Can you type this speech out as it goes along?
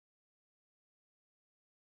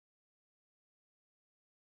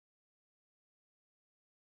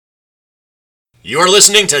You're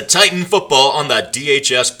listening to Titan Football on the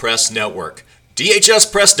DHS Press Network.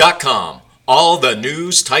 DHSPress.com. All the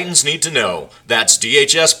news Titans need to know. That's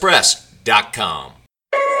DHSPress.com.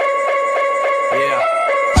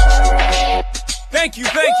 Yeah. Thank you.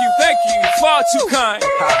 Far too kind.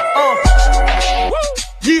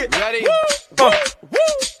 Yeah. Ready? Let's go.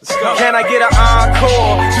 Can I get an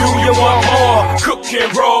encore? Do you want more? Cook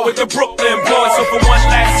and roll with the Brooklyn boys. So for one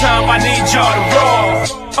last time, I need y'all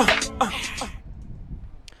to roll.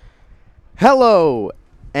 Hello,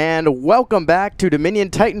 and welcome back to Dominion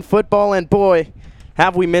Titan Football, and boy,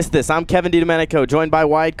 have we missed this. I'm Kevin DiDomenico, joined by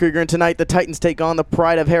Wyatt Krieger, and tonight the Titans take on the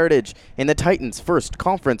Pride of Heritage in the Titans' first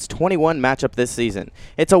Conference 21 matchup this season.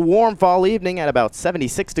 It's a warm fall evening at about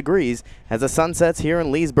 76 degrees as the sun sets here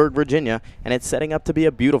in Leesburg, Virginia, and it's setting up to be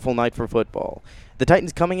a beautiful night for football. The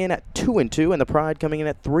Titans coming in at 2-2 and the Pride coming in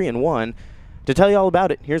at 3-1. To tell you all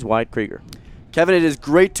about it, here's Wyatt Krieger. Kevin, it is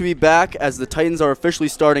great to be back as the Titans are officially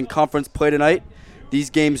starting conference play tonight. These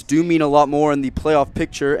games do mean a lot more in the playoff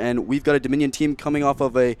picture, and we've got a Dominion team coming off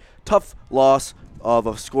of a tough loss of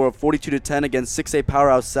a score of 42-10 against 6A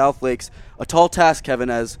powerhouse South Lakes. A tall task, Kevin,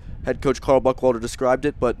 as head coach Carl Buckwalter described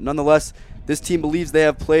it, but nonetheless, this team believes they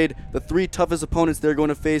have played the three toughest opponents they're going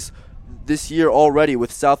to face this year already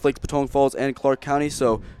with South Lakes, Potomac Falls, and Clark County,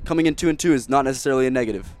 so coming in 2-2 is not necessarily a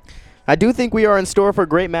negative. I do think we are in store for a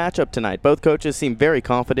great matchup tonight. Both coaches seem very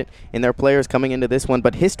confident in their players coming into this one,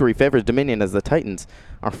 but history favors Dominion as the Titans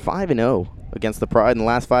are 5-0 against the Pride in the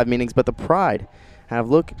last 5 meetings, but the Pride have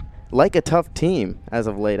looked like a tough team as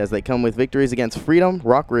of late as they come with victories against Freedom,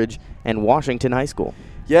 Rockridge, and Washington High School.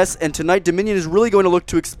 Yes, and tonight Dominion is really going to look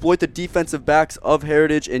to exploit the defensive backs of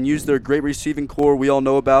Heritage and use their great receiving core we all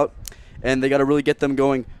know about, and they got to really get them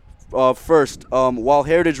going first. While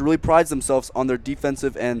Heritage really prides themselves on their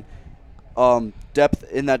defensive and depth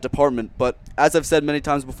in that department. But as I've said many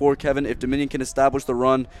times before, Kevin, if Dominion can establish the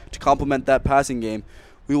run to complement that passing game,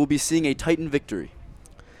 we will be seeing a Titan victory.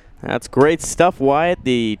 That's great stuff, Wyatt.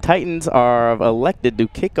 The Titans are elected to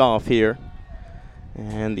kick off here.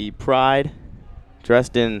 And the Pride,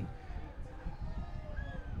 dressed in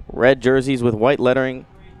red jerseys with white lettering.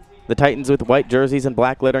 The Titans with white jerseys and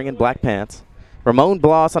black lettering and black pants. Ramon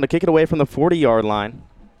Blas on a kick it away from the 40-yard line.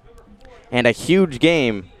 And a huge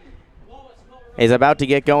game is about to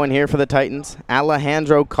get going here for the Titans.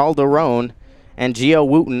 Alejandro Calderon and Gio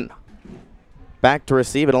Wooten back to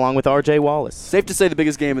receive it along with R.J. Wallace. Safe to say the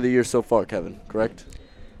biggest game of the year so far, Kevin, correct?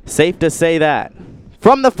 Safe to say that.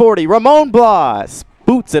 From the 40, Ramon Blas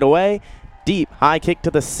boots it away. Deep, high kick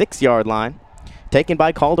to the 6-yard line. Taken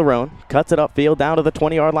by Calderon. Cuts it upfield down to the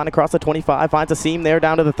 20-yard line across the 25. Finds a seam there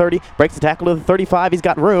down to the 30. Breaks the tackle to the 35. He's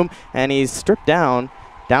got room, and he's stripped down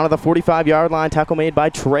to the 45-yard line. Tackle made by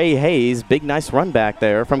Trey Hayes. Big, nice run back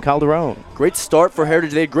there from Calderon. Great start for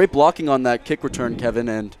Heritage. They had great blocking on that kick return, Kevin,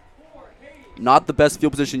 and not the best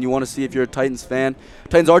field position you want to see if you're a Titans fan.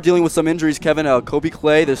 Titans are dealing with some injuries, Kevin. Kobe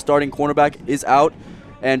Clay, their starting cornerback, is out,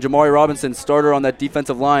 and Jamari Robinson, starter on that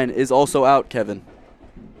defensive line, is also out, Kevin,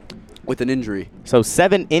 with an injury. So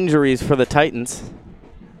 7 injuries for the Titans.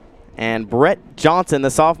 And Brett Johnson, the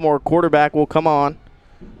sophomore quarterback, will come on.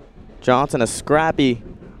 Johnson, a scrappy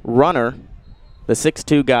runner, the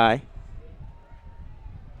 6'2 guy.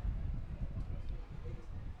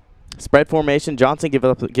 Spread formation, Johnson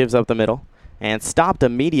gives up the middle and stopped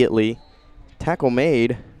immediately. Tackle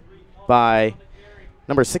made by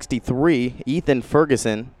number 63, Ethan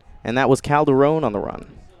Ferguson, and that was Calderon on the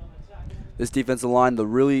run. This defensive line,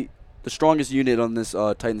 the strongest unit on this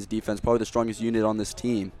Titans defense, probably the strongest unit on this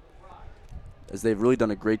team, as they've really done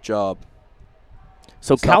a great job.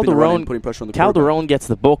 So Calderon gets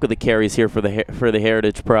the bulk of the carries here for the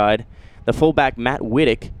Heritage Pride. The fullback, Matt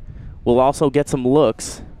Whittick, will also get some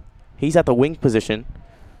looks. He's at the wing position.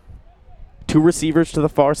 2 receivers to the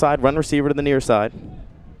far side, one receiver to the near side.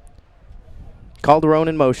 Calderon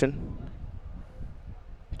in motion.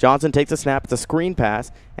 Johnson takes a snap. It's a screen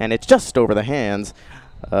pass, and it's just over the hands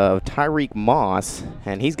of Tyreek Moss,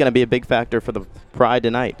 and he's going to be a big factor for the Pride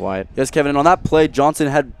tonight, Wyatt. Yes, Kevin, and on that play, Johnson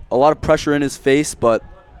had a lot of pressure in his face, but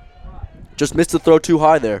just missed the throw too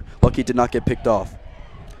high there. Lucky he did not get picked off.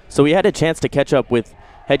 So we had a chance to catch up with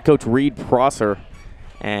head coach Reed Prosser,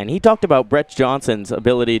 and he talked about Brett Johnson's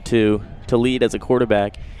ability to lead as a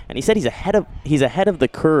quarterback, and he said he's ahead of the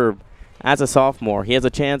curve as a sophomore. He has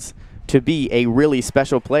a chance to be a really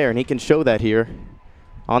special player, and he can show that here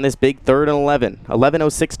on this big 3rd and 11.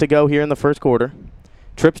 11:06 to go here in the first quarter.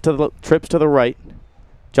 Trips to the right.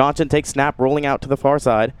 Johnson takes snap, rolling out to the far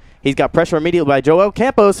side. He's got pressure immediately by Joel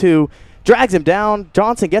Campos, who drags him down.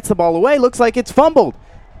 Johnson gets the ball away. Looks like it's fumbled.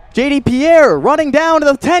 J.D. Pierre running down to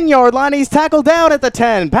the 10-yard line. He's tackled down at the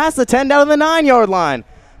 10, past the 10, down to the 9-yard line.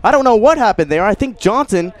 I don't know what happened there. I think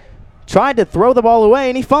Johnson tried to throw the ball away,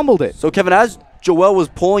 and he fumbled it. So, Kevin, as Joel was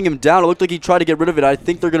pulling him down, it looked like he tried to get rid of it. I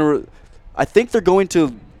think they're going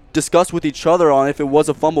to discuss with each other on if it was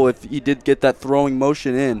a fumble, if he did get that throwing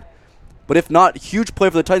motion in. But if not, huge play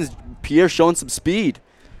for the Titans. Pierre showing some speed,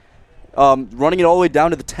 running it all the way down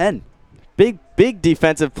to the 10. Big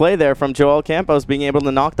defensive play there from Joel Campos, being able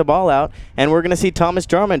to knock the ball out. And we're going to see Thomas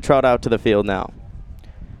Jarman trot out to the field now.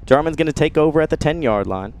 Jarman's going to take over at the 10-yard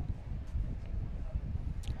line.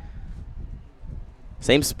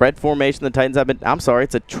 Same spread formation the Titans have been. I'm sorry,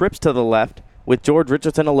 it's a trips to the left with George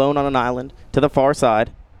Richardson alone on an island to the far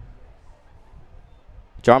side.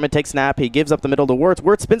 Jarman takes snap. He gives up the middle to Wirtz.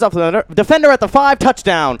 Wirtz spins off the defender at the 5.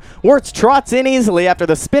 Touchdown. Wirtz trots in easily after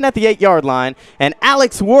the spin at the 8-yard line. And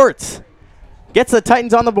Alex Wirtz gets the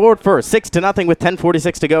Titans on the board first. 6-0 with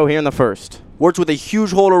 10:46 to go here in the first. Wirtz with a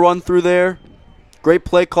huge hole to run through there. Great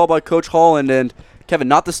play call by Coach Holland. And Kevin,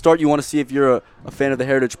 not the start you want to see if you're a fan of the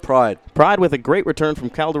Heritage Pride. Pride with a great return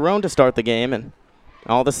from Calderon to start the game, and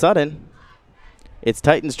all of a sudden, it's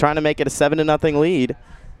Titans trying to make it a 7-0 lead.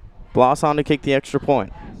 Bloss on to kick the extra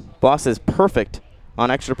point. Bloss is perfect on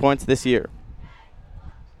extra points this year.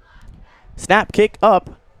 Snap kick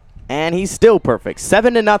up, and he's still perfect.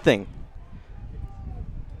 7-0.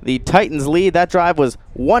 The Titans lead. That drive was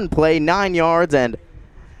one play, 9 yards, and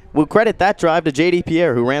we'll credit that drive to J.D.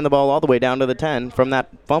 Pierre, who ran the ball all the way down to the 10 from that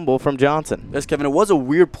fumble from Johnson. Yes, Kevin, it was a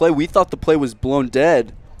weird play. We thought the play was blown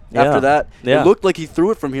dead after that. Yeah. It looked like he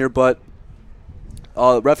threw it from here, but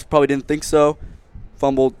refs probably didn't think so.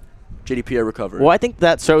 Fumbled. J.D. Pierre recovered. Well, I think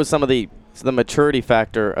that shows some of the maturity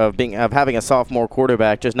factor of having a sophomore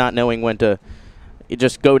quarterback, just not knowing when to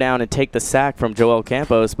just go down and take the sack from Joel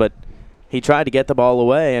Campos, but he tried to get the ball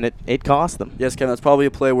away, and it cost them. Yes, Kevin, that's probably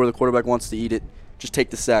a play where the quarterback wants to eat it. Just take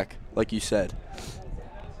the sack, like you said.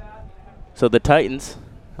 So the Titans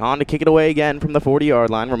on to kick it away again from the 40-yard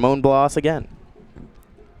line. Ramon Bloss again.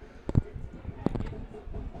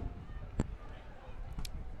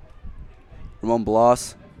 Ramon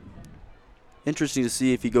Bloss. Interesting to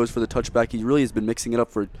see if he goes for the touchback. He really has been mixing it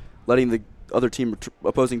up for letting the other team,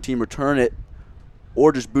 opposing team, return it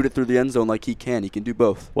or just boot it through the end zone like he can. He can do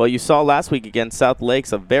both. Well, you saw last week against South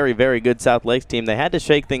Lakes, a very, very good South Lakes team. They had to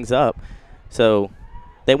shake things up. So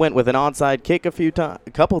they went with an onside kick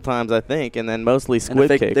a couple times, I think, and then mostly squib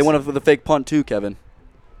kicks. They went with a fake punt too, Kevin.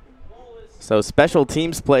 So special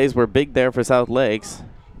teams plays were big there for South Lakes.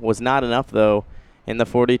 Was not enough, though, in the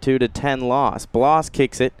 42-10 loss. Bloss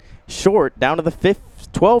kicks it short down to the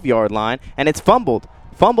 12-yard line, and it's fumbled.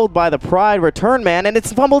 Fumbled by the Pride return man, and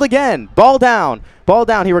it's fumbled again. Ball down. Ball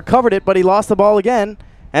down. He recovered it, but he lost the ball again,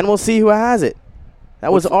 and we'll see who has it.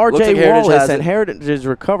 That was R.J. like Wallace, and Heritage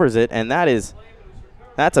recovers it, and that's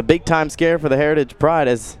a big-time scare for the Heritage Pride,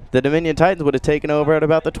 as the Dominion Titans would have taken over at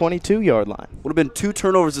about the 22-yard line. Would have been 2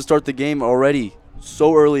 turnovers to start the game already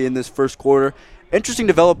so early in this first quarter. Interesting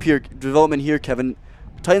development here, Kevin.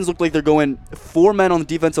 Titans look like they're going 4 men on the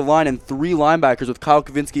defensive line and 3 linebackers with Kyle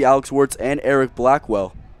Kavinsky, Alex Wirtz, and Eric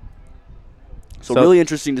Blackwell. So really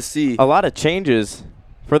interesting to see. A lot of changes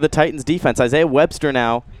for the Titans defense. Isaiah Webster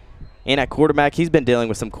now in at quarterback. He's been dealing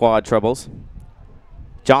with some quad troubles.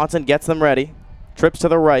 Johnson gets them ready. Trips to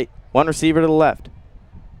the right. One receiver to the left.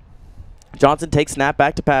 Johnson takes snap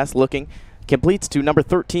back to pass, looking. Completes to number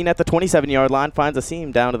 13 at the 27-yard line. Finds a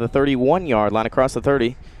seam down to the 31-yard line across the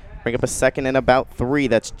 30. Bring up a second and about 3.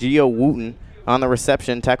 That's Gio Wooten on the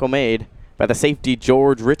reception. Tackle made by the safety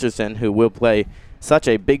George Richardson, who will play such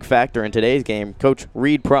a big factor in today's game. Coach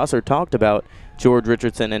Reed Prosser talked about George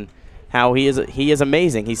Richardson and how he is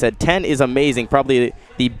amazing. He said 10 is amazing, probably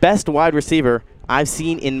the best wide receiver I've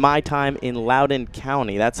seen in my time in Loudoun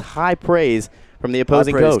County. That's high praise from the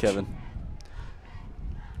opposing coach. Kevin.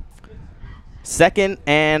 2nd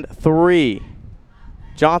and 3.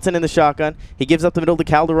 Johnson in the shotgun. He gives up the middle to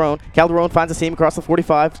Calderon. Calderon finds a seam across the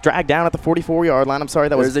 45. Dragged down at the 44-yard line. I'm sorry,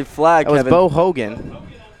 There's a flag, That was Bo Hogan.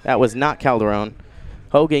 That was not Calderon.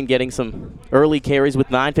 Hogan getting some early carries with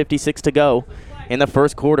 9:56 to go in the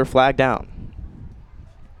first quarter. Flag down.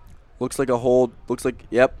 Looks like a hold. Looks like,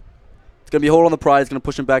 yep. It's going to be a hold on the Pride. It's going to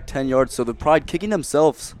push him back 10 yards. So the Pride kicking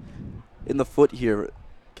themselves in the foot here,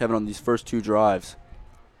 Kevin, on these first 2 drives.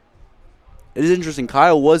 It is interesting.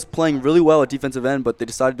 Kyle was playing really well at defensive end, but they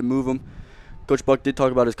decided to move him. Coach Buck did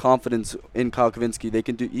talk about his confidence in Kyle Kavinsky. They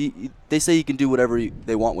can do. They say he can do whatever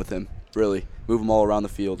they want with him, really. Move him all around the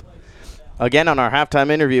field. Again, on our halftime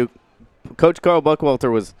interview, Coach Carl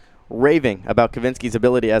Buckwalter was raving about Kavinsky's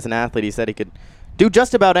ability as an athlete. He said he could do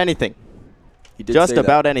just about anything. He did just say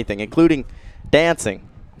about anything, including dancing.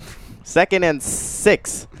 2nd and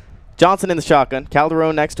 6. Johnson in the shotgun.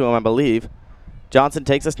 Calderon next to him, I believe. Johnson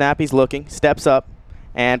takes a snap. He's looking. Steps up.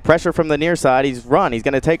 And pressure from the near side. He's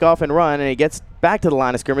going to take off and run, and he gets back to the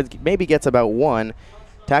line of scrimmage. Maybe gets about 1.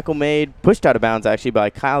 Tackle made, pushed out of bounds, actually, by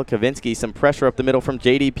Kyle Kavinsky. Some pressure up the middle from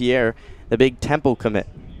J.D. Pierre, the big Temple commit.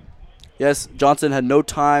 Yes, Johnson had no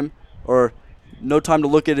time to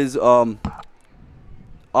look at his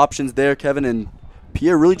options there, Kevin, and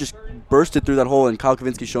Pierre really just bursted through that hole, and Kyle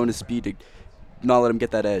Kavinsky showing his speed to not let him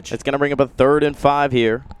get that edge. It's going to bring up a 3rd and 5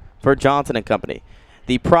 here for Johnson and company.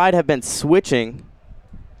 The Pride have been switching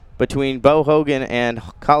between Bo Hogan and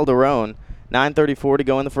Calderon. 9:34 to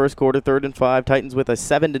go in the first quarter, 3rd and 5. Titans with a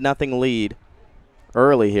 7-0 lead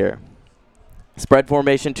early here. Spread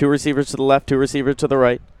formation, 2 receivers to the left, 2 receivers to the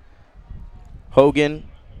right. Hogan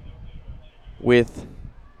with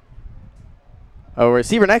a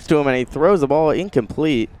receiver next to him, and he throws the ball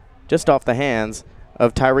incomplete just off the hands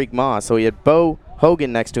of Tyreek Moss. So he had Bo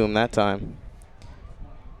Hogan next to him that time.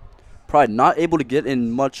 Pride not able to get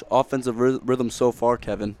in much offensive rhythm so far,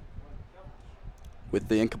 Kevin. With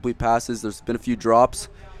the incomplete passes, there's been a few drops,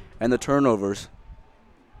 and the turnovers.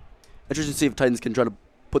 Interesting to see if Titans can try to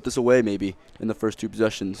put this away maybe in the first 2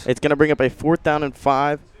 possessions. It's going to bring up a 4th down and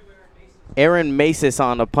 5. Aaron Macis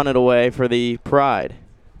on to punt it away for the Pride.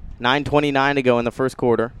 9:29 to go in the first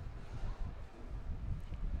quarter.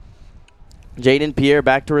 Jaden Pierre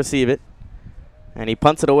back to receive it. And he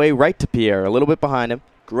punts it away right to Pierre, a little bit behind him.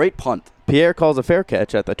 Great punt. Pierre calls a fair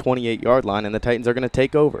catch at the 28-yard line, and the Titans are going to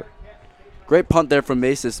take over. Great punt there from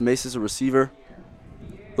Macis. Macis, a receiver.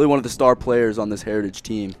 Really one of the star players on this Heritage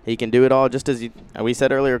team. He can do it all, just as we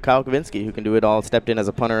said earlier, Kyle Kavinsky, who can do it all, stepped in as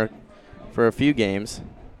a punter for a few games.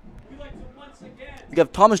 We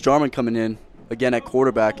have Thomas Jarman coming in again at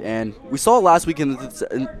quarterback, and we saw last week in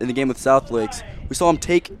the game with South Lakes, we saw him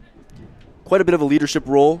take quite a bit of a leadership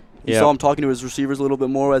role. You saw him talking to his receivers a little bit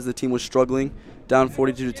more as the team was struggling, down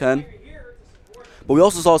 42-10. But we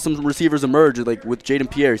also saw some receivers emerge, like with Jaden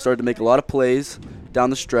Pierre. He started to make a lot of plays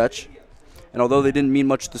down the stretch. And although they didn't mean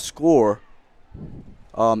much to score,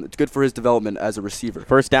 it's good for his development as a receiver.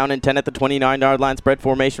 1st down and 10 at the 29-yard line, spread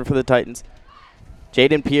formation for the Titans.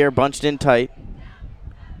 Jaden Pierre bunched in tight.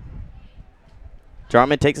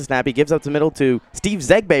 Jarman takes a snap. He gives up the middle to Steve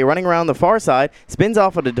Zegbe running around the far side. Spins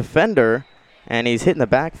off of the defender, and he's hitting the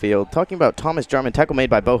backfield. Talking about Thomas Jarman, tackle made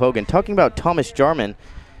by Bo Hogan. Talking about Thomas Jarman,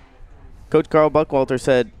 Coach Carl Buckwalter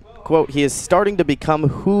said, quote, he is starting to become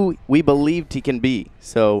who we believed he can be.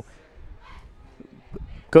 So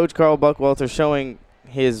Coach Carl Buckwalter showing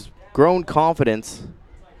his grown confidence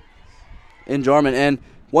in Jarman. And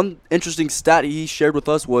one interesting stat he shared with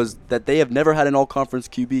us was that they have never had an all-conference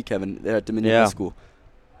QB, Kevin, there at Dominion High School.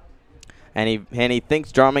 And he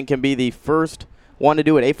thinks Jarman can be the first one to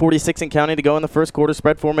do it. 8:46 in counting to go in the first quarter.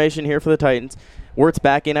 Spread formation here for the Titans. Wirtz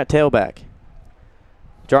back in at tailback.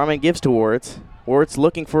 Jarman gives to Wirtz. Wirtz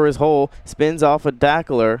looking for his hole. Spins off a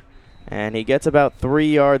tackler. And he gets about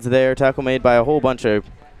 3 yards there. Tackle made by a whole bunch of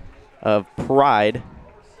Pride.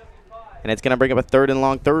 And it's going to bring up a 3rd and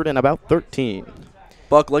long, 3rd and about 13.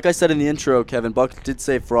 Buck, like I said in the intro, Kevin, Buck did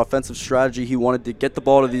say for offensive strategy he wanted to get the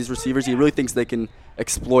ball to these receivers. He really thinks they can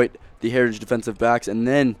exploit the Heritage defensive backs, and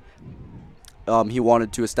then he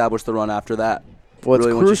wanted to establish the run after that. Well, it's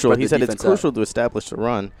crucial. He said it's crucial to establish the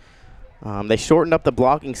run. They shortened up the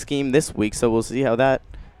blocking scheme this week, so we'll see how that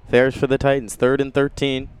fares for the Titans. 3rd and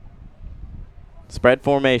 13. Spread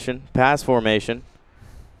formation, pass formation.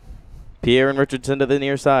 Pierre and Richardson to the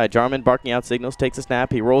near side. Jarman barking out signals, takes a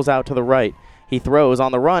snap. He rolls out to the right. He throws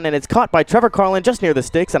on the run, and it's caught by Trevor Carlin just near the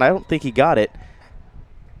sticks, and I don't think he got it.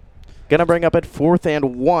 Going to bring up at 4th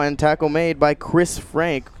and 1. Tackle made by Chris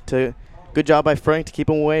Frank. Good job by Frank to keep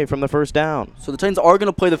him away from the 1st down. So the Titans are going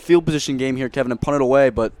to play the field position game here, Kevin, and punt it away,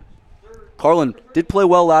 but Carlin did play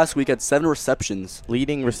well last week at 7 receptions. He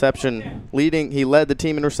led the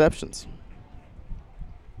team in receptions.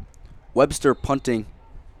 Webster punting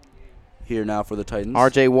here now for the Titans.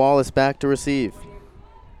 R.J. Wallace back to receive.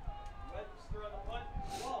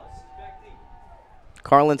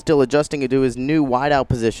 Carlin still adjusting to his new wideout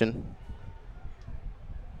position.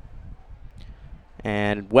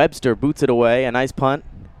 And Webster boots it away. A nice punt.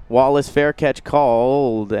 Wallace fair catch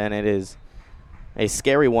called, and it is a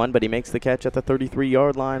scary one, but he makes the catch at the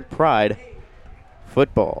 33-yard line. Pride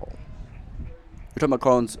football. We're talking about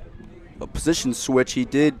Carlin's position switch. He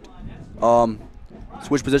did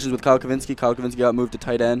switch positions with Kyle Kavinsky. Kyle Kavinsky got moved to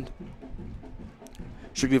tight end,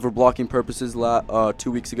 strictly for blocking purposes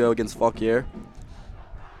 2 weeks ago against Fauquier.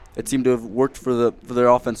 It seemed to have worked for their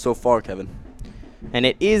offense so far, Kevin. And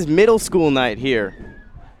it is middle school night here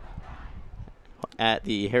at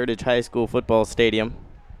the Heritage High School football stadium.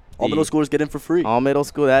 All middle schoolers get in for free. All middle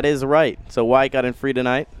school, that is right. So White got in free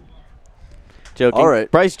tonight. Joking. All right.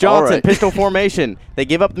 Bryce Johnson, All right. pistol formation. They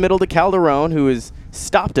give up the middle to Calderon, who is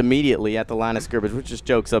stopped immediately at the line of scrimmage, which is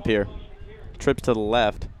jokes up here. Trips to the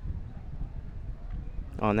left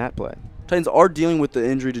on that play. Titans are dealing with the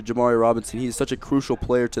injury to Jamari Robinson. He is such a crucial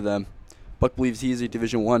player to them. Buck believes he is a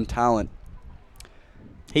Division I talent.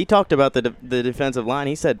 He talked about the defensive line.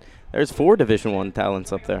 He said there's 4 Division I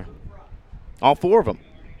talents up there. All 4 of them.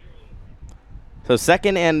 So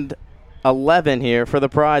 2nd and 11 here for the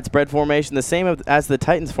Pride. Spread formation, the same as the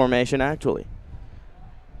Titans formation, actually.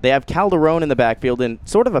 They have Calderon in the backfield in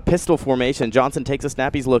sort of a pistol formation. Johnson takes a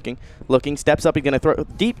snap. He's looking, steps up. He's going to throw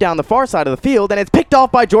deep down the far side of the field, and it's picked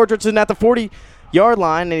off by George Richardson at the 40-yard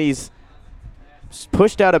line, and he's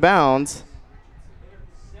pushed out of bounds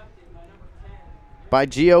by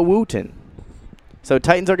Gio Wooten. So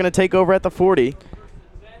Titans are going to take over at the 40.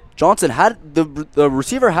 Johnson had the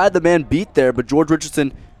receiver had the man beat there, but George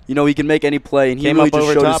Richardson, he can make any play, and he Came really up just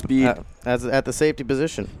over showed his top speed. at the safety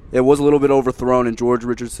position. It was a little bit overthrown, and George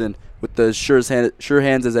Richardson with the sure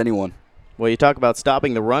hands as anyone. Well, you talk about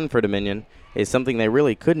stopping the run for Dominion is something they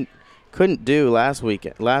really couldn't do last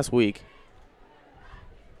week.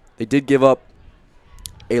 They did give up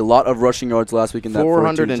a lot of rushing yards last week in that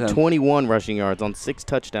 421 rushing yards on 6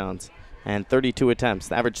 touchdowns and 32 attempts.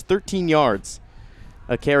 They averaged 13 yards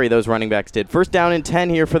a carry, those running backs did. First down and 10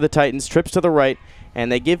 here for the Titans. Trips to the right,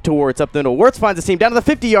 and they give to Wirtz up the middle. Wirtz finds the seam down to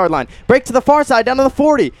the 50-yard line. Break to the far side, down to the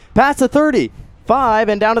 40. Past the 35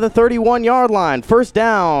 and down to the 31-yard line. First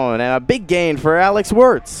down and a big gain for Alex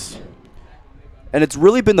Wirtz. And it's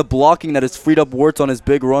really been the blocking that has freed up Wirtz on his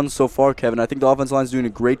big runs so far, Kevin. I think the offensive line is doing a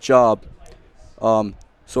great job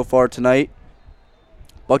so far tonight.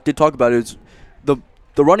 Buck did talk about it. It's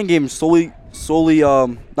the running game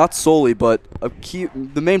not solely, but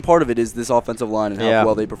the main part of it is this offensive line and how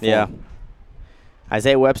well they perform. Yeah.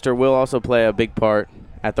 Isaiah Webster will also play a big part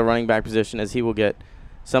at the running back position, as he will get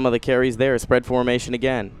some of the carries there. Spread formation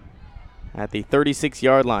again at the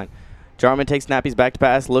 36-yard line. Jarman takes snap, he's back to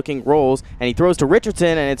pass, looking, rolls, and he throws to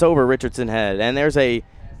Richardson, and it's over Richardson's head. And there's a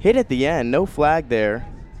hit at the end. No flag there.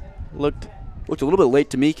 Looked a little bit late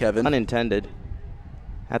to me, Kevin. Unintended.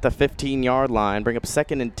 At the 15-yard line, bring up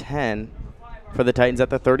 2nd and 10 for the Titans at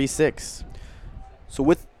the 36. So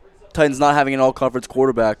with Titans not having an all-conference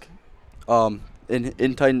quarterback in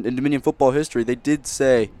Dominion football history, they did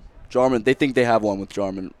say Jarman, they think they have one with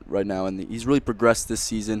Jarman right now, and he's really progressed this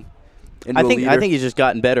season. I think he's just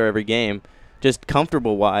gotten better every game, just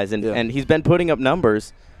comfortable-wise, and he's been putting up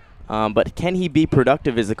numbers. But can he be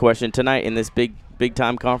productive is the question tonight in this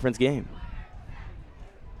big-time conference game.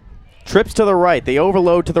 Trips to the right. They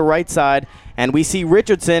overload to the right side, and we see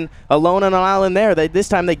Richardson alone on an island there. This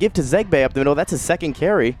time they give to Zegbe up the middle. That's his 2nd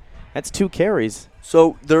carry. That's 2 carries.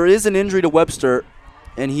 So there is an injury to Webster,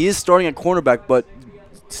 and he is starting at cornerback, but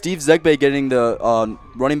Steve Zegbe getting the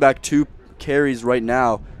running back 2 carries right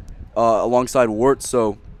now alongside Wirtz.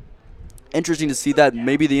 So interesting to see that.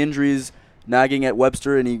 Maybe the injury is nagging at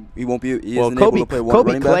Webster, and he won't be. He isn't able to play one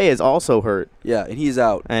running back. Kobe Clay is also hurt. Yeah, and he's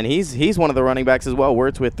out. And he's one of the running backs as well.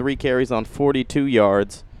 Wirtz with 3 carries on 42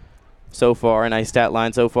 yards so far. A nice stat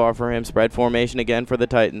line so far for him. Spread formation again for the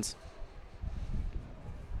Titans.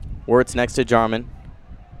 Wirtz next to Jarman.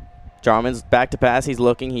 Jarman's back to pass. He's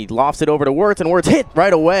looking. He lofts it over to Wirtz, and Wirtz hit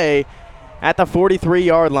right away at the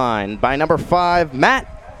 43-yard line by number 5, Matt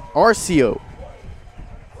Arcio.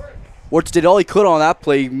 Wirtz did all he could on that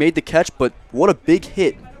play. He made the catch, but what a big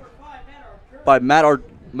hit by Matt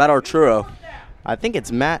Arturo. I think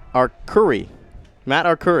it's Matt Arcuri.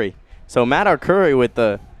 So Matt Arcuri with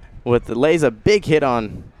the lays a big hit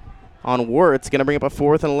on Wirtz. Going to bring up a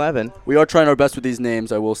 4th and 11. We are trying our best with these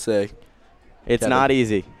names, I will say. It's not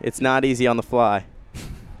easy. It's not easy on the fly.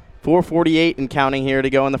 4:48 and counting here to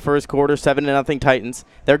go in the first quarter. 7-0 Titans.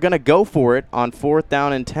 They're going to go for it on 4th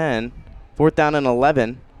down and 10. 4th down and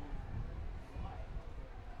 11.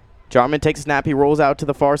 Jarman takes a snap. He rolls out to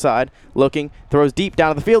the far side. Looking. Throws deep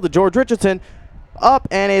down the field to George Richardson. Up,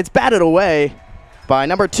 and it's batted away by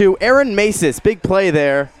number 2, Aaron Maces. Big play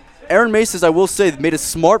there. Aaron Maces, I will say, made a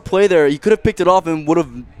smart play there. He could have picked it off and would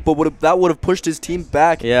have pushed his team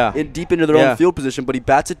back deep into their own field position, but he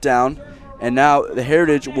bats it down, and now the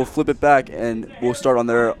Heritage will flip it back and will start on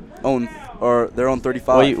their own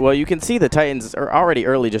 35. Well, you can see the Titans are already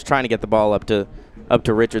early just trying to get the ball up to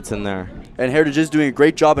Richardson there. And Heritage is doing a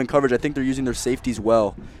great job in coverage. I think they're using their safeties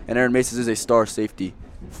well, and Aaron Maces is a star safety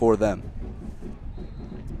for them.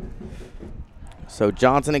 So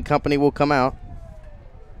Johnson and company will come out.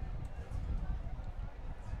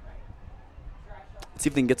 See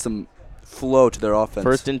if they can get some flow to their offense.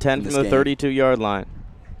 1st and 10 from the 32-yard line.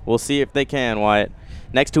 We'll see if they can, Wyatt.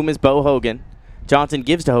 Next to him is Bo Hogan. Johnson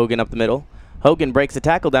gives to Hogan up the middle. Hogan breaks a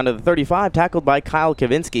tackle down to the 35, tackled by Kyle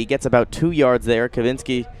Kavinsky. Gets about 2 yards there.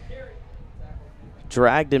 Kavinsky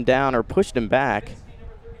dragged him down or pushed him back,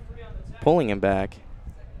 pulling him back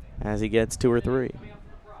as he gets 2 or 3.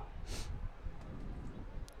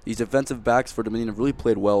 These defensive backs for Dominion have really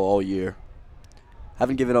played well all year.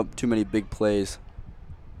 Haven't given up too many big plays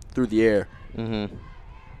through the air.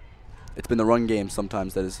 It's been the run game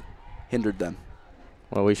sometimes that has hindered them.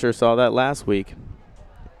 Well, we sure saw that last week.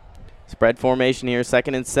 Spread formation here,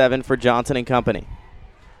 2nd and 7 for Johnson and company.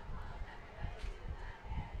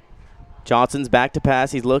 Johnson's back to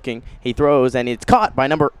pass. He's looking. He throws, and it's caught by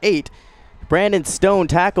number 8. Brandon Stone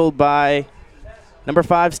tackled by number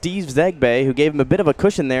 5, Steve Zegbe, who gave him a bit of a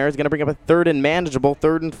cushion there. Is going to bring up a 3rd and manageable,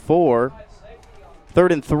 3rd and 4.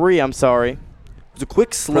 3rd and 3, I'm sorry. It was a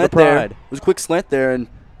quick slant there. It was a quick slant there, and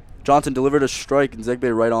Johnson delivered a strike, and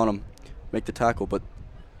Zegbe right on him. Make the tackle, but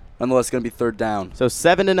nonetheless, going to be 3rd down. So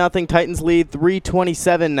 7-0, Titans lead,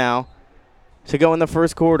 3:27 now to go in the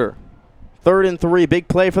first quarter. 3rd and 3, big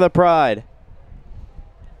play for the Pride.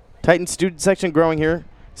 Titans student section growing here.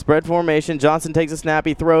 Spread formation, Johnson takes a snap,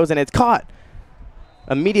 he throws, and it's caught.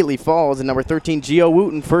 Immediately falls, and number 13, Gio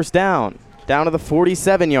Wooten, first down to the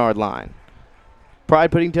 47-yard line.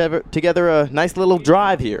 Pride putting together a nice little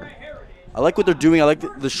drive here. I like what they're doing. I like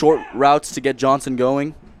the short routes to get Johnson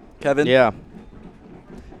going, Kevin. Yeah.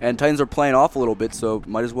 And Titans are playing off a little bit, so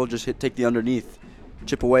might as well just take the underneath,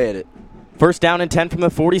 chip away at it. First down and 10 from the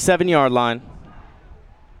 47-yard line.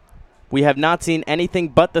 We have not seen anything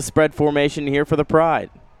but the spread formation here for the Pride.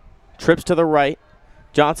 Trips to the right.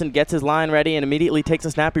 Johnson gets his line ready and immediately takes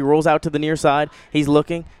a snap. He rolls out to the near side. He's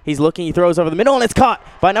looking. He throws over the middle, and it's caught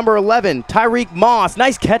by number 11, Tyreek Moss.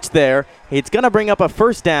 Nice catch there. It's going to bring up a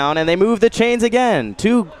first down, and they move the chains again.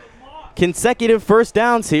 2 consecutive first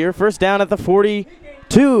downs here. First down at the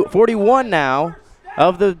 41 now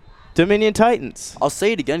of the Dominion Titans. I'll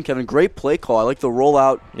say it again, Kevin. Great play call. I like the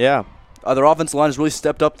rollout. Yeah. Their offensive line has really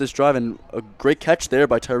stepped up this drive, and a great catch there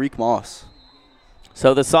by Tyreek Moss.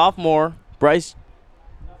 So the sophomore, Bryce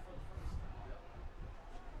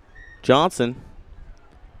Johnson.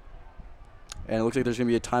 And it looks like there's going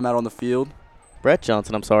to be a timeout on the field. Brett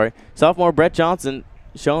Johnson, I'm sorry. Sophomore Brett Johnson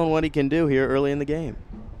showing what he can do here early in the game.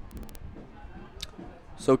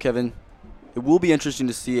 So, Kevin, it will be interesting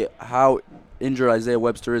to see how injured Isaiah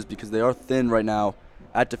Webster is because they are thin right now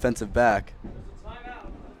at defensive back.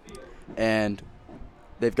 And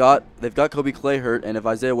they've got Kobe Clay hurt, and if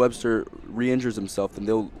Isaiah Webster re-injures himself, then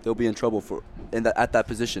they'll be in trouble at that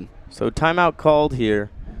position. So timeout called here.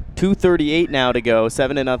 2:38 now to go.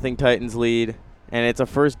 7-0 Titans lead, and it's a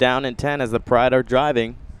first down and 10 as the Pride are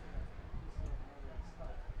driving.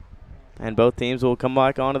 And both teams will come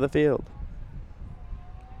back onto the field.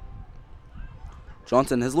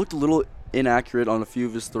 Johnson has looked a little inaccurate on a few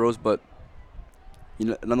of his throws, but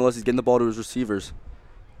nonetheless, he's getting the ball to his receivers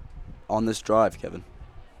on this drive, Kevin.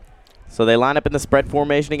 So they line up in the spread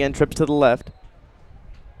formation again, trips to the left.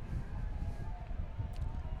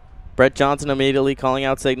 Brett Johnson immediately calling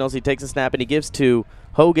out signals. He takes a snap and he gives to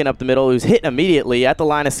Hogan up the middle, who's hit immediately at the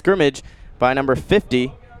line of scrimmage by number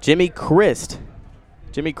 50, Jimmy Christ.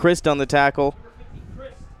 Jimmy Christ on the tackle.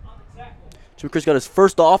 Jimmy Christ got his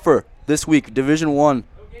first offer this week, Division I.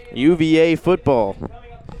 UVA football.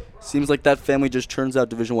 Seems like that family just churns out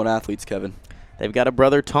Division I athletes, Kevin. They've got a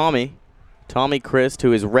brother, Tommy Christ,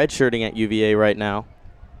 who is redshirting at UVA right now.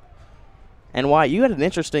 And why? You had an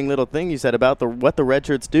interesting little thing you said about what the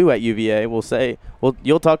redshirts do at UVA.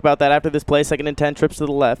 You'll talk about that after this play. 2nd and 10, trips to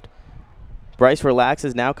the left. Bryce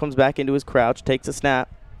relaxes, now comes back into his crouch, takes a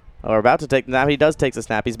snap. Or about to take the snap. He does take a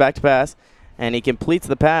snap. He's back to pass, and he completes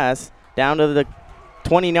the pass down to the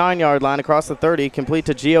 29-yard line across the 30, complete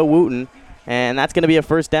to Gio Wooten, and that's going to be a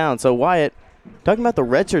first down. So Wyatt, talking about the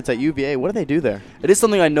red shirts at UVA, what do they do there? It is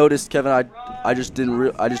something I noticed, Kevin. I just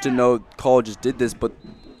didn't know colleges did this, but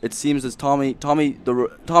it seems as Tommy and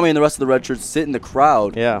the rest of the red shirts sit in the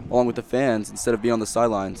crowd, along with the fans, instead of being on the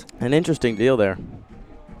sidelines. An interesting deal there.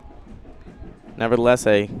 Nevertheless,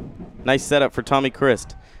 a nice setup for Tommy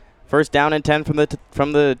Christ. First down and 10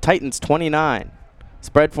 from the Titans 29.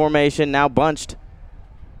 Spread formation now bunched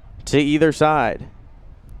to either side.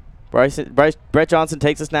 Brett Johnson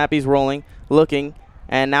takes a snap. He's rolling, looking,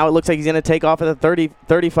 and now it looks like he's going to take off at the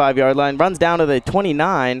 35-yard line. Runs down to the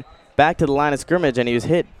 29, back to the line of scrimmage, and he was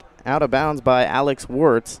hit out of bounds by Alex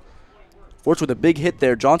Wirtz. Wirtz with a big hit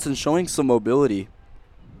there. Johnson showing some mobility,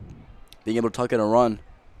 being able to tuck in a run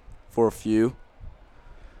for a few.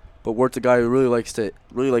 But Wirtz, a guy who really likes to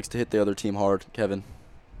hit the other team hard, Kevin.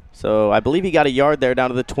 So I believe he got a yard there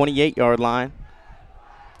down to the 28-yard line.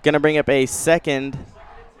 Going to bring up a second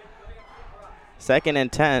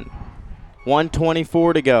and 10.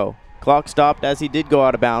 1:24 to go. Clock stopped as he did go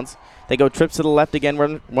out of bounds. They go trips to the left again,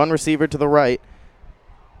 one receiver to the right.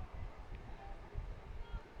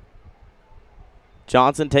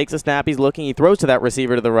 Johnson takes a snap. He's looking. He throws to that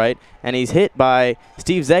receiver to the right, and he's hit by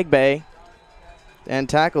Steve Zegbe and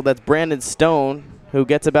tackled. That's Brandon Stone, who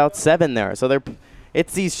gets about 7 there. So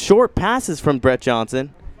it's these short passes from Brett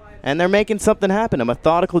Johnson, and they're making something happen. A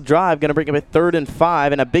methodical drive going to bring up a 3rd and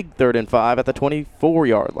 5, and a big 3rd and 5 at the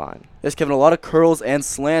 24-yard line. Yes, Kevin, a lot of curls and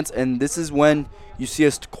slants, and this is when you see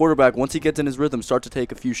a quarterback, once he gets in his rhythm, start to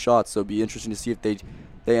take a few shots. So it'll be interesting to see if they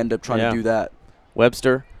end up trying to do that.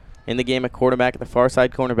 Webster in the game at quarterback at the far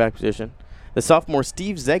side cornerback position. The sophomore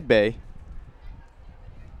Steve Zegbe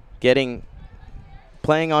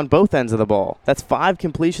playing on both ends of the ball. That's 5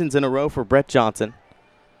 completions in a row for Brett Johnson.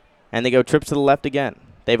 And they go trips to the left again.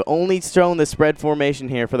 They've only shown the spread formation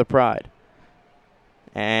here for the Pride.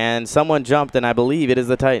 And someone jumped, and I believe it is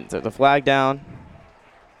the Titans. There's a flag down.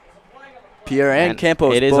 Pierre and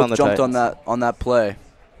Campos both jumped on that play.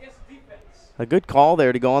 A good call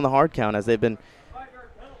there to go on the hard count, as they've been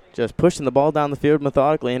just pushing the ball down the field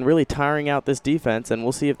methodically and really tiring out this defense, and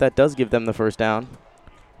we'll see if that does give them the first down.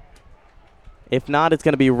 If not, it's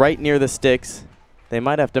going to be right near the sticks. They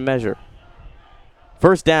might have to measure.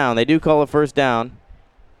 First down. They do call a first down.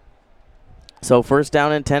 So first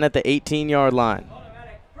down and 10 at the 18-yard line.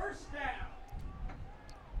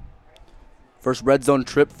 First red zone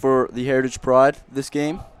trip for the Heritage Pride this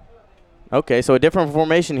game. Okay, so a different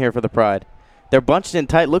formation here for the Pride. They're bunched in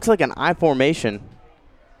tight. Looks like an I formation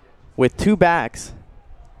with 2 backs,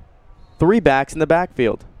 3 backs in the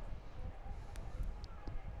backfield.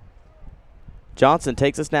 Johnson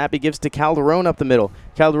takes a snap. He gives to Calderon up the middle.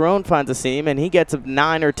 Calderon finds a seam, and he gets a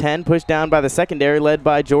 9 or 10 pushed down by the secondary led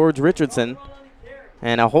by George Richardson.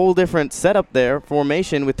 And a whole different setup there,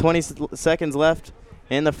 formation with 20 seconds left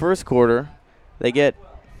in the first quarter. They get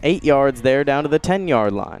 8 yards there down to the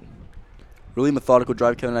 10-yard line. Really methodical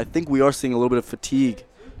drive, Kevin. I think we are seeing a little bit of fatigue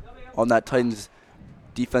on that Titans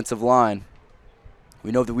defensive line.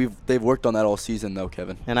 We know that they've worked on that all season, though,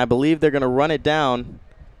 Kevin. And I believe they're going to run it down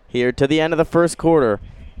here to the end of the first quarter.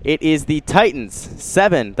 It is the Titans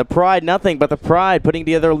 7, the Pride nothing, but the Pride putting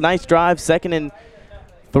together a nice drive, 2nd and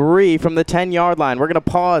 3 from the 10-yard line. We're going to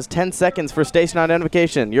pause 10 seconds for station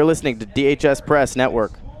identification. You're listening to DHS Press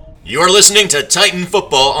Network. You're listening to Titan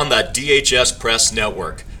Football on the DHS Press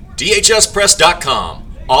Network.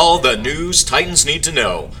 DHSPress.com. All the news Titans need to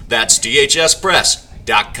know. That's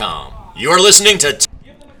DHSPress.com. You're listening to...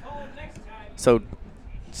 So,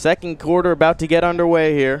 second quarter about to get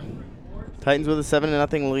underway here. Titans with a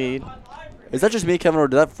 7-0 lead. Is that just me, Kevin, or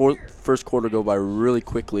did that first quarter go by really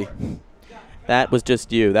quickly? That was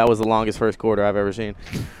just you. That was the longest first quarter I've ever seen.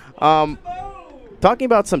 Talking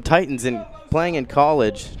about some Titans playing in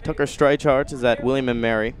college, Tucker Streichhardt is at William &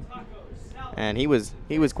 Mary, and he was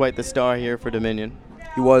quite the star here for Dominion.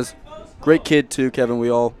 He was. Great kid too, Kevin. We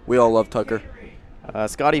all love Tucker.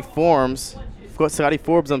 Scotty Forbes,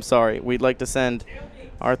 we'd like to send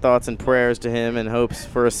our thoughts and prayers to him in hopes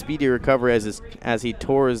for a speedy recovery as he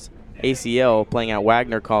tore his ACL playing at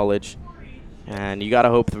Wagner College. And you got to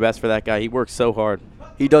hope the best for that guy. He works so hard.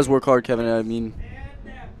 He does work hard, Kevin. I mean,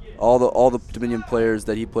 all the Dominion players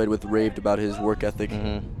that he played with raved about his work ethic.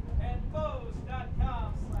 Mm-hmm.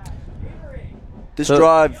 This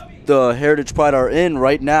drive the Heritage Pride are in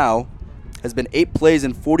right now has been 8 plays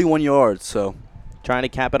and 41 yards. So, trying to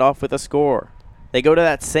cap it off with a score. They go to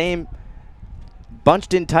that same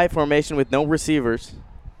bunched in tight formation with no receivers.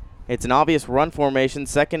 It's an obvious run formation,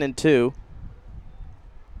 2nd and 2.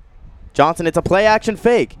 Johnson, it's a play action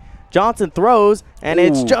fake. Johnson throws, and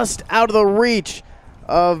it's just out of the reach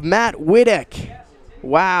of Matt Widdick.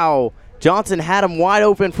 Wow. Johnson had him wide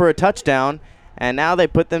open for a touchdown, and now they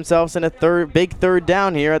put themselves in a big third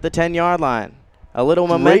down here at the 10-yard line. A little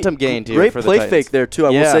momentum gained here for the Titans. Great play fake there too. I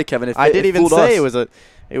will say, Kevin. I did even say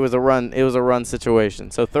it was a run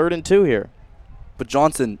situation. So 3rd and 2 here. But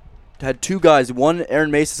Johnson had 2 guys. One,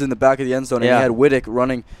 Aaron Mace is in the back of the end zone, and he had Widdick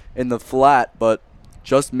running in the flat, but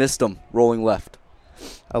just missed him rolling left.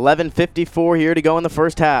 11:54 here to go in the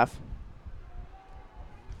first half.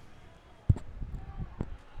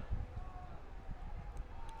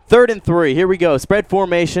 Third and 3. Here we go. Spread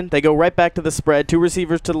formation. They go right back to the spread. 2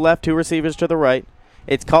 receivers to the left, 2 receivers to the right.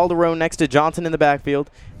 It's Calderon next to Johnson in the backfield.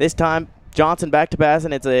 This time, Johnson back to pass,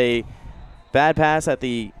 and it's a bad pass at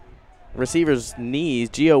the receiver's knees.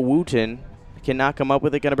 Gio Wooten cannot come up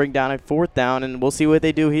with it. Going to bring down a 4th down, and we'll see what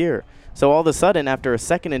they do here. So all of a sudden, after a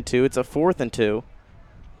 2nd and 2, it's a 4th and 2.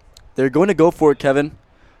 They're going to go for it, Kevin.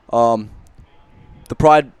 The The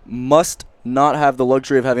Pride must not have the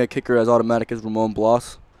luxury of having a kicker as automatic as Ramon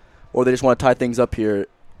Blas, or they just want to tie things up here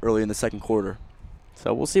early in the second quarter.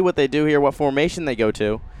 So we'll see what they do here, what formation they go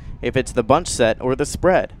to, if it's the bunch set or the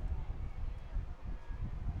spread.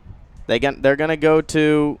 They're going to go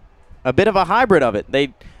to a bit of a hybrid of it.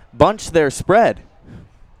 They bunch their spread.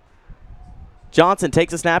 Johnson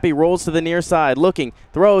takes a snap. He rolls to the near side, looking,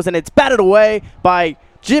 throws, and it's batted away by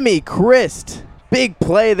Jimmy Christ. Big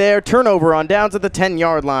play there. Turnover on downs at the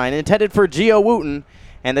 10-yard line. Intended for Gio Wooten,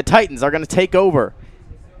 and the Titans are going to take over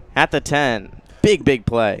at the 10. Big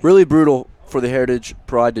play. Really brutal for the Heritage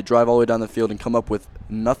Pride to drive all the way down the field and come up with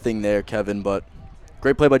nothing there, Kevin, but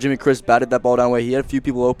great play by Jimmy Christ. Batted that ball down the way. He had a few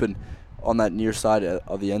people open on that near side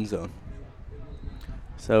of the end zone.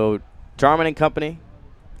 So Jarman and company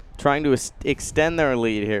trying to extend their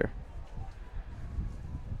lead here.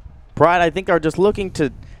 Pride, I think, are just looking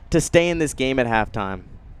to stay in this game at halftime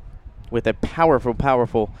with a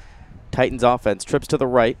powerful Titans offense. Trips to the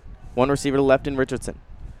right, one receiver to left in Richardson.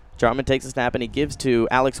 Jarman takes a snap and he gives to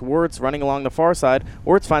Alex Wirtz running along the far side.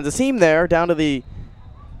 Wirtz finds a seam there down to the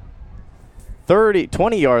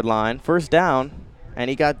 20-yard line, first down, and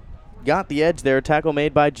he got the edge there. Tackle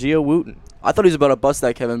made by Gio Wooten. I thought he was about to bust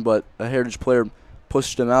that, Kevin, but a Heritage player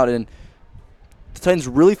pushed him out, and the Titans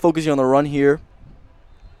really focusing on the run here.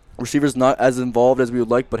 Receivers not as involved as we would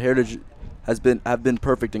like, but Heritage have been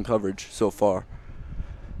perfect in coverage so far.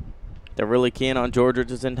 They're really keen on George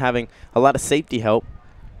Richardson having a lot of safety help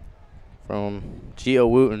from Gio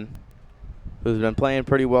Wooten, who's been playing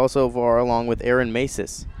pretty well so far, along with Aaron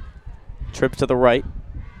Macis. Trips to the right.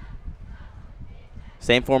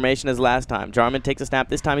 Same formation as last time. Jarman takes a snap.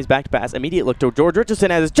 This time he's back to pass. Immediate look to George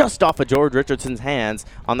Richardson, as it's just off of George Richardson's hands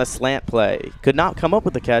on the slant play. Could not come up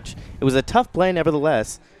with the catch. It was a tough play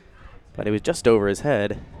nevertheless, but it was just over his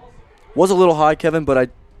head. Was a little high, Kevin,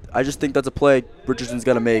 but I just think that's a play Richardson's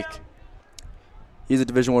got to make. He's a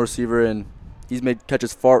Division I receiver, and he's made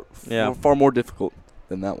catches far more difficult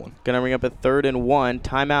than that one. Going to bring up a 3rd and 1.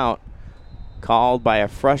 Timeout called by a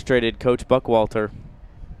frustrated Coach Buckwalter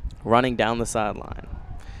running down the sideline.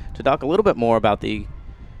 To talk a little bit more about the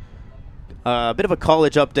bit of a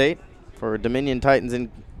college update for Dominion Titans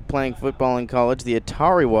in playing football in college, the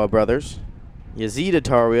Atariwa brothers. Yazid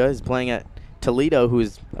Atariwa is playing at Toledo, who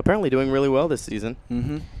is apparently doing really well this season.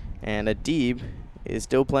 Mm-hmm. And Adib is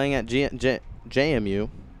still playing at JMU.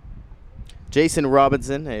 Jason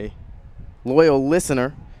Robinson, a loyal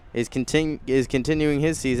listener, is continuing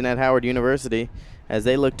his season at Howard University as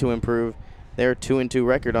they look to improve their 2-2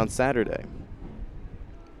 record on Saturday.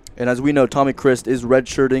 And as we know, Tommy Christ is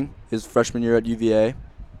redshirting his freshman year at UVA.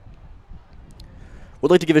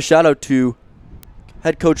 Would like to give a shout out to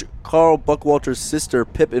head coach Carl Buckwalter's sister,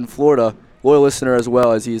 Pip, in Florida, loyal listener as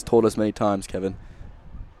well, as he has told us many times, Kevin.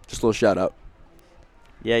 Just a little shout out.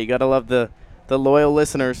 Yeah, you got to love the loyal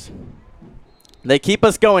listeners. They keep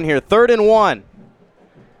us going here. 3rd and 1.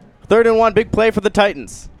 3rd and 1, big play for the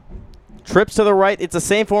Titans. Trips to the right. It's the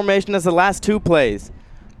same formation as the last 2 plays.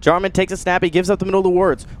 Jarman takes a snap. He gives up the middle to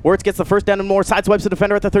Wirtz. Wirtz gets the first down and more. Sideswipes the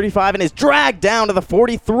defender at the 35 and is dragged down to the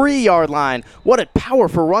 43-yard line. What a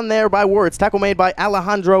powerful run there by Wirtz. Tackle made by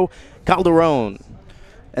Alejandro Calderon.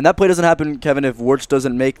 And that play doesn't happen, Kevin, if Wirtz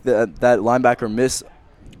doesn't make that linebacker miss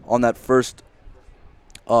on that first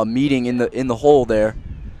meeting in the hole there.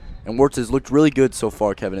 And Wirtz has looked really good so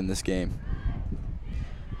far, Kevin, in this game.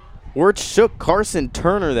 Wirtz shook Carson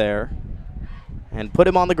Turner there and put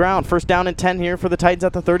him on the ground. First down and 10 here for the Titans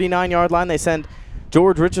at the 39-yard line. They send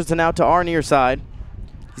George Richardson out to our near side.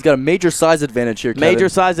 He's got a major size advantage here, Kevin. Major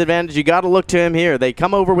size advantage. You got to look to him here. They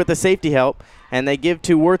come over with the safety help, and they give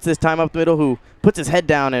to Wirtz this time up the middle, who puts his head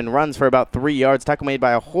down and runs for about 3 yards. Tackle made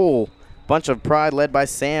by a whole bunch of Pride led by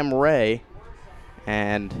Sam Ray.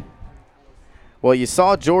 And, well, you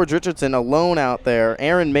saw George Richardson alone out there.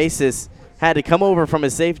 Aaron Macis had to come over from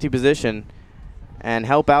his safety position and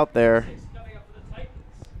help out there.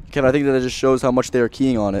 Kevin, I think that just shows how much they are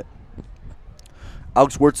keying on it.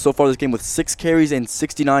 Alex Wirtz so far this game with 6 carries and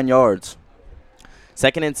 69 yards.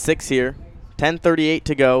 2nd and 6 here. 10:38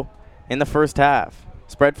 to go in the first half.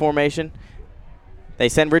 Spread formation. They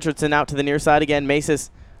send Richardson out to the near side again.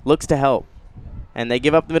 Macis looks to help. And they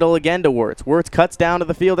give up the middle again to Wirtz. Wirtz cuts down to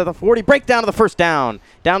the field at the 40. Break down to the first down.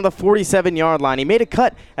 Down to the 47-yard line. He made a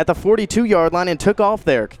cut at the 42-yard line and took off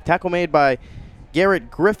there. Tackle made by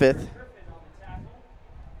Garrett Griffith,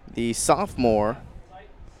 the sophomore.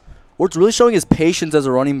 Wirtz really showing his patience as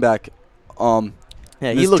a running back.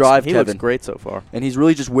 He looks great so far. And he's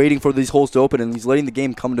really just waiting for these holes to open, and he's letting the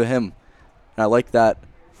game come to him. And I like that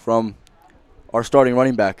from our starting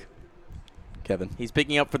running back, Kevin. He's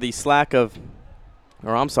picking up for the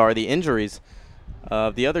the injuries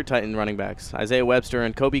of the other Titan running backs, Isaiah Webster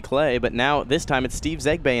and Kobe Clay. But now this time it's Steve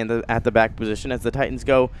Zegbay at the back position as the Titans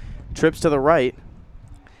go trips to the right.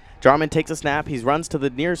 Jarman takes a snap. He runs to the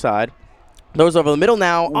near side. Throws over the middle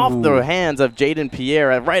now, off the hands of Jaden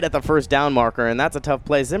Pierre right at the first down marker, and that's a tough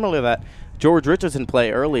play. Similar to that George Richardson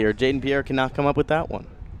play earlier. Jaden Pierre cannot come up with that one.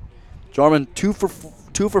 Jarman 2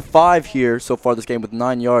 for 5 here so far this game with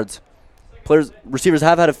 9 yards. Receivers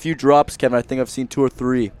have had a few drops, Kevin. I think I've seen 2 or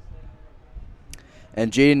 3.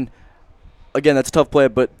 And Jaden, again, that's a tough play,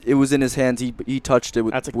 but it was in his hands. He touched it.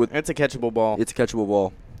 It's a catchable ball. It's a catchable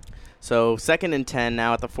ball. So 2nd and 10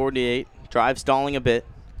 now at the 48. Drive stalling a bit.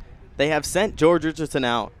 They have sent George Richardson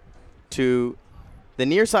out to the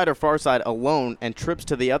near side or far side alone and trips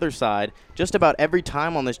to the other side just about every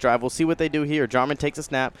time on this drive. We'll see what they do here. Jarman takes a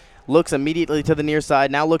snap, looks immediately to the near side,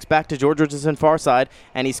 now looks back to George Richardson far side,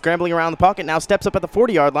 and he's scrambling around the pocket, now steps up at the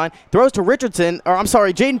 40-yard line, throws to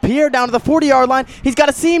Jaden Pierre down to the 40-yard line. He's got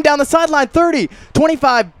a seam down the sideline, 30,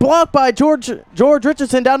 25, blocked by George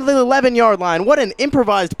Richardson down to the 11-yard line. What an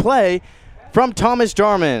improvised play from Thomas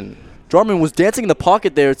Jarman. Jarman was dancing in the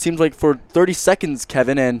pocket there, it seems like, for 30 seconds,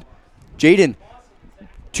 Kevin, and Jaden,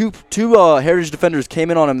 two Heritage defenders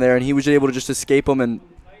came in on him there, and he was able to just escape them and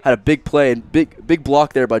had a big play and big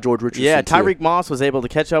block there by George Richardson. Yeah, Tyreek Moss was able to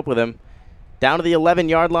catch up with him. Down to the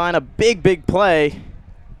 11-yard line, a big play,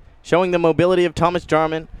 showing the mobility of Thomas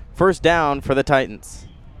Jarman. First down for the Titans.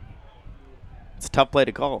 It's a tough play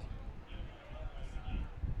to call.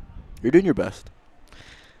 You're doing your best.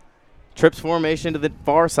 Trips formation to the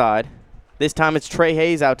far side. This time it's Trey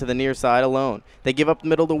Hayes out to the near side alone. They give up the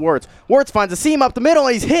middle to Wirtz. Wirtz finds a seam up the middle,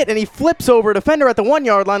 and he's hit, and he flips over a defender at the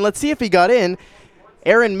 1-yard line. Let's see if he got in.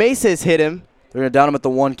 Aaron Maces hit him. They're going to down him at the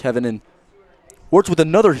 1, Kevin, and Wirtz with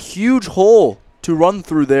another huge hole to run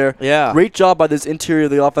through there. Yeah. Great job by this interior of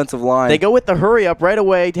the offensive line. They go with the hurry up right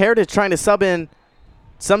away. Heritage trying to sub in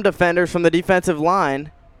some defenders from the defensive line.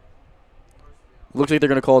 Looks like they're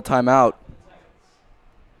going to call a timeout.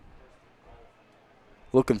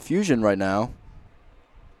 A little confusion right now.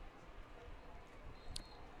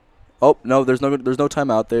 Oh, no, there's no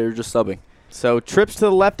timeout. They're just subbing. So trips to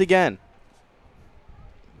the left again.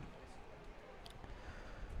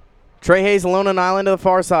 Trey Hayes alone on island to the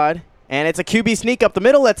far side. And it's a QB sneak up the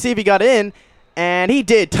middle. Let's see if he got in. And he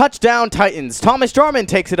did. Touchdown Titans. Thomas Jarman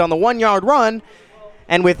takes it on the 1-yard run.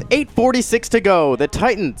 And with 8:46 to go, the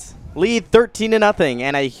Titans lead 13-0.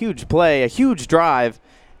 And a huge play, a huge drive.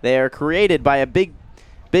 They are created by a big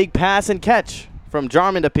pass and catch from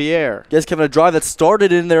Jarman to Pierre. Yes, Kevin, a drive that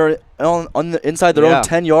started in there inside their own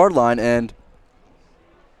 10-yard line, and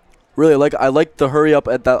really I like the hurry up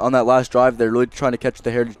on that last drive. They're really trying to catch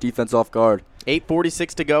the Heritage defense off guard.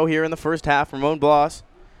 8:46 to go here in the first half. Ramon Blas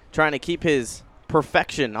trying to keep his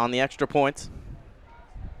perfection on the extra points.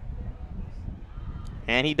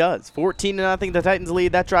 And he does. 14-0, the Titans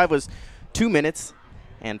lead. That drive was 2 minutes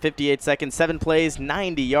and 58 seconds, 7 plays,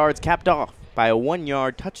 90 yards, capped off by a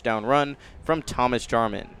 1-yard touchdown run from Thomas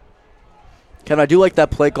Jarman. Kevin, I do like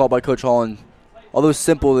that play call by Coach Holland. Although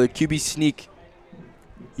simple, the QB sneak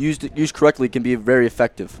used correctly can be very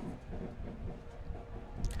effective.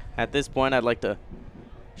 At this point, I'd like to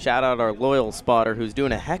shout out our loyal spotter who's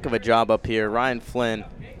doing a heck of a job up here, Ryan Flynn.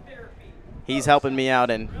 He's helping me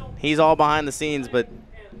out, and he's all behind the scenes, but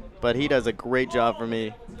he does a great job for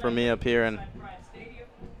me up here, and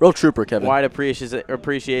real trooper, Kevin. White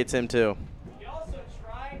appreciates him too.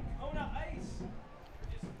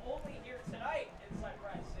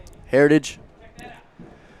 Heritage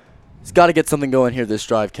has got to get something going here this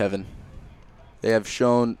drive, Kevin. They have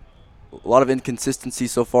shown a lot of inconsistency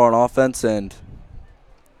so far on offense, and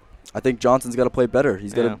I think Johnson's got to play better.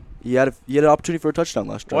 He had an opportunity for a touchdown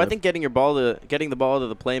last drive. Well, I think getting the ball to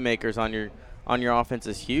the playmakers on your offense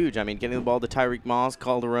is huge. I mean, getting the ball to Tyreek Moss,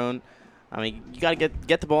 Calderon. I mean, you got to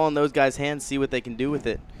get the ball in those guys' hands, see what they can do with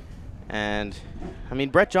it. And I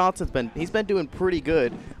mean, Brett Johnson's been doing pretty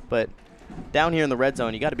good, but down here in the red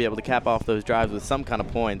zone, you got to be able to cap off those drives with some kind of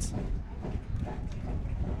points.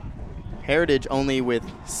 Heritage only with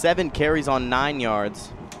 7 carries on 9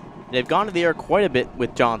 yards. They've gone to the air quite a bit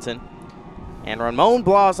with Johnson. And Ramon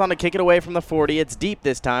Blas on to kick it away from the 40. It's deep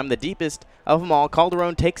this time, the deepest of them all.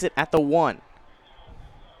 Calderon takes it at the 1.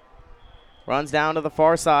 Runs down to the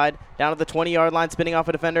far side, down to the 20-yard line, spinning off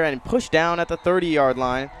a defender, and pushed down at the 30-yard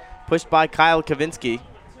line. Pushed by Kyle Kavinsky.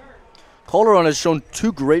 Calderon has shown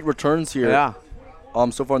 2 great returns here. Yeah.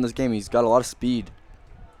 So far in this game, he's got a lot of speed,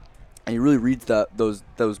 and he really reads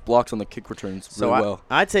those blocks on the kick returns really well.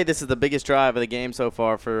 I'd say this is the biggest drive of the game so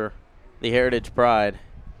far for the Heritage Pride.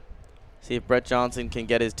 See if Brett Johnson can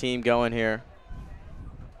get his team going here.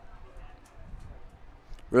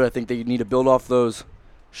 Really, I think they need to build off those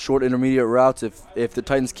short intermediate routes if the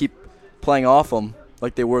Titans keep playing off them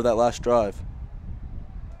like they were that last drive.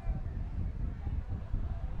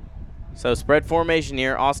 So spread formation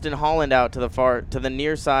here. Austin Holland out to the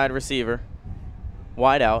near side receiver.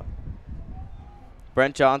 Wide out.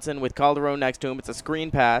 Brent Johnson with Calderon next to him. It's a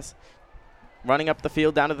screen pass. Running up the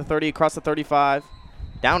field, down to the 30, across the 35.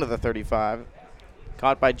 Down to the 35.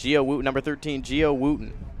 Caught by Gio Wooten, number 13, Gio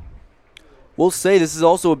Wooten. We'll say this is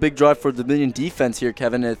also a big drive for the Dominion defense here,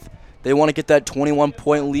 Kevin. If they want to get that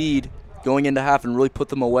 21-point lead going into half and really put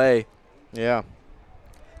them away, yeah,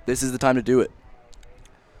 this is the time to do it.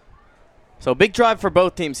 So big drive for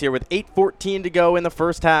both teams here with 8:14 to go in the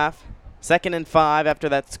first half. 2nd and 5 after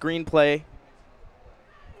that screen play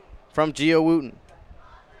from Gio Wooten.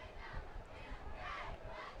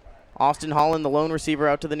 Austin Holland, the lone receiver,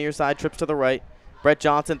 out to the near side, trips to the right. Brett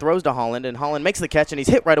Johnson throws to Holland, and Holland makes the catch, and he's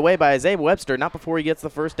hit right away by Isaiah Webster, not before he gets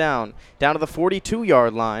the first down. Down to the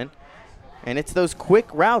 42-yard line. And it's those quick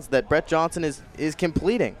routes that Brett Johnson is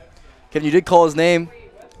completing. Kevin, you did call his name.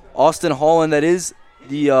 Austin Holland, that is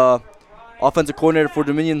the offensive coordinator for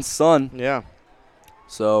Dominion's son. Yeah.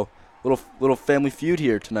 So, little family feud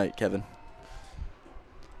here tonight, Kevin.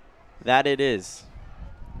 That it is.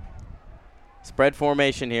 Spread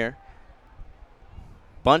formation here.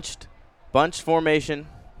 Bunched formation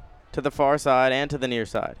to the far side and to the near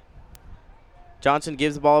side. Johnson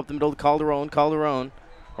gives the ball up the middle to Calderon. Calderon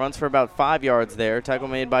runs for about 5 yards there. Tackle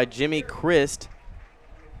made by Jimmy Christ.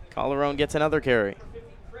 Calderon gets another carry.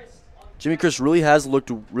 Jimmy Christ really has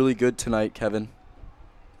looked really good tonight, Kevin.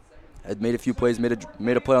 Had made a few plays, made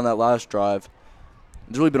a play on that last drive.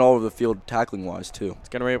 He's really been all over the field tackling-wise, too. It's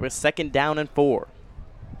going to be a 2nd down and 4.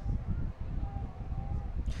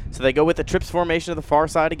 So they go with the trips formation to the far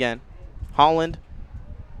side again. Holland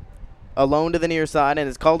alone to the near side, and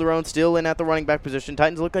it's Calderon still in at the running back position.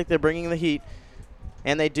 Titans look like they're bringing the heat,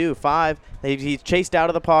 and they do. 5. He's chased out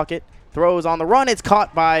of the pocket, throws on the run. It's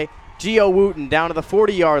caught by Gio Wooten down to the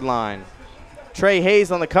 40-yard line. Trey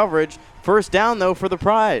Hayes on the coverage. First down, though, for the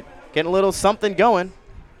Pride. Getting a little something going.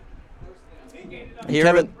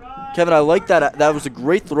 Kevin, I like that. That was a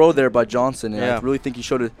great throw there by Johnson, and yeah. I really think he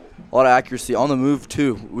showed a lot of accuracy on the move,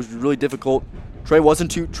 too. It was really difficult. Trey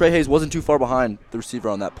Hayes wasn't too far behind the receiver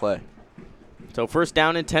on that play. So first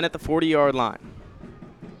down and 10 at the 40-yard line.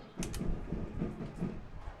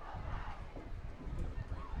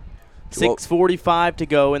 Well, 6:45 to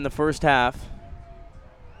go in the first half.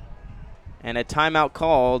 And a timeout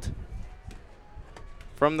called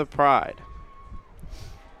from the Pride.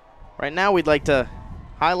 Right now we'd like to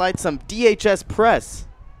highlight some DHS Press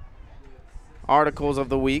articles of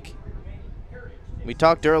the week. We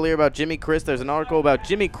talked earlier about Jimmy Christ. There's an article about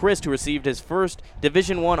Jimmy Christ who received his first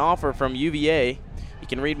Division I offer from UVA. You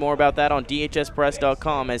can read more about that on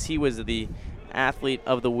dhspress.com, as he was the athlete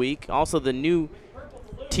of the week. Also the new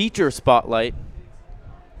teacher spotlight,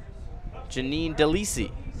 Janine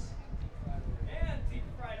DeLisi.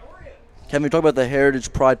 Kevin, we talk about the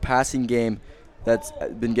Heritage Pride passing game that's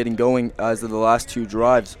been getting going as of the last 2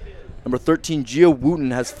 drives. Number 13, Gio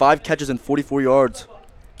Wooten, has 5 catches and 44 yards.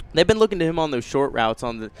 They've been looking to him on those short routes,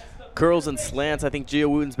 on the curls and slants. I think Gio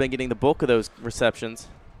Wooten's been getting the bulk of those receptions.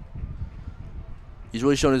 He's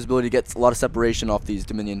really shown his ability to get a lot of separation off these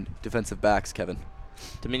Dominion defensive backs, Kevin.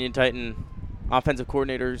 Dominion Titan offensive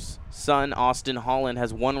coordinator's son, Austin Holland,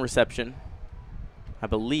 has 1 reception, I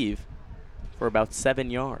believe, for about 7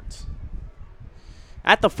 yards.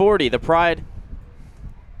 At the 40, the Pride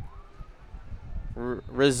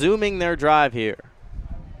resuming their drive here.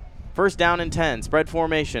 First down and 10, spread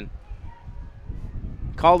formation.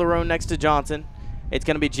 Calderon next to Johnson. It's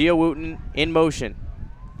going to be Gio Wooten in motion.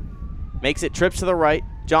 Makes it, trips to the right.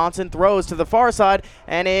 Johnson throws to the far side,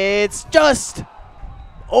 and it's just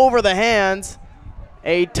over the hands.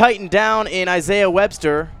 A Titan down in Isaiah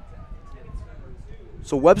Webster.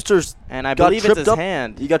 So Webster's And I believe it's his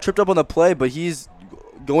hand. He got tripped up on the play, but he's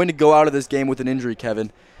going to go out of this game with an injury,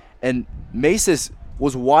 Kevin. And Macis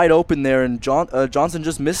was wide open there, and Johnson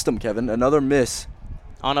just missed him, Kevin. Another miss.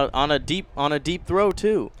 On a deep throw,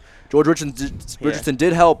 too. George Richardson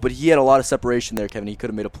did help, but he had a lot of separation there, Kevin. He could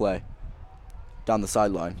have made a play down the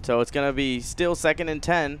sideline. So it's going to be still 2nd and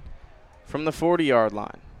 10 from the 40-yard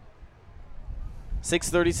line.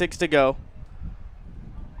 6:36 to go.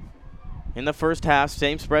 In the first half,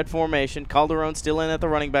 same spread formation. Calderon still in at the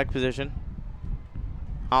running back position.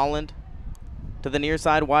 Holland to the near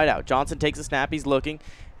side, wide out. Johnson takes a snap. He's looking,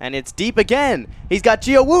 and it's deep again. He's got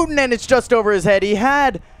Gio Wooten, and it's just over his head. He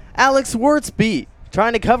had Alex Wirtz beat,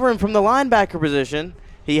 trying to cover him from the linebacker position.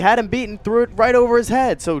 He had him beaten, threw it right over his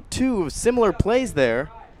head. So 2 similar plays there.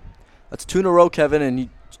 That's 2 in a row, Kevin, and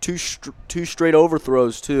two straight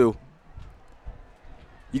overthrows too.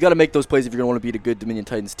 You got to make those plays if you're going to want to beat a good Dominion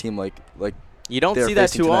Titans team like you don't they're see that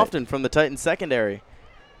facing too tonight. often from the Titans secondary.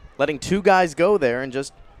 Letting two guys go there and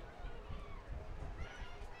just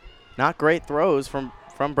not great throws from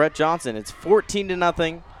Brett Johnson. It's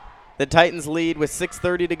 14-0. The Titans lead with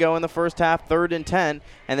 6:30 to go in the first half, 3rd and 10,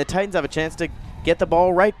 and the Titans have a chance to get the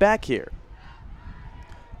ball right back here.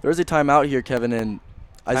 There's a timeout here, Kevin, and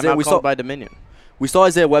Isaiah. Timeout called by Dominion. We saw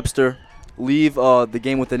Isaiah Webster leave the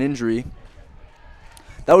game with an injury.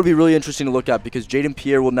 That would be really interesting to look at because Jaden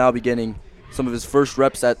Pierre will now be getting some of his first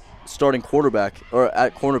reps at starting quarterback or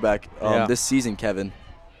at cornerback this season, Kevin.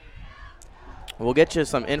 We'll get you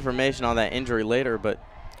some information on that injury later, but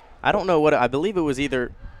I don't know what I believe it was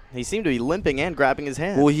either. He seemed to be limping and grabbing his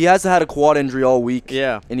hand. Well, he has had a quad injury all week.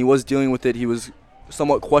 Yeah. And he was dealing with it. He was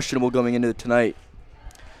somewhat questionable going into tonight,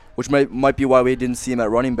 which might be why we didn't see him at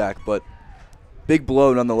running back, but big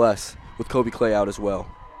blow nonetheless with Kobe Clay out as well.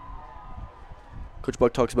 Coach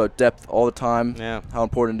Buck talks about depth all the time, how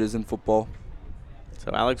important it is in football.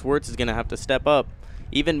 So Alex Wirtz is going to have to step up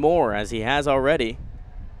even more as he has already.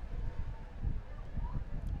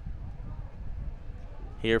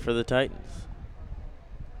 Here for the Titans.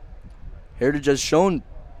 Heritage has shown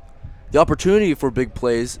the opportunity for big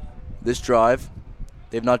plays this drive.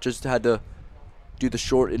 They've not just had to do the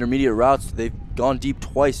short intermediate routes. They've gone deep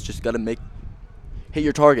twice. Just got to hit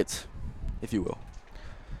your targets, if you will.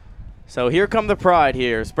 So here come the Pride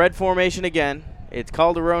here. Spread formation again. It's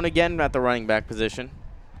Calderon again at the running back position.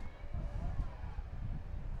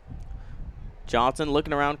 Johnson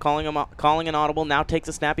looking around, calling an audible. Now takes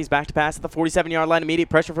a snap. He's back to pass at the 47-yard line. Immediate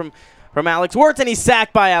pressure from Alex Wirtz, and he's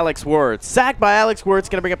sacked by Alex Wirtz. Sacked by Alex Wirtz.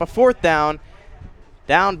 Going to bring up a 4th down.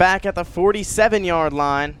 Down back at the 47-yard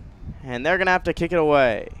line, and they're going to have to kick it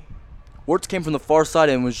away. Wirtz came from the far side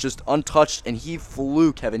and was just untouched, and he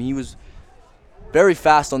flew, Kevin. He was very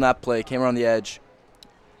fast on that play. Came around the edge.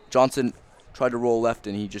 Johnson tried to roll left,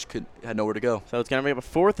 and he just had nowhere to go. So it's going to bring up a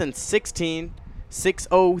 4th and 16.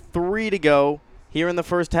 6:03 to go here in the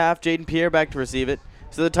first half. Jaden Pierre back to receive it.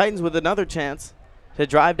 So the Titans with another chance to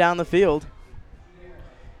drive down the field.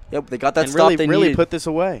 Yep, they got that and stop they really needed. Put this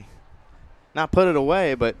away. Not put it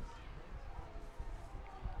away, but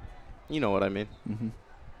you know what I mean. Mm-hmm.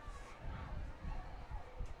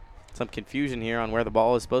 Some confusion here on where the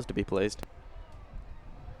ball is supposed to be placed.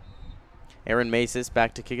 Aaron Macis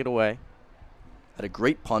back to kick it away. Had a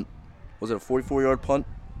great punt. Was it a 44-yard punt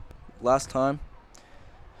last time?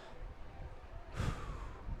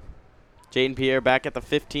 Jaden Pierre back at the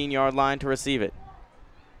 15-yard line to receive it.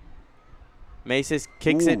 Macis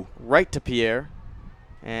kicks it right to Pierre.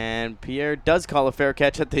 And Pierre does call a fair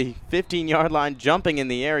catch at the 15-yard line, jumping in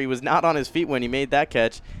the air. He was not on his feet when he made that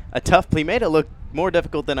catch. A tough play. Made it look more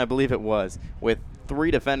difficult than I believe it was, with 3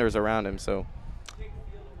 defenders around him. So,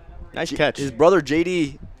 nice catch. His brother,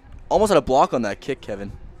 JD, almost had a block on that kick,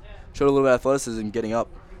 Kevin. Showed a little bit of athleticism getting up.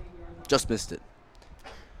 Just missed it.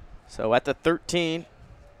 So, at the 13,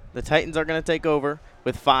 the Titans are going to take over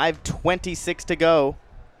with 5:26 to go.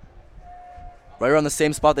 Right around the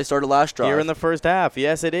same spot they started last drive. Here in the first half.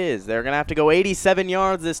 Yes, it is. They're going to have to go 87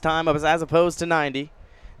 yards this time as opposed to 90.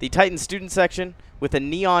 The Titans student section with a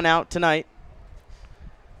neon out tonight.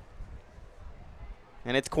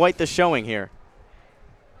 And it's quite the showing here.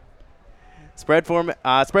 Spread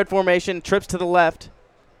formation, trips to the left.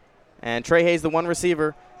 And Trey Hayes, the one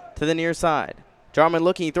receiver, to the near side. Jarman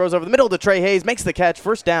looking, he throws over the middle to Trey Hayes, makes the catch,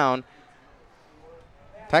 1st down.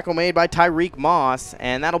 Tackle made by Tyreek Moss,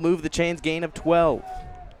 and that'll move the chains gain of 12.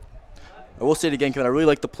 I will say it again, Kevin. I really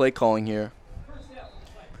like the play calling here.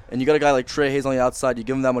 And you got a guy like Trey Hayes on the outside. You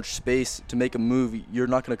give him that much space to make a move, you're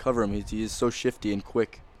not going to cover him. He is so shifty and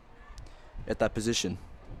quick at that position.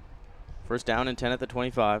 1st down and 10 at the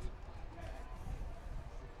 25.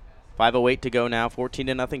 5:08 to go now.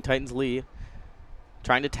 14-0 Titans lead.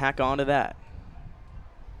 Trying to tack on to that.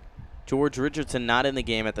 George Richardson not in the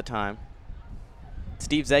game at the time.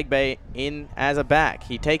 Steve Zegbay in as a back.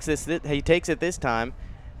 He takes it this time,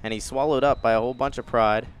 and he's swallowed up by a whole bunch of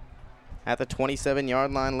Pride. At the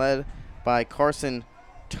 27-yard line, led by Carson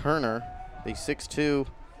Turner, the 6'2"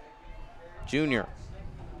 junior.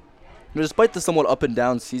 Despite the somewhat up and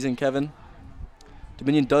down season, Kevin,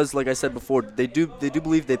 Dominion does, like I said before, they do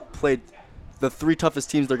believe they played the 3 toughest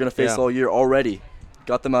teams they're going to face all year already.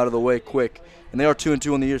 Got them out of the way quick, and they are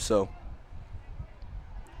 2-2 on the year, so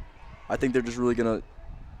I think they're just really going to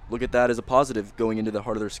look at that as a positive going into the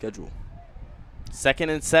heart of their schedule. 2nd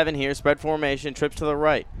and 7 here, spread formation, trips to the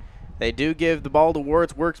right. They do give the ball to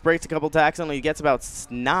Wirtz. Wirtz breaks a couple tackles, and he gets about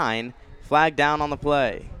 9. Flag down on the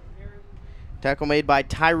play. Tackle made by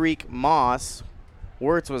Tyreek Moss.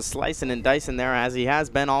 Wirtz was slicing and dicing there, as he has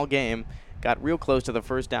been all game. Got real close to the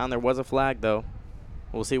first down. There was a flag, though.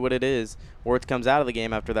 We'll see what it is. Wirtz comes out of the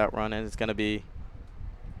game after that run, and it's going to be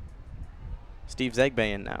Steve Zegbe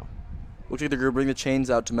in now. Looks like they're going to bring the chains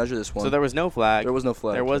out to measure this one. So there was no flag. There was no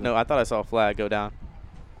flag. There was no. I thought I saw a flag go down.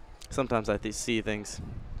 Sometimes I see things.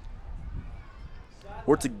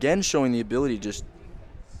 Wirtz again showing the ability to just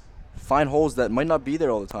find holes that might not be there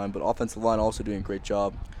all the time, but offensive line also doing a great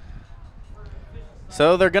job.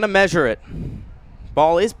 So they're going to measure it.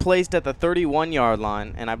 Ball is placed at the 31-yard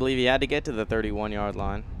line, and I believe he had to get to the 31-yard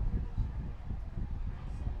line.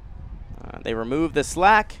 They remove the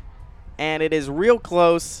slack, and it is real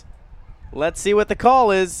close. Let's see what the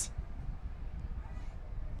call is.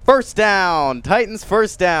 First down. Titans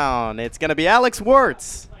first down. It's going to be Alex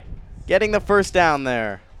Wirtz getting the first down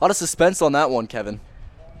there. A lot of suspense on that one, Kevin.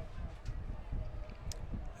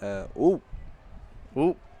 Ooh.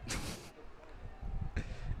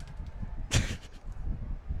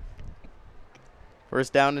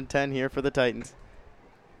 First down and 10 here for the Titans.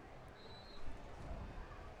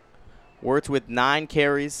 Wirtz with 9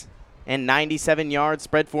 carries and 97 yards.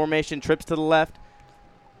 Spread formation, trips to the left.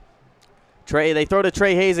 They throw to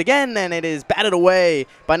Trey Hayes again, and it is batted away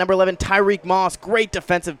by number 11, Tyreek Moss. Great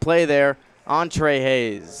defensive play there on Trey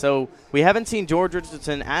Hayes. So we haven't seen George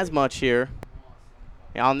Richardson as much here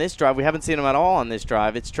on this drive. We haven't seen him at all on this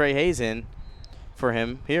drive. It's Trey Hayes in for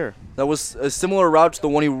him here. That was a similar route to the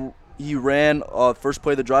one he ran first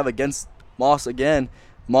play of the drive against Moss again.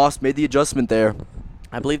 Moss made the adjustment there.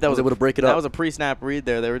 I believe that was able to break it up. That was a pre-snap read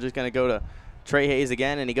there. They were just going to go to Trey Hayes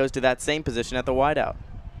again, and he goes to that same position at the wideout.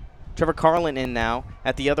 Trevor Carlin in now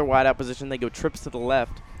at the other wideout position. They go trips to the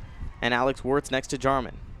left, and Alex Wirtz next to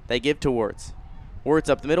Jarman. They give to Wirtz. Wirtz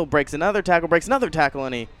up the middle, breaks another tackle,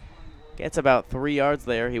 and he gets about 3 yards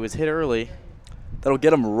there. He was hit early. That'll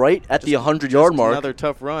get him right at the 100-yard mark. Another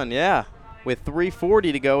tough run, yeah, with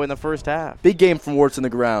 3:40 to go in the first half. Big game from Wirtz in the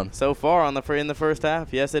ground. So far in the first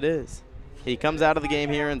half, yes it is. He comes out of the game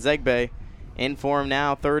here in Zegbe. In for him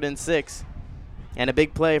now, 3rd and 6. And a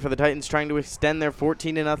big play for the Titans trying to extend their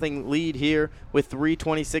 14-0 lead here with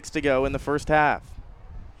 3:26 to go in the first half.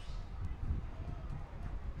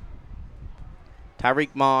 Tyreek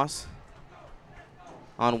Moss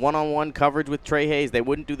on one-on-one coverage with Trey Hayes. They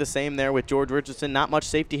wouldn't do the same there with George Richardson. Not much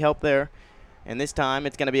safety help there. And this time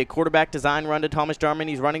it's going to be a quarterback design run to Thomas Jarman.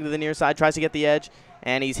 He's running to the near side, tries to get the edge,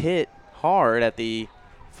 and he's hit hard at the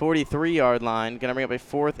 43-yard line. Going to bring up a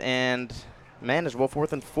 4th and manageable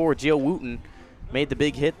 4th and 4. Gio Wooten made the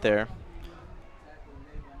big hit there.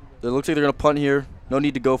 It looks like they're going to punt here. No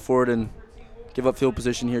need to go for it and give up field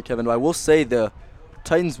position here, Kevin. But I will say the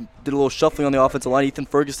Titans did a little shuffling on the offensive line. Ethan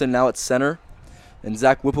Ferguson now at center, and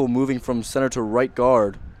Zach Whipple moving from center to right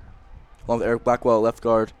guard, along with Eric Blackwell at left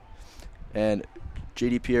guard, and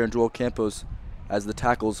J.D. Pierre and Joel Campos as the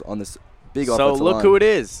tackles on this big offensive line. So look who it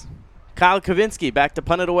is. Kyle Kavinsky back to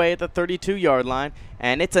punt it away at the 32-yard line,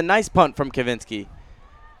 and it's a nice punt from Kavinsky.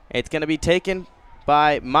 It's going to be taken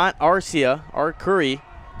by Mont Arcia, Curry,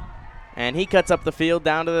 and he cuts up the field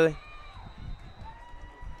down to the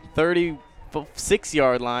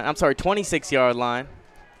 26-yard line.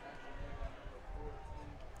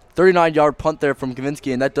 39-yard punt there from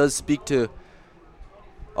Kavinsky, and that does speak to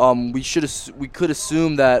we could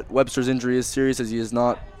assume that Webster's injury is serious, as he has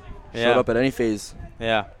not showed up at any phase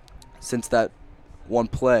since that one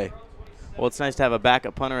play. Well, it's nice to have a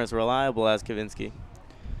backup punter as reliable as Kavinsky.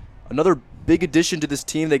 Another big addition to this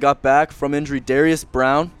team they got back from injury, Darius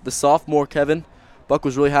Brown, the sophomore, Kevin. Buck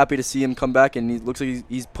was really happy to see him come back, and he looks like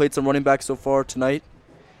he's played some running back so far tonight.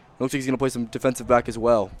 Looks like he's going to play some defensive back as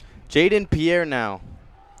well. Jaden Pierre now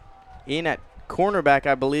in at cornerback,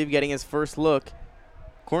 I believe, getting his first look.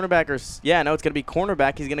 It's going to be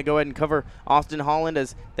cornerback. He's going to go ahead and cover Austin Holland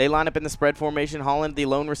as they line up in the spread formation. Holland, the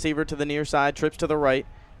lone receiver, to the near side, trips to the right.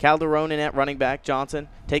 Calderon in at running back. Johnson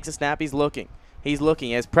takes a snap. He's looking. He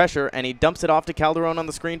has pressure, and he dumps it off to Calderon on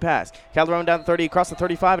the screen pass. Calderon down the 30, across the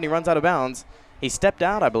 35, and he runs out of bounds. He stepped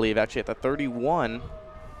out, I believe, actually, at the 31.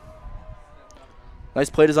 Nice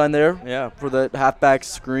play design there for the halfback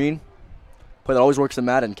screen. Play that always works in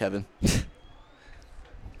Madden, Kevin.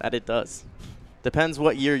 That it does. Depends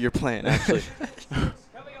what year you're playing, actually.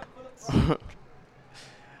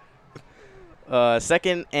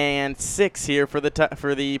 2nd and 6 here for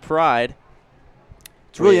the Pride.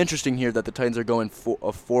 It's really interesting here that the Titans are going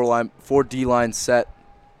a four D-line set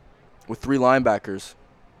with 3 linebackers,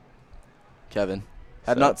 Kevin.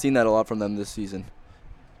 Have not seen that a lot from them this season.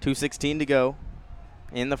 2:16 to go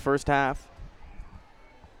in the first half.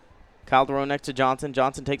 Calderon next to Johnson.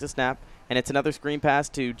 Johnson takes a snap, And it's another screen pass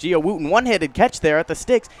to Gio Wooten. One-handed catch there at the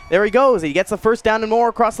sticks. There he goes. He gets the first down and more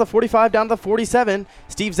across the 45 down to the 47.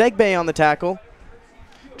 Steve Zegbay on the tackle.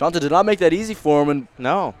 Johnson did not make that easy for him,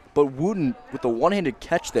 No. but Wooten with the one-handed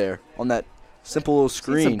catch there on that simple little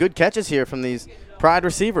screen. Some good catches here from these Pride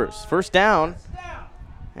receivers. First down.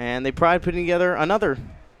 And they Pride putting together another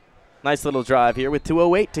nice little drive here with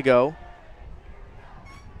 2:08 to go.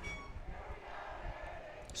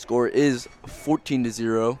 Score is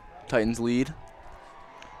 14-0. Titans lead.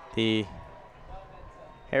 The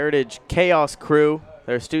Heritage Chaos crew,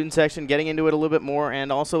 their student section getting into it a little bit more, and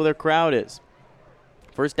also their crowd is.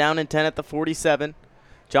 First down and 10 at the 47.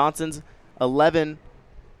 Johnson's 11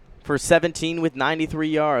 for 17 with 93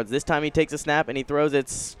 yards. This time he takes a snap and he throws it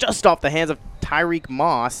just off the hands of Tyreek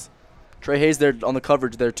Moss. Trey Hayes there on the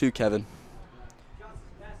coverage there too, Kevin.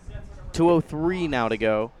 2:03 now to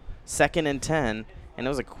go. Second and 10. And it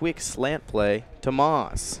was a quick slant play to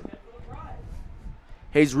Moss.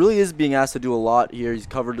 Hayes really is being asked to do a lot here. He's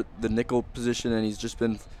covered the nickel position, and he's just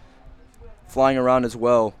been flying around as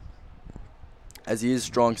well, as he is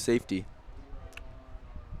strong safety.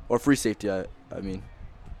 Or free safety, I mean.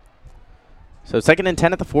 So second and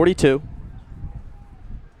 10 at the 42.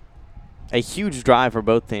 A huge drive for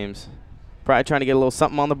both teams. Pride trying to get a little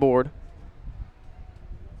something on the board.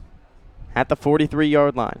 At the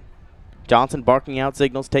 43-yard line. Johnson barking out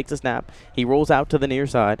signals, takes a snap. He rolls out to the near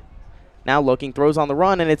side. Now looking, throws on the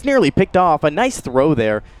run, and it's nearly picked off. A nice throw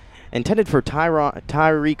there, intended for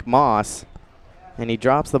Tyreek Moss. And he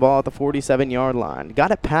drops the ball at the 47-yard line.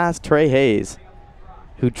 Got it past Trey Hayes,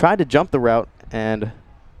 who tried to jump the route, and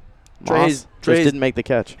Moss just didn't make the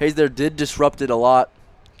catch. Hayes there did disrupt it a lot,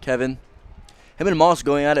 Kevin. Him and Moss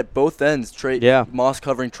going at it both ends. Moss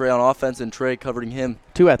covering Trey on offense and Trey covering him.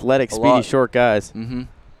 Two athletic, speedy, short guys. Mm-hmm.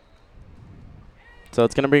 So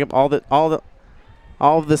it's going to bring up all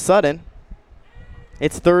of the sudden.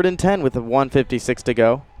 It's third and 10 with 1:56 to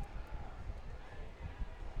go.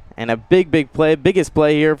 And a big play, biggest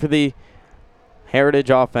play here for the Heritage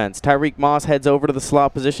offense. Tyreek Moss heads over to the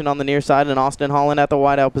slot position on the near side, and Austin Holland at the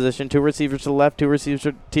wideout position. Two receivers to the left, two receivers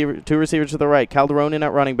to the right. Calderon in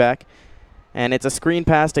at running back. And it's a screen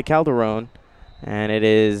pass to Calderon. And it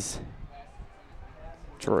is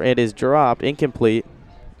dropped, incomplete.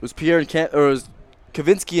 It was it was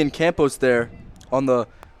Kavinsky and Campos there on the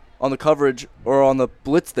coverage or on the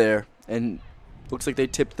blitz there, and looks like they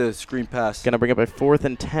tipped the screen pass. Going to bring up a 4th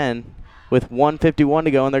and 10 with 1:51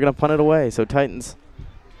 to go, and they're going to punt it away. So Titans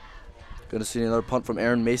going to see another punt from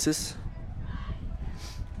Aaron Macis.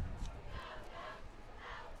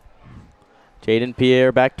 Jaden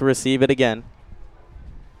Pierre back to receive it again.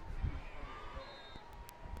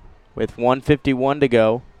 With 1:51 to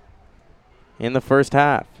go in the first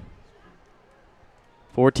half.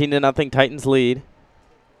 14-0 Titans lead.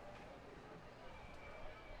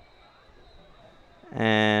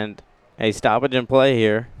 And a stoppage in play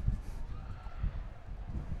here.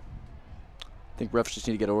 I think refs just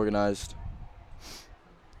need to get organized.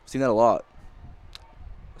 Seen that a lot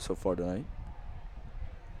so far tonight.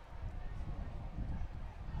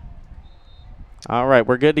 All right,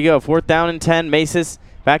 we're good to go. 4th down and 10. Macis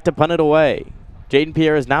back to punt it away. Jaden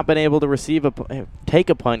Pierre has not been able to take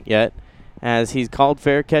a punt yet, as he's called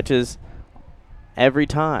fair catches every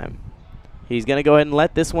time. He's going to go ahead and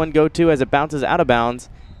let this one go too as it bounces out of bounds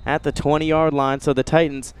at the 20-yard line. So the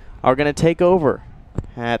Titans are going to take over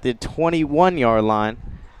at the 21-yard line.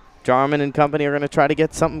 Jarman and company are going to try to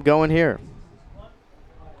get something going here.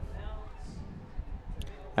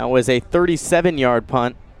 That was a 37-yard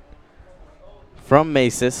punt from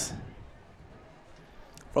Macis.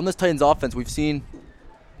 From this Titans offense, we've seen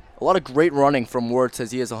a lot of great running from Wirtz,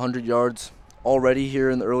 as he has 100 yards already here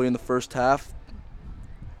early in the first half.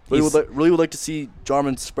 Really would like to see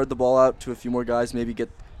Jarman spread the ball out to a few more guys, maybe get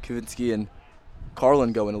Kavinsky and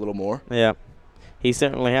Carlin going a little more. Yeah, he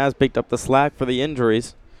certainly has picked up the slack for the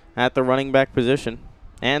injuries at the running back position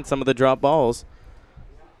and some of the drop balls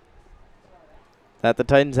that the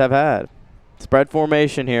Titans have had. Spread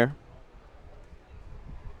formation here.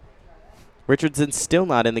 Richardson's still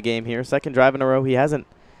not in the game here. Second drive in a row, he hasn't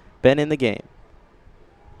been in the game.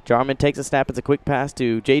 Jarman takes a snap. It's a quick pass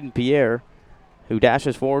to Jaden Pierre, who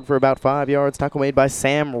dashes forward for about 5 yards. Tackle made by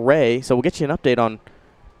Sam Ray. So we'll get you an update on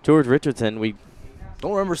George Richardson. We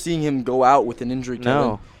don't remember seeing him go out with an injury.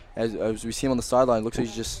 No. Kevin. As we see him on the sideline, looks like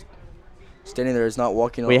he's just standing there. He's not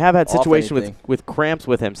walking. We have had situations with cramps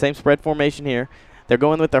with him. Same spread formation here. They're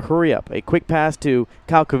going with the hurry up. A quick pass to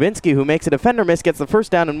Kyle Kavinsky, who makes a defender miss, gets the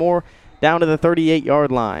first down and more down to the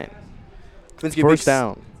 38-yard line. First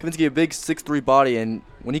down. Kavinsky, a big 6'3" body, and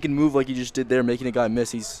when he can move like he just did there, making a guy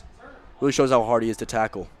miss, he's really shows how hard he is to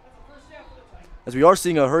tackle. as we are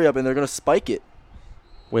seeing a hurry up, and they're going to spike it.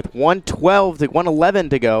 With 1:11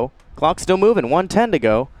 to go. Clock's still moving. 1:10 to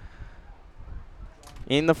go.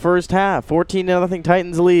 In the first half. 14-0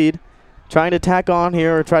 Titans lead. Trying to tack on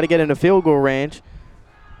here or try to get into field goal range.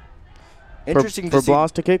 Interesting for to see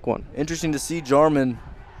Bloss to kick one. Interesting to see Jarman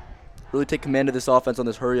really take command of this offense on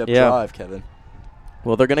this hurry-up Yeah. drive, Kevin.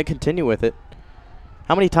 Well, they're going to continue with it.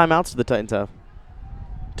 How many timeouts do the Titans have?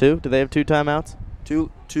 2? Do they have 2 timeouts? Two,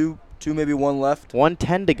 maybe one left.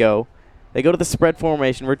 1:10 to go. They go to the spread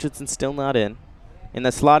formation. Richardson's still not in. In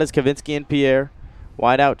the slot is Kavinsky and Pierre.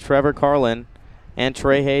 Wide out, Trevor Carlin and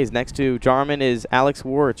Trey Hayes. Next to Jarman is Alex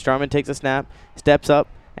Wirtz. Jarman takes a snap, steps up,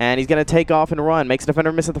 and he's going to take off and run. Makes a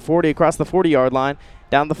defender miss at the 40, across the 40-yard line.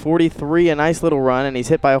 Down the 43, a nice little run, and he's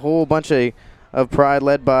hit by a whole bunch of pride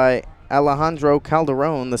led by Alejandro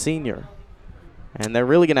Calderon, the senior. And they're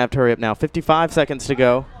really going to have to hurry up now. 55 seconds to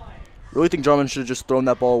go. Really think Jarman should have just thrown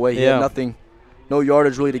that ball away. He had nothing, no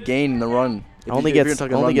yardage really to gain in the run. Only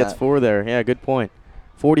gets 4 there. Yeah, good point.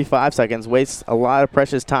 45 seconds. Wastes a lot of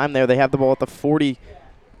precious time there. They have the ball at the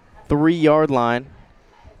 43-yard line.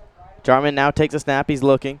 Jarman now takes a snap. He's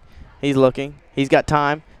looking. He's got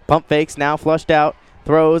time. Pump fakes, now flushed out.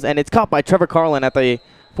 Throws, and it's caught by Trevor Carlin at the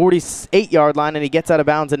 48-yard line, and he gets out of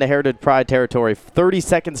bounds into Heritage Pride territory. 30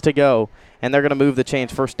 seconds to go, and they're going to move the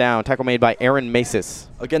chains. First down. Tackle made by Aaron Masis.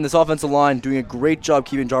 Again, this offensive line doing a great job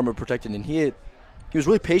keeping Jarman protected, and he was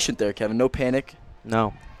really patient there, Kevin. No panic.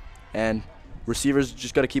 No. And receivers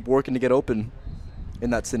just got to keep working to get open in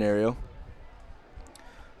that scenario.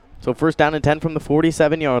 So first down and 10 from the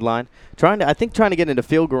 47-yard line. Trying to get into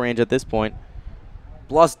field goal range at this point.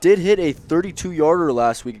 Bloss did hit a 32-yarder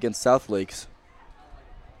last week against South Lakes.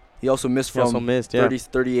 He also missed from 30 to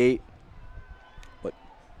 38. But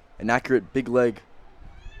an accurate big leg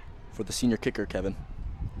for the senior kicker, Kevin.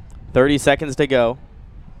 30 seconds to go.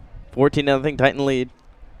 14-0 Titan lead.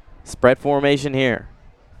 Spread formation here.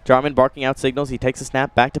 Jarman barking out signals. He takes a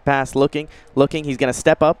snap, back to pass, looking. He's going to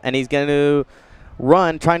step up, and he's going to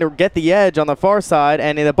run, trying to get the edge on the far side,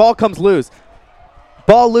 and the ball comes loose.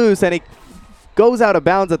 Ball loose, and he goes out of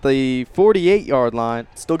bounds at the 48-yard line.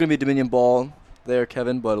 Still going to be a Dominion ball there,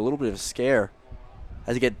 Kevin, but a little bit of a scare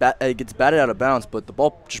as it gets batted out of bounds, but the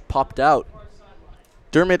ball just popped out.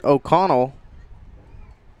 Dermot O'Connell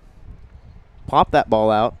popped that ball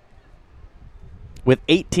out with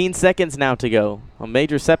 18 seconds now to go. A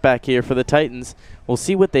major setback here for the Titans. We'll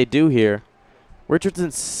see what they do here.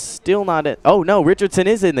 Richardson's still not in. Oh, no, Richardson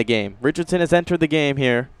is in the game. Richardson has entered the game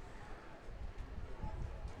here.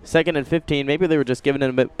 2nd and 15. Maybe they were just giving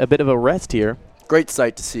him a bit of a rest here. Great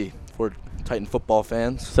sight to see for Titan football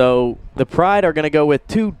fans. So the Pride are going to go with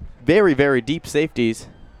 2 very, very deep safeties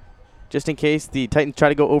just in case the Titans try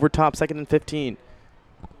to go over top. 2nd and 15.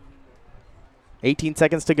 18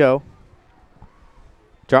 seconds to go.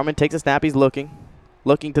 Jarman takes a snap. He's looking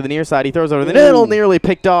to the near side. He throws over the middle, nearly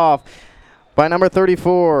picked off by number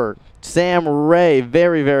 34, Sam Ray.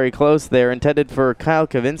 Very, very close there. Intended for Kyle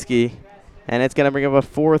Kavinsky. And it's going to bring up a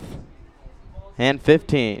 4th and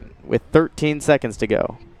 15 with 13 seconds to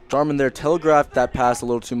go. Jarman there telegraphed that pass a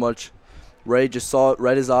little too much. Ray just saw it,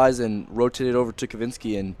 read his eyes, and rotated over to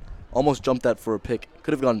Kavinsky and almost jumped that for a pick.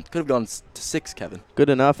 Could have gone to 6, Kevin. Good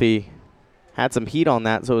enough. He had some heat on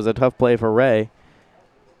that, so it was a tough play for Ray.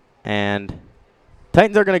 And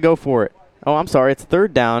Titans are going to go for it. Oh, I'm sorry. It's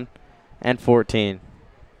 3rd down and 14.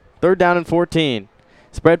 3rd down and 14.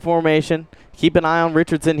 Spread formation. Keep an eye on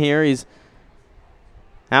Richardson here. He's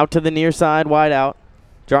out to the near side, wide out.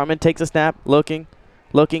 Jarman takes a snap, looking,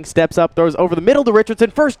 steps up, throws over the middle to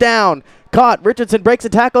Richardson. First down. Caught. Richardson breaks a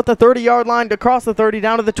tackle at the 30-yard line, across the 30,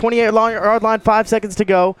 down to the 28-yard line. 5 seconds to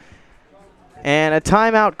go. And a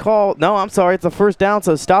timeout call. No, I'm sorry. It's a first down,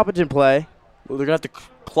 so stoppage in play. Well, they're going to have to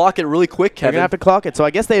clock it really quick, Kevin. They're going to have to clock it. So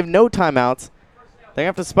I guess they have no timeouts. They're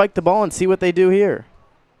going to have to spike the ball and see what they do here.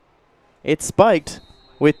 It's spiked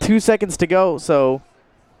with 2 seconds to go. So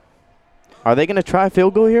are they going to try a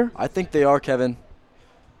field goal here? I think they are, Kevin.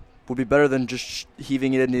 Would be better than just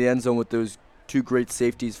heaving it into the end zone with those 2 great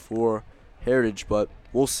safeties for Heritage, but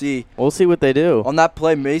we'll see. We'll see what they do. On that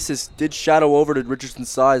play, Masis did shadow over to Richardson's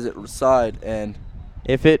side, and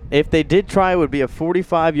if they did try, it would be a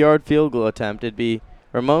 45-yard field goal attempt. It'd be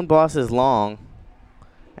Ramon Bloss's long,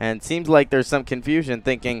 and seems like there's some confusion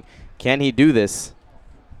thinking, can he do this?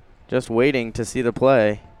 Just waiting to see the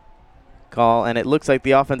play call, and it looks like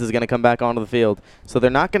the offense is going to come back onto the field. So they're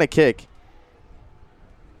not going to kick.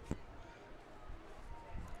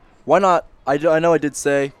 Why not? I know I did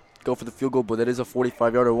say go for the field goal, but that is a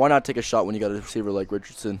 45-yarder. Why not take a shot when you got a receiver like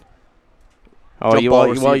Richardson? Oh, you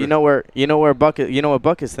know what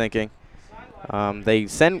Buck is thinking. They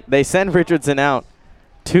send Richardson out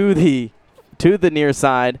to the near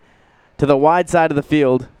side, to the wide side of the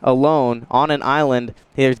field, alone on an island.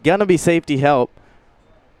 There's gonna be safety help.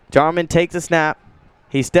 Jarman takes a snap.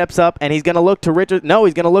 He steps up and he's gonna look to Richard. No,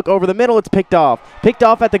 he's gonna look over the middle. It's picked off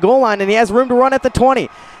at the goal line, and he has room to run at the 20,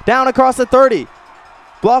 down across the 30.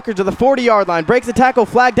 Blocker to the 40-yard line, breaks the tackle,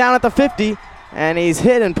 flag down at the 50, and he's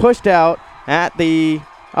hit and pushed out at the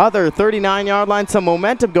other 39-yard line. Some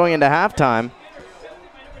momentum going into halftime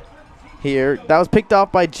here. That was picked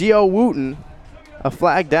off by Gio Wooten, a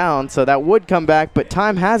flag down, so that would come back, but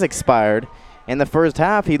time has expired. In the first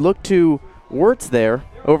half, he looked to Wirtz there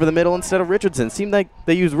over the middle instead of Richardson. Seemed like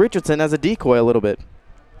they used Richardson as a decoy a little bit.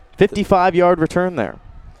 55-yard return there.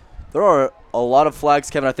 There are a lot of flags,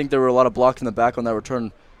 Kevin. I think there were a lot of blocks in the back on that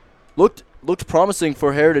return. Looked promising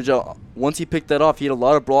for Heritage. Once he picked that off, he had a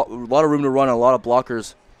lot of room to run and a lot of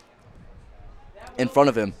blockers in front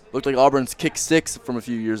of him. Looked like Auburn's kick 6 from a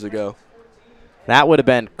few years ago. That would have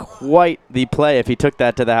been quite the play if he took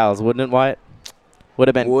that to the house, wouldn't it, Wyatt? Would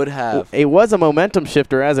have. It was a momentum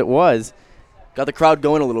shifter as it was. Got the crowd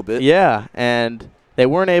going a little bit. Yeah, and they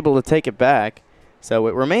weren't able to take it back. So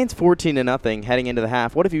it remains 14-0 heading into the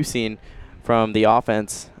half. What have you seen from the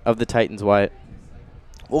offense of the Titans, Wyatt?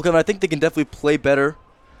 Well, Kevin, I think they can definitely play better.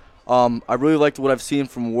 I really liked what I've seen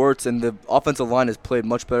from Wirtz, and the offensive line has played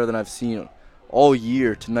much better than I've seen all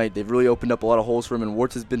year tonight. They've really opened up a lot of holes for him, and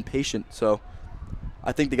Wirtz has been patient. So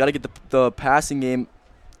I think they got to get the passing game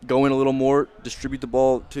going a little more, distribute the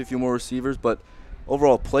ball to a few more receivers. But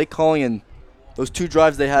overall, play calling and those 2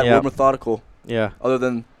 drives they had were methodical. Yeah.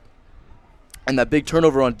 And that big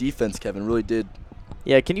turnover on defense, Kevin, really did.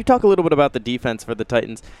 Yeah, can you talk a little bit about the defense for the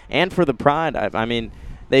Titans and for the Pride? I mean,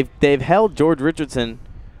 they've held George Richardson.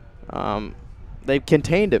 They've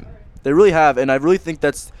contained him. They really have, and I really think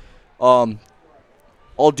that's all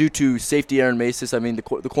due to safety Aaron Macis. I mean, the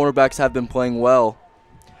cornerbacks have been playing well.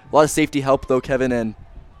 A lot of safety help, though, Kevin. And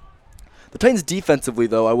the Titans defensively,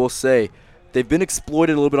 though, I will say, they've been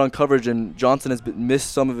exploited a little bit on coverage, and Johnson has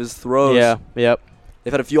missed some of his throws. Yeah, yep.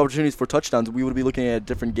 They've had a few opportunities for touchdowns. We would be looking at a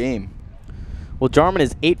different game. Well, Jarman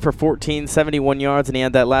is 8 for 14, 71 yards, and he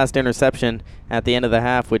had that last interception at the end of the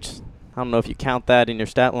half, which I don't know if you count that in your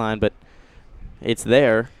stat line, but it's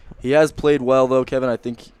there. He has played well, though, Kevin. I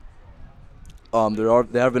think there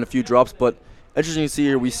have been a few drops, but interesting to see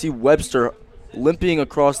here. We see Webster limping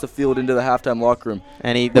across the field into the halftime locker room.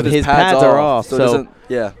 And his pads are off, so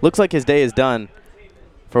yeah. Looks like his day is done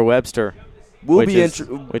for Webster. Which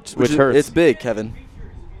hurts. It's big, Kevin.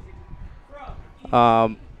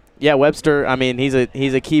 Yeah, Webster, I mean, he's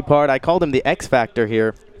a key part. I called him the X Factor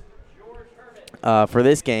here for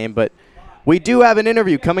this game, but we do have an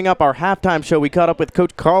interview coming up, our halftime show. We caught up with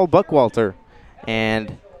Coach Carl Buckwalter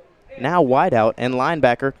and now wideout and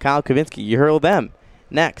linebacker Kyle Kavinsky. You heard them.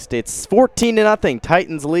 Next, it's 14-0.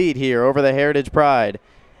 Titans lead here over the Heritage Pride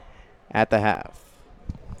at the half.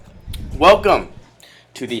 Welcome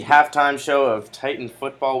to the halftime show of Titan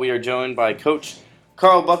football. We are joined by Coach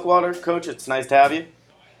Carl Buckwalter. Coach, it's nice to have you.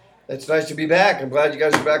 It's nice to be back. I'm glad you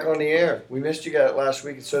guys are back on the air. We missed you guys last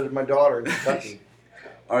week, and so did my daughter in Kentucky.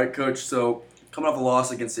 All right, Coach. So coming off a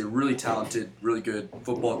loss against a really talented, really good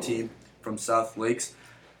football team from South Lakes,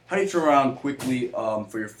 how do you turn around quickly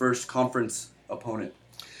for your first conference opponent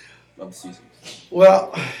of the season?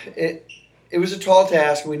 Well, it was a tall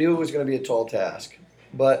task. We knew it was going to be a tall task,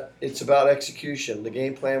 but it's about execution. The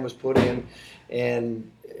game plan was put in, and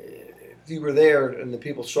if you were there and the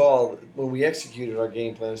people saw when we executed our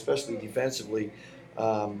game plan, especially defensively,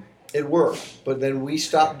 it worked. But then we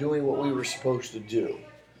stopped doing what we were supposed to do.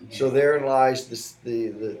 So therein lies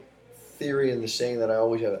the theory and the saying that I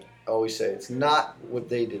always say. It's not what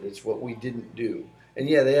they did, it's what we didn't do. And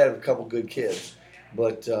yeah, they had a couple good kids,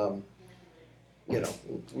 but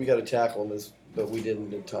we got to tackle them, but we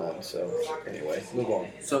didn't in time. So anyway, move on.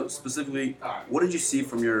 So specifically, what did you see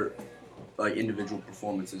from your individual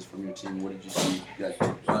performances from your team? What did you see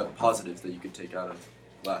that positives that you could take out of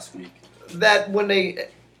last week? That when they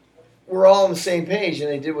were all on the same page and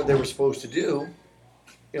they did what they were supposed to do,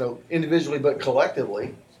 individually but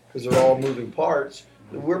collectively, because they're all moving parts,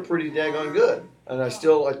 we're pretty daggone good. And I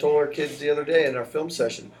told our kids the other day in our film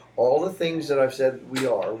session, all the things that I've said we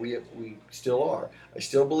still are. I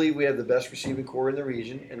still believe we have the best receiving core in the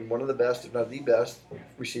region and one of the best, if not the best,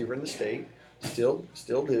 receiver in the state. Still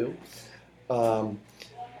do.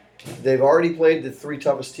 They've already played the 3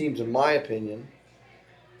 toughest teams, in my opinion,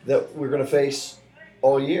 that we're going to face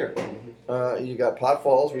all year. You got Pot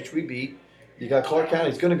Falls, which we beat. You got Clark County,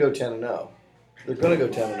 who's going to go 10-0. They're going to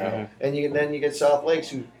go 10-0. And then you get South Lakes,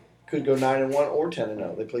 who could go 9-1 or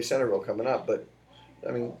 10-0. They play Centerville coming up. But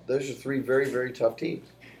I mean, those are three very, very tough teams.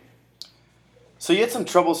 So you had some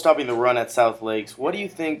trouble stopping the run at South Lakes. What do you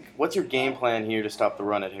think? What's your game plan here to stop the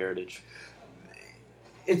run at Heritage?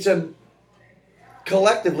 It's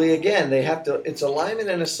collectively, again, they have to, it's alignment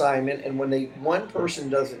and assignment, and when one person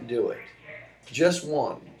doesn't do it, just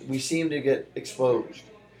one, we seem to get exposed.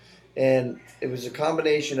 And it was a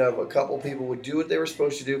combination of a couple people would do what they were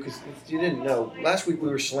supposed to do, because you didn't know. Last week we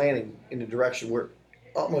were slanting in the direction where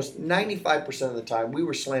almost 95% of the time we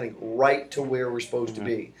were slanting right to where we're supposed to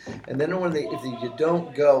be. And then if you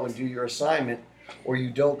don't go and do your assignment, or you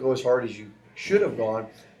don't go as hard as you should have gone,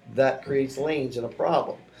 that creates lanes and a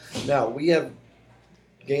problem. Now, we have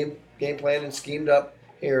game plan and schemed up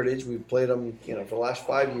Heritage. We've played them, for the last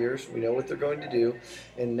 5 years. We know what they're going to do,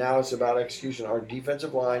 and now it's about execution. Our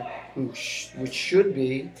defensive line, which should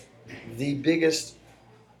be the biggest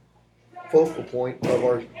focal point of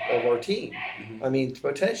our team. I mean,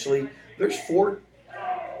 potentially, there's 4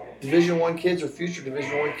 Division I kids or future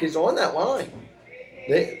Division I kids on that line.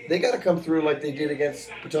 They got to come through like they did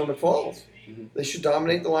against Potomac Falls. They should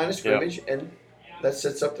dominate the line of scrimmage, and that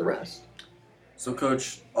sets up the rest. So,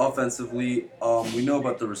 Coach, offensively, we know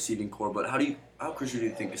about the receiving core, but how crucial do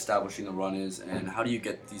you think establishing the run is, and how do you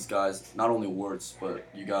get these guys, not only Wirtz, but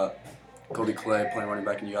you got Kobe Clay playing running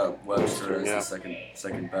back, and you got Webster as the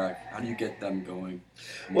second back. How do you get them going?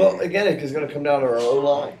 Well, again, it's going to come down to our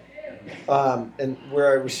O-line. And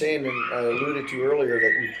where I was saying, and I alluded to earlier,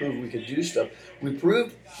 that we proved we could do stuff. We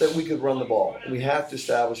proved that we could run the ball. We have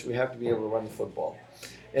to we have to be able to run the football.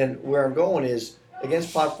 And where I'm going is,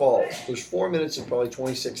 against Pot Falls, there's 4 minutes and probably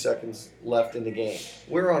 26 seconds left in the game.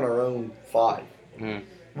 We're on our own 5.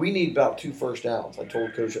 We need about 2 first downs. I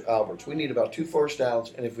told Coach Alberts, we need about 2 first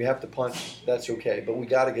downs, and if we have to punt, that's okay. But we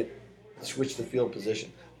got to switch the field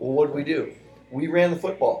position. Well, what did we do? We ran the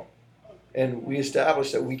football, and we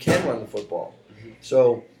established that we can run the football.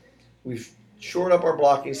 So we've shored up our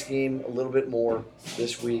blocking scheme a little bit more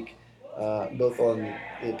this week, both on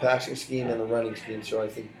the passing scheme and the running scheme. So I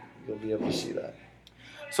think you'll be able to see that.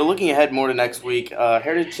 So looking ahead more to next week,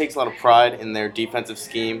 Heritage takes a lot of pride in their defensive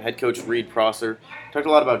scheme. Head coach Reed Prosser talked a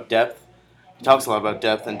lot about depth. He talks a lot about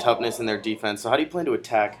depth and toughness in their defense. So how do you plan to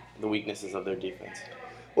attack the weaknesses of their defense?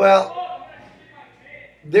 Well,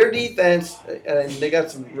 their defense, and they got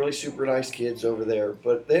some really super nice kids over there,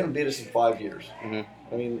 but they haven't beat us in 5 years. I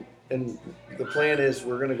mean, and the plan is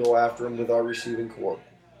we're going to go after them with our receiving core.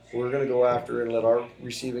 We're going to go after and let our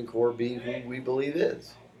receiving core be who we believe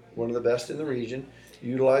is one of the best in the region.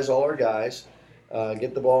 Utilize all our guys,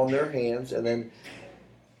 get the ball in their hands, and then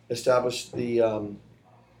establish the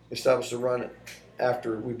run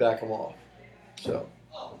after we back them off. So,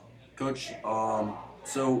 Coach,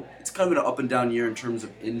 so it's kind of been an up and down year in terms of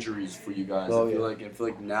injuries for you guys. I feel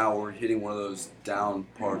like now we're hitting one of those down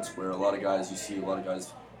parts where a lot of guys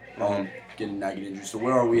getting nagging injuries. So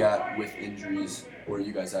where are we at with injuries? Where are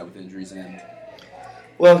you guys at with injuries? And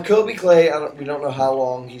well, Kobe Clay, we don't know how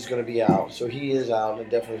long he's going to be out. So he is out, and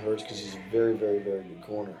it definitely hurts because he's a very, very, very good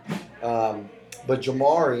corner. But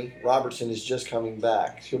Jamari Robertson is just coming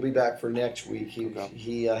back. He'll be back for next week.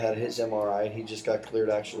 He had his MRI, and he just got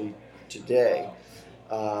cleared actually today.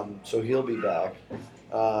 So he'll be back.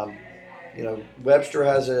 Webster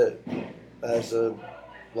has a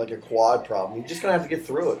quad problem. He's just going to have to get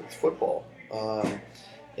through it. It's football.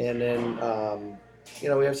 And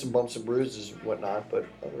then we have some bumps and bruises and whatnot, but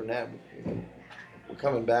other than that, we're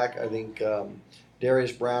coming back. I think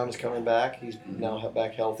Darius Brown is coming back. He's now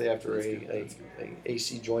back healthy after a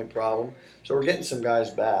AC joint problem. So we're getting some guys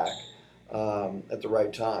back at the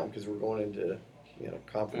right time because we're going into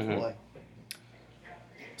conference play.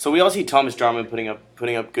 So we all see Thomas Jarman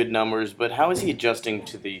putting up good numbers, but how is he adjusting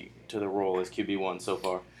to the role as QB1 so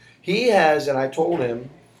far? He has, and I told him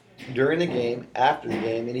during the game, after the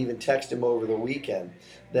game, and even texted him over the weekend,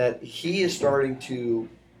 that he is starting to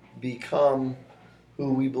become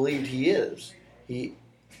who we believed he is. The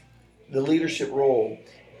leadership role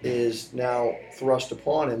is now thrust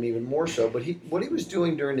upon him even more so. But what he was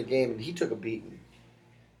doing during the game, and he took a beating,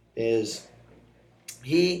 is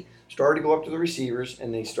he started to go up to the receivers,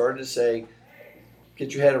 and they started to say,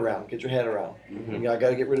 get your head around. Mm-hmm. I got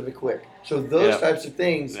to get rid of it quick. So those types of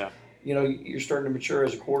things, you're starting to mature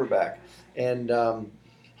as a quarterback. And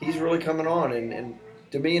he's really coming on. And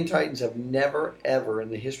Dominion Titans have never, ever in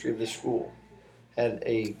the history of this school had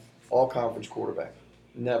a all-conference quarterback.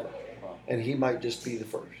 Never. And he might just be the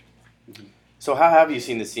first. Mm-hmm. So how have you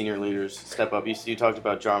seen the senior leaders step up? You talked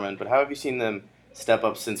about Jarman, but how have you seen them step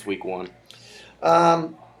up since week 1?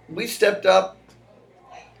 We stepped up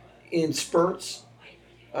in spurts.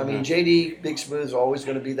 I mean, JD Big Smooth is always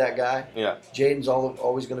going to be that guy. Yeah. Jaden's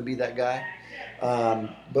always going to be that guy.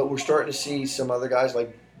 But we're starting to see some other guys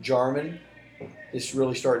like Jarman is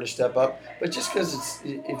really starting to step up. But just because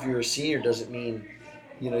if you're a senior doesn't mean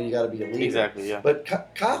you got to be a leader. Exactly, yeah. But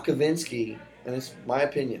Kyle Kavinsky, and it's my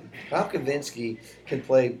opinion, Kyle Kavinsky can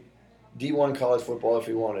play D1 college football if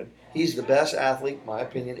he wanted. He's the best athlete, in my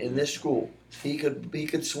opinion, in this school. He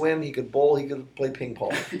could swim, he could bowl, he could play ping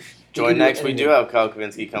pong. Join next. We do have Kyle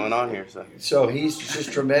Kavinsky coming on here. So he's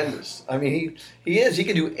just tremendous. I mean, he is. He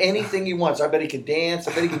can do anything he wants. I bet he can dance.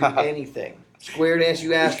 I bet he can do anything. Square dance,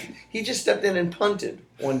 you ask. He just stepped in and punted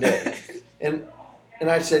one day. And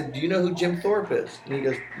I said, do you know who Jim Thorpe is? And he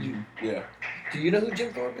goes, Yeah. Do you know who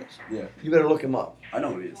Jim Thorpe is? Yeah. You better look him up. I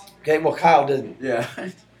know who he is. Okay, well, Kyle didn't. Yeah.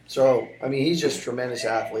 So, I mean, he's just a tremendous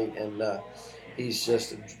athlete, and he's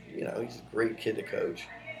just, he's a great kid to coach.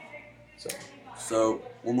 So,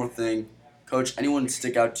 one more thing. Coach, anyone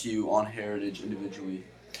stick out to you on Heritage individually?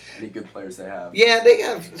 Any good players they have? Yeah, they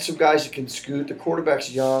have some guys that can scoot. The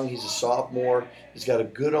quarterback's young. He's a sophomore. He's got a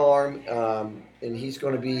good arm, and he's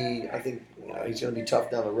going to be, I think, he's going to be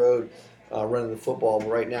tough down the road running the football. But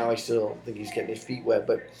right now, I still think he's getting his feet wet.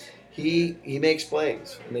 But he makes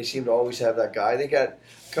plays, and they seem to always have that guy. They got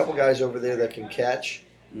a couple guys over there that can catch.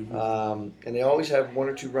 And they always have one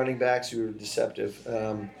or two running backs who are deceptive.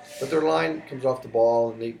 But their line comes off the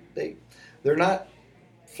ball, and they're not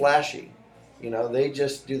flashy. They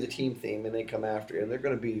just do the team theme, and they come after you. And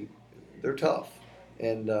they're tough.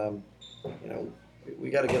 And,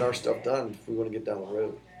 we got to get our stuff done if we want to get down the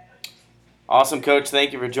road. Awesome, Coach.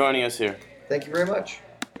 Thank you for joining us here. Thank you very much.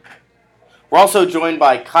 We're also joined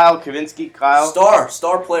by Kyle Kavinsky. Kyle,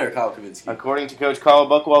 Star player, Kyle Kavinsky. According to Coach Carl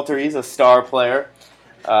Buckwalter, he's a star player.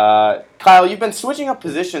 Kyle, you've been switching up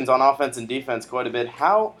positions on offense and defense quite a bit.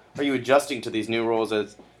 How are you adjusting to these new roles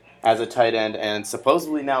as a tight end and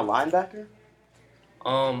supposedly now linebacker?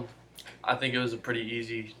 I think it was a pretty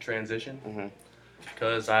easy transition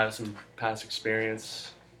because I have some past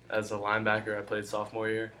experience as a linebacker. I played sophomore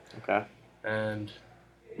year. Okay. And,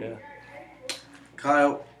 yeah.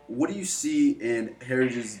 Kyle, what do you see in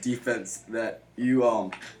Heritage's defense that you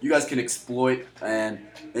guys can exploit, and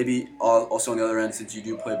maybe also on the other end since you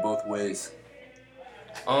do play both ways?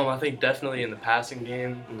 I think definitely in the passing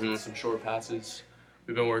game, some short passes.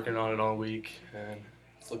 We've been working on it all week, and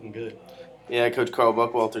it's looking good. Yeah, Coach Carl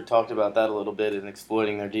Buckwalter talked about that a little bit and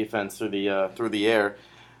exploiting their defense through the air.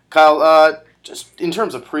 Kyle, just in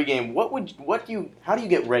terms of pregame, how do you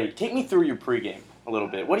get ready? Take me through your pregame a little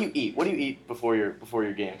bit. What do you eat? What do you eat before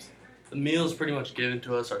your games? The meal's pretty much given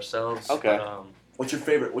to us ourselves. Okay. What's your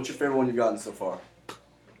favorite one you've gotten so far?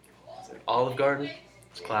 Olive Garden.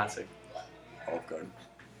 It's classic. Olive Garden.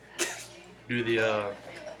 Do the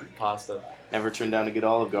pasta. Never turned down a good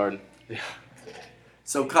Olive Garden. Yeah.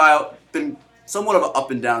 So Kyle, been somewhat of an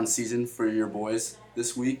up and down season for your boys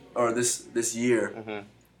this week or this year.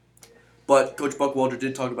 But Coach Buckwalter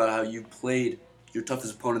did talk about how you played your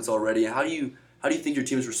toughest opponents already. How do you think your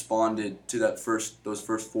team has responded to those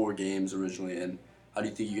first 4 games originally, and how do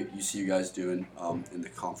you think you see you guys doing in the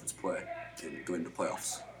conference play and going into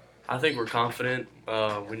playoffs? I think we're confident.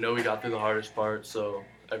 We know we got through the hardest part, so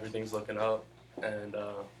everything's looking up, and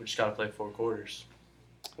we just got to play 4 quarters.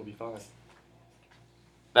 We'll be fine.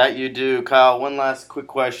 That you do, Kyle. One last quick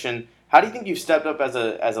question: how do you think you've stepped up as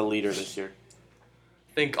a leader this year?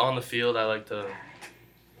 I think on the field, I like to,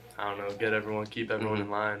 keep everyone in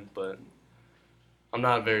line, but I'm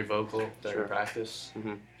not very vocal during practice.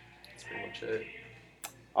 That's pretty much it.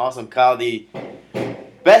 Awesome, Kyle, the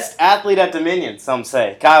best athlete at Dominion, some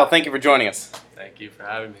say. Kyle, thank you for joining us. Thank you for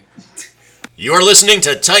having me. You're listening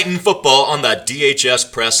to Titan Football on the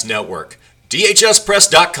DHS Press Network.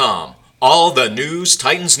 DHSPress.com. All the news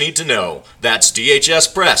Titans need to know. That's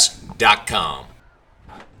DHSPress.com.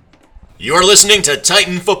 You're listening to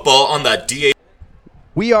Titan Football on the DHS.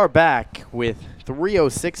 We are back with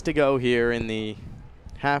 3:06 to go here in the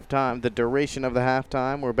halftime, the duration of the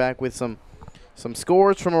halftime. We're back with some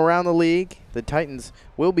scores from around the league. The Titans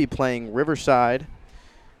will be playing Riverside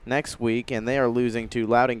next week, and they are losing to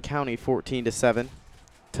Loudoun County 14-7.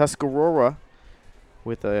 Tuscarora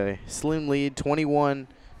with a slim lead,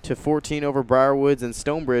 21-14 over Briarwoods, and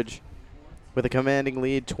Stonebridge with a commanding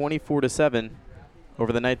lead, 24-7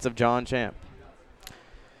 over the Knights of John Champ.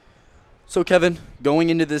 So, Kevin, going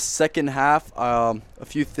into this second half, a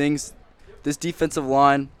few things. This defensive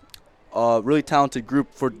line, really talented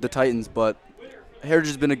group for the Titans, but Heritage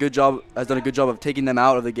has done a good job of taking them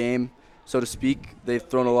out of the game, so to speak. They've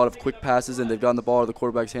thrown a lot of quick passes, and they've gotten the ball out of the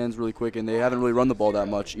quarterback's hands really quick, and they haven't really run the ball that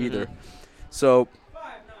much either. So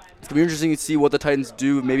it's going to be interesting to see what the Titans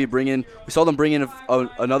do. Maybe we saw them bring in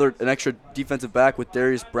an extra defensive back with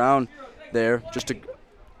Darius Brown there, just to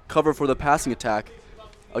cover for the passing attack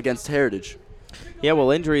against Heritage. Yeah,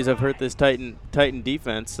 well, injuries have hurt this Titan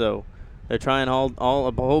defense, so they're trying a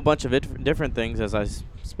whole bunch of different things. As I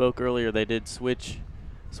spoke earlier, they did switch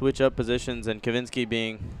up positions, and Kavinsky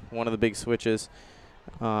being one of the big switches.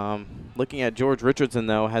 Looking at George Richardson,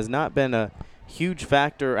 though, has not been a huge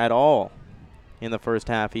factor at all in the first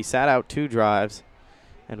half. He sat out 2 drives,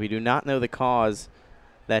 and we do not know the cause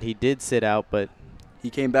that he did sit out, but he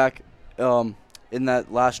came back in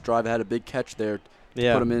that last drive, had a big catch there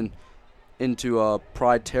to put him into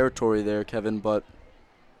Pride territory there, Kevin. But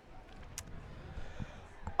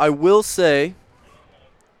I will say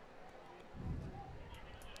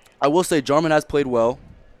Jarman has played well.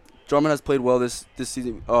 Jarman has played well this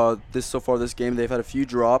season. This game, they've had a few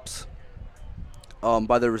drops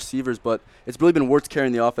by their receivers, but it's really been Wirtz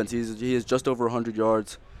carrying the offense. He is just over 100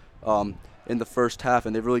 yards in the first half,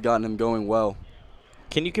 and they've really gotten him going well.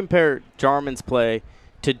 Can you compare Jarman's play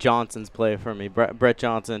to Johnson's play for me? Brett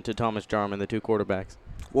Johnson to Thomas Jarman, the 2 quarterbacks.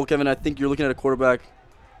 Well, Kevin, I think you're looking at a quarterback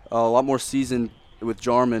a lot more seasoned with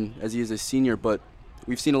Jarman as he is a senior, but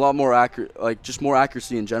we've seen a lot more more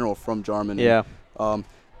accuracy in general from Jarman. Yeah.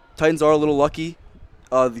 Titans are a little lucky.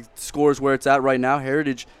 The score is where it's at right now.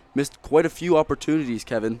 Heritage missed quite a few opportunities,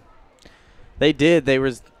 Kevin. They did. There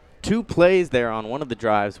was 2 plays there on one of the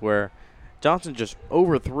drives where Johnson just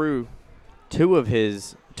overthrew two of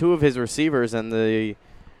his receivers, and the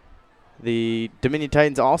Dominion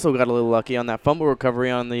Titans also got a little lucky on that fumble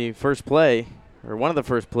recovery on the first play, or one of the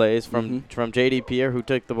first plays from J.D. Pierre, who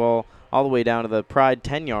took the ball all the way down to the Pride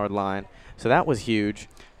 10-yard line. So that was huge.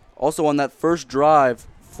 Also on that first drive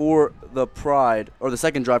for the Pride, or the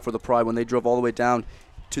second drive for the Pride, when they drove all the way down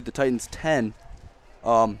to the Titans 10,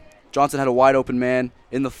 Johnson had a wide open man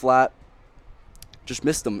in the flat, just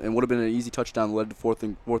missed him, and would have been an easy touchdown, led to fourth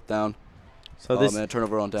down. So this and a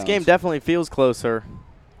turnover on downs. This game definitely feels closer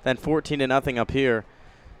than 14-0 up here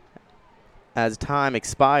as time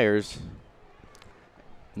expires.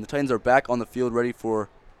 And the Titans are back on the field, ready for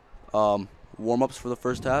warm-ups for the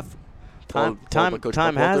first half. Time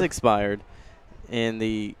has expired in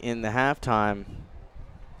the halftime,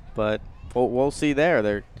 but we'll see there.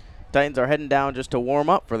 The Titans are heading down just to warm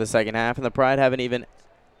up for the second half, and the Pride haven't even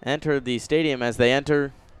entered the stadium as they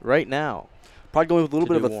enter right now. Probably going with a little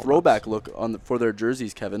bit of a throwback look for their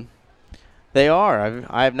jerseys, Kevin. They are.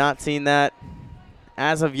 I have not seen that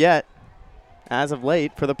as of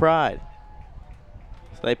late for the Pride.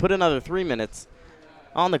 So they put another 3 minutes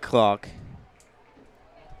on the clock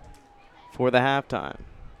for the halftime.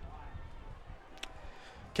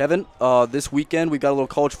 Kevin, this weekend we got a little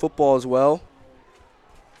college football as well.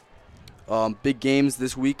 Big games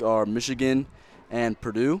this week are Michigan and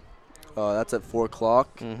Purdue. That's at 4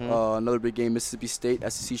 o'clock. Another big game, Mississippi State,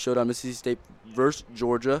 SEC Showdown, Mississippi State versus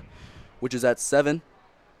Georgia, which is at 7.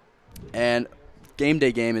 And game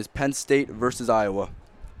day game is Penn State versus Iowa,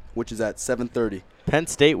 which is at 7:30. Penn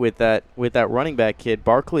State with that running back kid,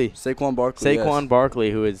 Barkley. Saquon Barkley. Saquon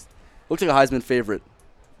Barkley, who is looks like a Heisman favorite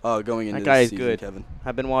going into that guy this is season, good. Kevin.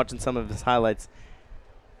 I've been watching some of his highlights.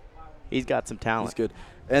 He's got some talent. He's good.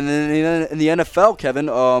 And then in the NFL, Kevin,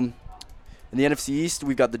 in the NFC East,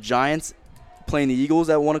 we've got the Giants playing the Eagles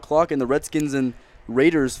at 1 o'clock, and the Redskins and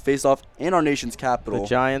Raiders face off in our nation's capital. The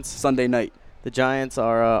Giants Sunday night. The Giants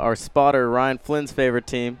are our spotter Ryan Flynn's favorite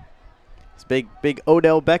team. He's a big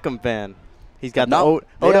Odell Beckham fan. He's got the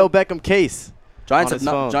Odell Beckham case. Giants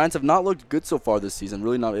have not looked good so far this season.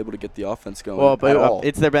 Really not able to get the offense going. Well, but at all.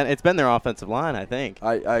 it's been their offensive line, I think.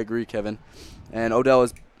 I agree, Kevin. And Odell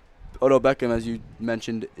Beckham, as you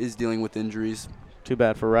mentioned, is dealing with injuries. Too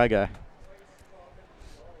bad for Rye Guy.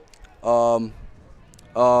 And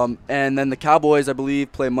then the Cowboys, I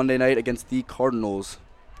believe, play Monday night against the Cardinals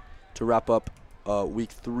to wrap up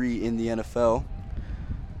Week 3 in the NFL.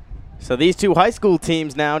 So these 2 high school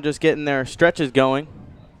teams now just getting their stretches going.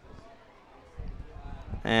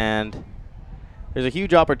 And there's a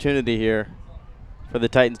huge opportunity here for the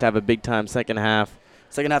Titans to have a big-time second half.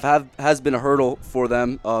 Second half has been a hurdle for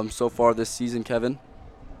them so far this season, Kevin.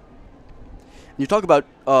 And you talk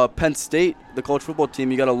about Penn State, the college football team.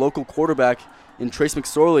 You got a local quarterback in Trace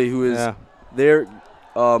McSorley, who is their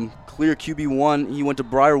clear QB1. He went to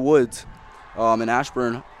Briar Woods in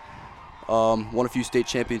Ashburn, won a few state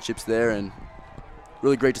championships there, and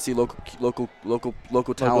really great to see local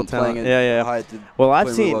talent playing at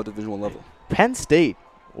Division I level. Penn State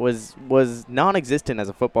was non-existent as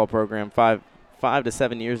a football program 5 to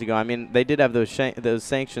 7 years ago. I mean, they did have those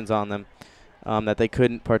sanctions on them that they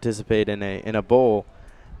couldn't participate in a bowl,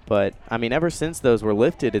 but I mean, ever since those were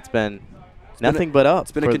lifted, it's been nothing but up.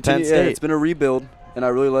 It's been a Penn State. It's been a rebuild, and I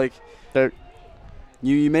really like.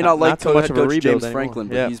 You may not like so much of a Coach rebuild James anymore. Franklin,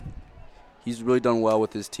 but Yeah. he's really done well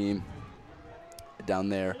with his team down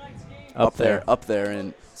there, Up there. up there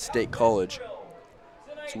in State College.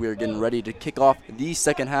 So we are getting ready to kick off the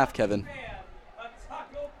second half, Kevin.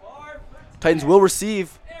 Titans will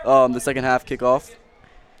receive the second half kickoff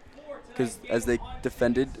because as they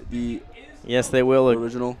defended the Yes, they will.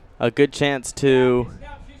 original. A good chance to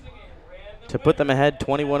put them ahead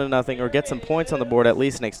 21-0 or get some points on the board at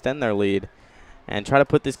least and extend their lead and try to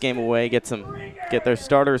put this game away, get their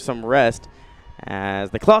starters some rest as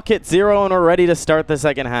the clock hits 0 and we're ready to start the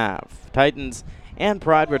second half. Titans and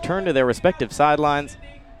Pride return to their respective sidelines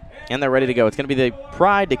and they're ready to go. It's going to be the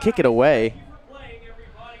Pride to kick it away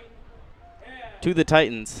to the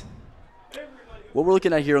Titans. What we're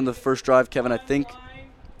looking at here on the first drive, Kevin, I think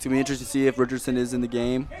it's going to be interesting to see if Richardson is in the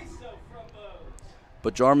game.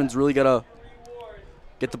 But Jarman's really got to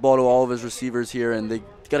get the ball to all of his receivers here, and they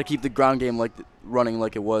got to keep the ground game running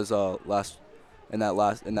like it was in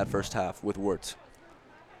that first half with Wirtz.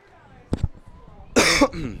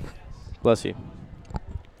 Bless you.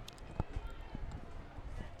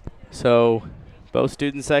 So both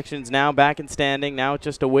student sections now back in standing. Now it's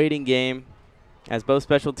just a waiting game as both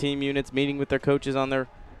special team units meeting with their coaches on their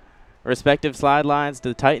respective sidelines.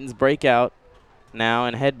 The Titans break out now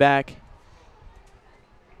and head back.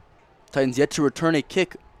 Titans yet to return a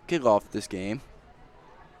kickoff this game.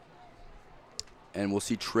 And we'll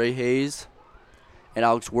see Trey Hayes and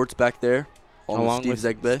Alex Wirtz back there along with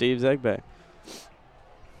Steve Zegbay. Steve Zegbay.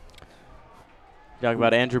 Talk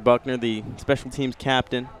about Andrew Buckner, the special teams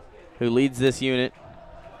captain, who leads this unit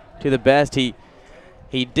to the best. He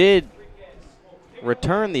did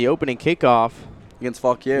return the opening kickoff against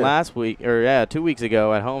Fauquier last week, 2 weeks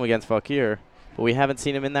ago at home against Fauquier, but we haven't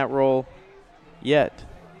seen him in that role yet.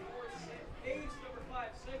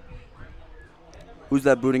 Who's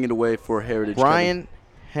that booting it away for Heritage? Brian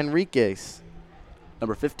Henriquez.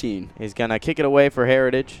 Number 15. He's going to kick it away for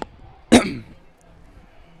Heritage.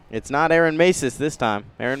 It's not Aaron Macis this time.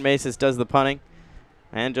 Aaron Macis does the punting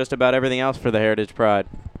and just about everything else for the Heritage Pride.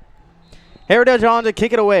 Heritage on to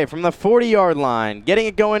kick it away from the 40-yard line, getting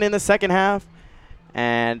it going in the second half.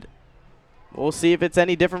 And we'll see if it's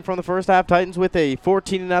any different from the first half. Titans with a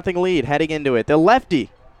 14-0 lead heading into it. The lefty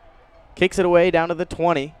kicks it away down to the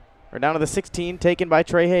 20, or down to the 16, taken by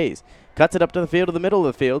Trey Hayes. Cuts it up to the field, to the middle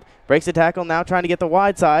of the field. Breaks a tackle, now trying to get the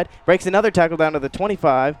wide side. Breaks another tackle down to the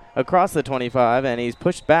 25, across the 25, and he's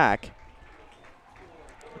pushed back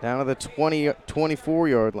down to the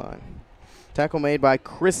 24-yard line. Tackle made by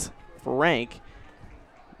Chris Frank.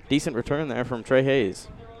 Decent return there from Trey Hayes.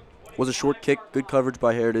 Was a short kick, good coverage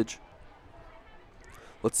by Heritage.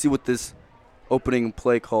 Let's see what this opening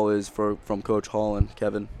play call is from Coach Holland,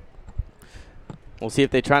 Kevin. We'll see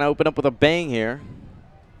if they try to open up with a bang here.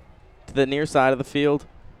 To the near side of the field,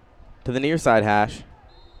 to the near side hash,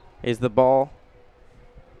 is the ball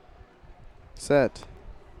set.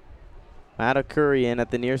 Matt Curry in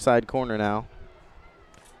at the near side corner now.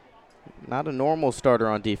 Not a normal starter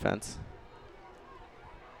on defense.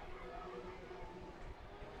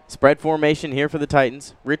 Spread formation here for the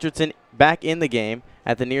Titans. Richardson back in the game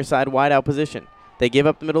at the near side wideout position. They give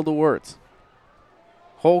up the middle to Wirtz.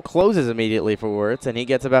 Hole closes immediately for Wirtz, and he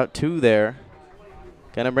gets about 2 there.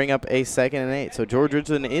 Going to bring up a 2nd and 8. So George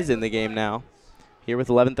Richardson is in the game now, here with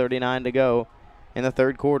 11:39 to go in the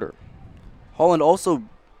third quarter. Holland also,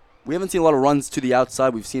 we haven't seen a lot of runs to the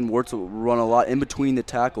outside. We've seen Wirtz run a lot in between the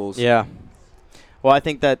tackles. Yeah. Well, I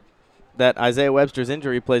think that Isaiah Webster's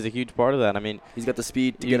injury plays a huge part of that. I mean, he's got the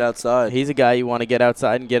speed to get outside. He's a guy you want to get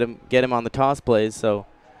outside and get him on the toss plays. So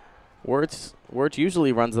Wirtz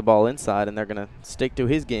usually runs the ball inside, and they're going to stick to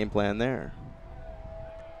his game plan there.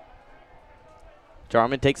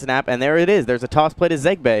 Jarman takes a snap, and there it is. There's a toss play to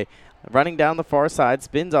Zegbay. Running down the far side,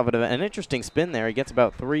 spins off of it. An interesting spin there. He gets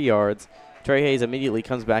about 3 yards. Trey Hayes immediately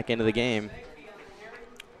comes back into the game.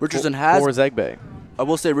 Richardson has. For Zegbay. I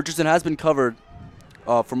will say Richardson has been covered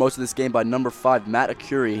for most of this game by number 5, Matt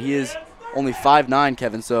Acuri. He is only 5'9",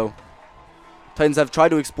 Kevin, so Titans have tried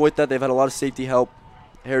to exploit that. They've had a lot of safety help,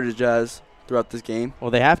 Heritage has, throughout this game. Well,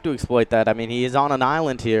 they have to exploit that. I mean, he is on an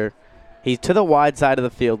island here. He's to the wide side of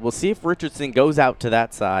the field. We'll see if Richardson goes out to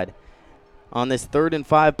that side on this 3rd and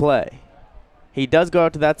 5 play. He does go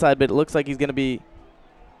out to that side, but it looks like he's going to be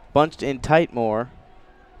bunched in tight more.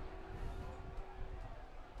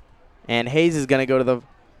 And Hayes is going to go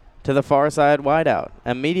to the far side wideout.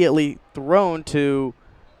 Immediately thrown to,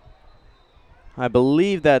 I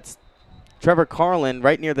believe that's Trevor Carlin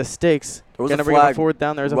right near the sticks. There was a bring up flag a 4th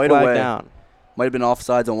down. There's right a flag away. down. Might have been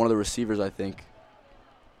offsides on one of the receivers, I think,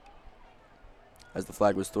 as the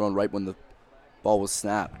flag was thrown right when the ball was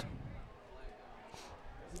snapped.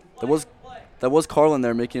 That was Carlin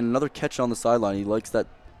there making another catch on the sideline. He likes that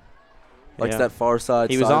far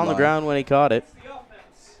side. He was on the ground when he caught it.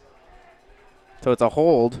 So it's a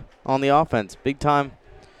hold on the offense. Big time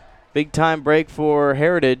break for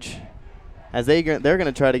Heritage as they're going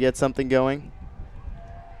to try to get something going.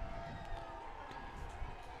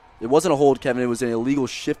 It wasn't a hold, Kevin. It was an illegal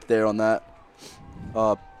shift there on that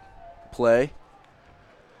play.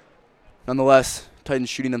 Nonetheless, Titans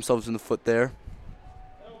shooting themselves in the foot there.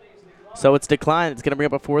 So it's declined. It's going to bring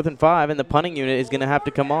up a 4th and 5, and the punting unit is going to have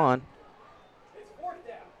to come on.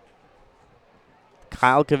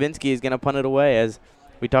 Kyle Kavinsky is going to punt it away. As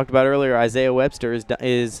we talked about earlier, Isaiah Webster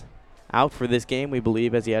is out for this game, we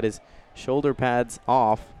believe, as he had his shoulder pads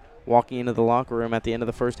off walking into the locker room at the end of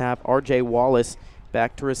the first half. R.J. Wallace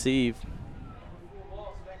back to receive.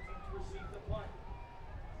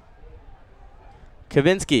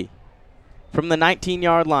 Kavinsky from the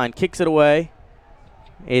 19-yard line kicks it away.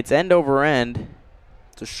 It's end over end.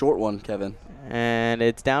 It's a short one, Kevin. And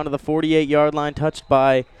it's down to the 48-yard line, touched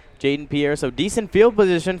by Jaden Pierre. So decent field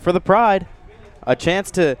position for the Pride. A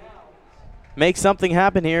chance to make something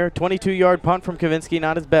happen here. 22-yard punt from Kavinsky,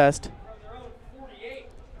 not his best,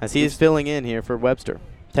 as he is filling in here for Webster.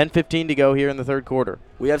 10:15 to go here in the third quarter.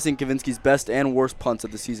 We have seen Kavinsky's best and worst punts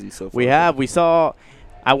of the season so far. We have. We saw,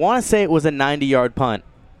 I want to say it was a 90-yard punt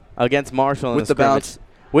against Marshall in with the bounce.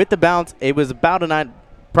 With the bounce, it was about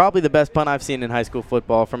probably the best punt I've seen in high school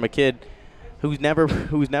football from a kid who's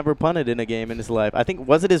never punted in a game in his life. I think,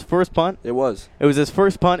 was it his first punt? It was. It was his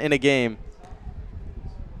first punt in a game,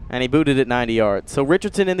 and he booted it 90 yards. So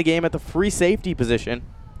Richardson in the game at the free safety position.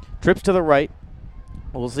 Trips to the right.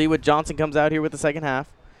 We'll see what Johnson comes out here with the second half.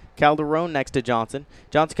 Calderon next to Johnson.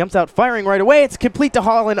 Johnson comes out firing right away. It's complete to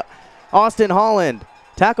Holland, Austin Holland.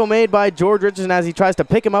 Tackle made by George Richardson as he tries to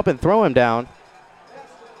pick him up and throw him down.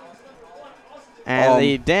 And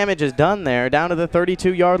the damage is done there, down to the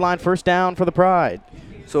 32-yard line, first down for the Pride.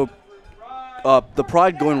 So the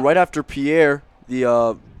Pride going right after Pierre,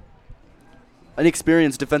 the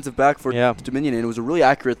inexperienced defensive back for Dominion, and it was a really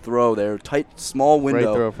accurate throw there. Tight, small window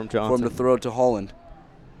Great throw from Johnson. For him to throw to Holland.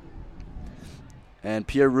 And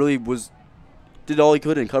Pierre really did all he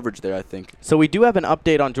could in coverage there, I think. So we do have an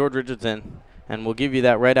update on George Richardson, and we'll give you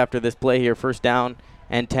that right after this play here. First down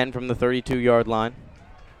and 10 from the 32-yard line.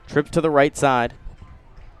 Trips to the right side.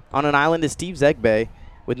 On an island is Steve Zegbe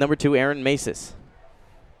with number 2, Aaron Macis.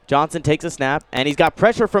 Johnson takes a snap, and he's got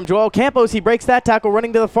pressure from Joel Campos. He breaks that tackle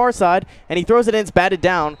running to the far side, and he throws it in. It's batted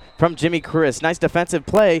down from Jimmy Christ. Nice defensive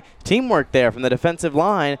play. Teamwork there from the defensive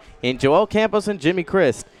line in Joel Campos and Jimmy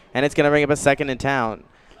Christ. And it's going to bring up a second down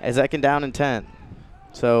and 10.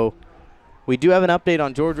 So we do have an update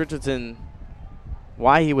on George Richardson,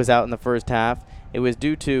 why he was out in the first half. It was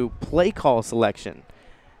due to play call selection.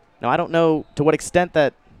 Now, I don't know to what extent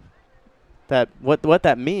what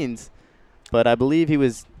that means, but I believe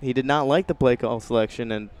he did not like the play call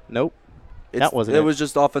selection, and nope, that wasn't it. It was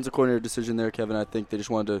just offensive coordinator decision there, Kevin. I think they just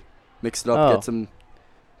wanted to mix it up,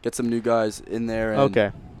 get some new guys in there,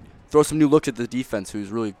 and throw some new looks at the defense, who's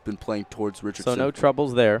really been playing towards Richardson. So no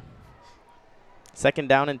troubles there. Second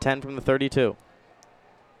down and 10 from the 32.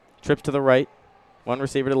 Trips to the right. One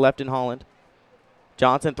receiver to the left in Holland.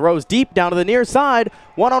 Johnson throws deep down to the near side.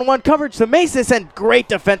 One-on-one coverage to Macis, and great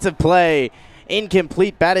defensive play.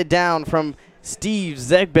 Incomplete, batted down from Steve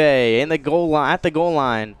Zegbe at the goal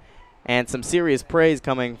line. And some serious praise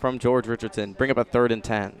coming from George Richardson. Bring up a 3rd and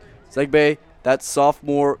 10. Zegbe, that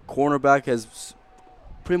sophomore cornerback, has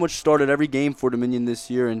pretty much started every game for Dominion this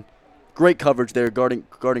year, and great coverage there guarding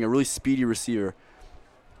a really speedy receiver.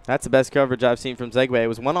 That's the best coverage I've seen from Zegbe. It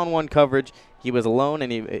was one-on-one coverage. He was alone,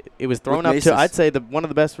 and it was thrown up to, I'd say, one of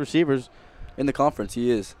the best receivers in the conference.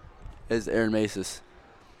 He is Aaron Macis.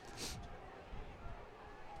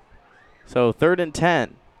 So 3rd and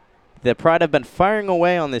 10. The Pride have been firing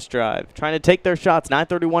away on this drive, trying to take their shots.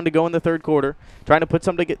 9:31 to go in the third quarter. Trying to put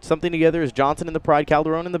something together is Johnson in the Pride.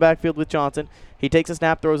 Calderon in the backfield with Johnson. He takes a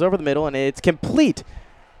snap, throws over the middle, and it's complete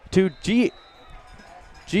to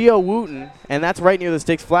Gio Wooten, and that's right near the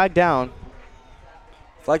sticks. Flag down.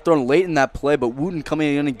 Flag thrown late in that play, but Wooten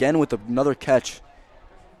coming in again with another catch.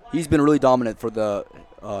 He's been really dominant for the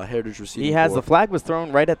Heritage receiving He has. corps. The flag was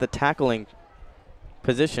thrown right at the tackling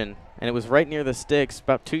position, and it was right near the sticks,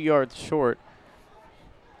 about 2 yards short.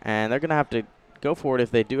 And they're going to have to go for it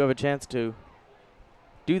if they do have a chance to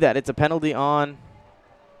do that. It's a penalty on.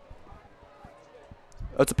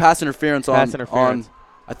 It's a pass interference on. Interference.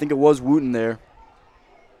 I think it was Wooten there,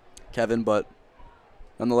 Kevin, but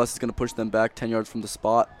nonetheless, it's going to push them back 10 yards from the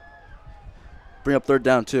spot. Bring up 3rd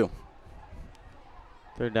down, too.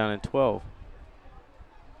 3rd down and 12.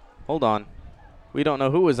 Hold on. We don't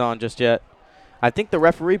know who was on just yet. I think the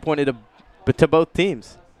referee pointed to both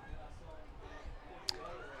teams.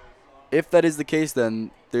 If that is the case,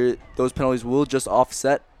 then those penalties will just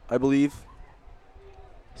offset, I believe.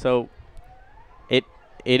 So it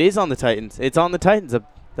is on the Titans. It's on the Titans.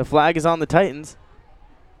 The flag is on the Titans,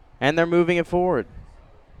 and they're moving it forward.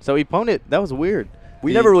 So he pointed. That was weird.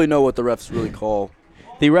 We never really know what the refs really call.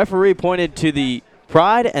 The referee pointed to the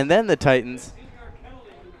Pride and then the Titans.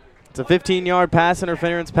 It's a 15-yard pass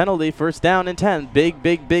interference penalty. First down and 10. Big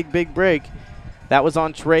break. That was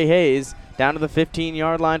on Trey Hayes. Down to the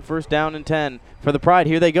 15-yard line. First down and 10 for the Pride.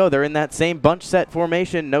 Here they go. They're in that same bunch set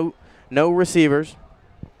formation. No receivers.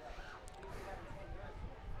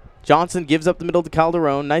 Johnson gives up the middle to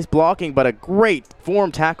Calderon. Nice blocking, but a great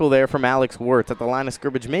form tackle there from Alex Wirtz at the line of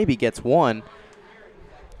scrimmage. Maybe gets one.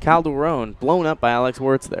 Calderon blown up by Alex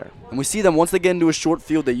Wirtz there. And we see them, once they get into a short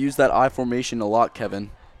field, they use that I formation a lot,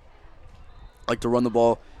 Kevin. Like to run the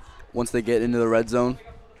ball once they get into the red zone.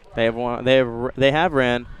 They have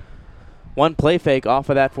ran one play fake off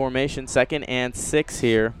of that formation. 2nd and 6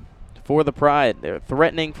 here for the Pride. They're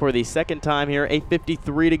threatening for the second time here.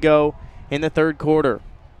 8:53 to go in the third quarter.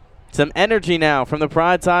 Some energy now from the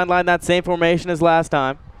Pride sideline. That same formation as last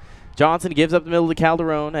time. Johnson gives up the middle to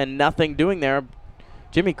Calderon and nothing doing there.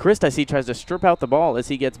 Jimmy Christ, I see, tries to strip out the ball as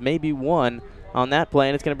he gets maybe one on that play,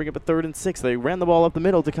 and it's going to bring up a 3rd and 6. They ran the ball up the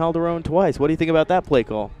middle to Calderon twice. What do you think about that play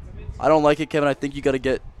call? I don't like it, Kevin. I think you got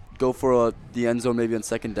to go for the end zone maybe on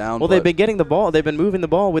 2nd down. Well, they've been getting the ball. They've been moving the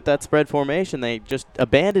ball with that spread formation. They just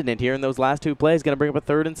abandoned it here in those last 2 plays. Going to bring up a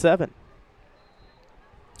 3rd and 7.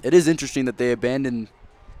 It is interesting that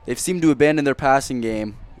they've seemed to abandon their passing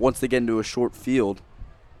game once they get into a short field.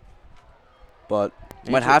 But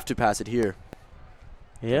you might have to pass it here.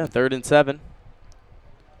 Yeah, 3rd and 7.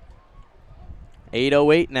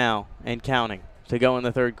 8:08 now and counting to go in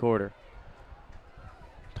the third quarter.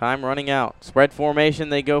 Time running out. Spread formation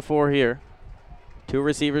they go for here. 2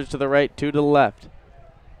 receivers to the right, 2 to the left.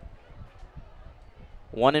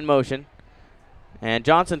 1 in motion. And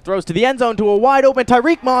Johnson throws to the end zone to a wide open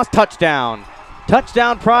Tyreek Moss. Touchdown.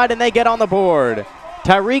 Touchdown Pride, and they get on the board.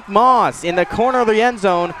 Tyreek Moss in the corner of the end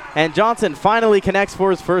zone, and Johnson finally connects for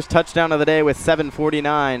his first touchdown of the day with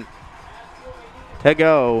 7:49 to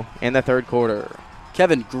go in the third quarter.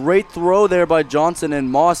 Kevin, great throw there by Johnson,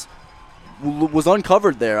 and Moss was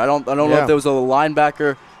uncovered there. I don't know if there was a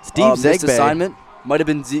linebacker Steve missed Zegbe. assignment. Might have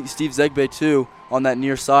been Steve Zegbe too on that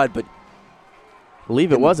near side, but I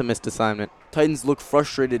believe it was a missed assignment. Titans look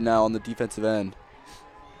frustrated now on the defensive end.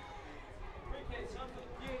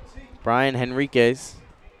 Brian Henriquez,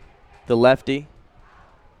 the lefty,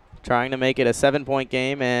 trying to make it a 7-point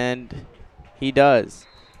game, and he does.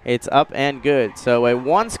 It's up and good. So a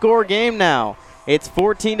 1-score game now. It's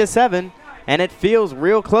 14-7, and it feels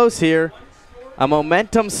real close here. A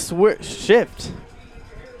momentum shift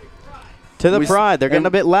to the Pride. They're getting a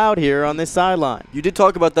bit loud here on this sideline. You did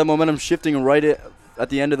talk about that momentum shifting right at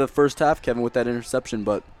the end of the first half, Kevin, with that interception,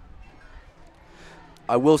 but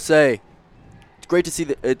I will say, great to see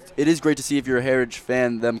that it is great to see, if you're a Heritage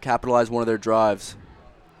fan, them capitalize one of their drives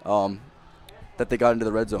that they got into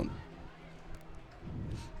the red zone.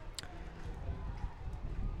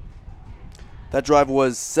 That drive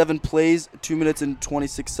was 7 plays, 2 minutes and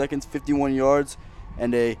 26 seconds, 51 yards,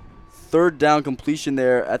 and a 3rd down completion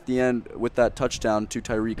there at the end with that touchdown to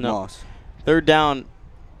Tyreek Moss. 3rd down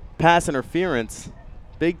pass interference,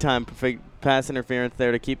 big time pass interference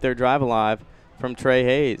there to keep their drive alive from Trey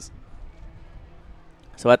Hayes.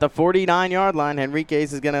 So at the 49-yard line,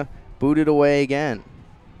 Henriquez is going to boot it away again.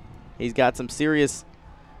 He's got some serious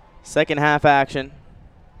second half action.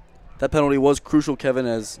 That penalty was crucial, Kevin,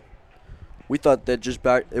 as we thought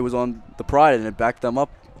that it was on the Pride and it backed them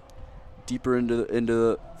up deeper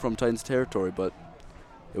into from Titans territory, but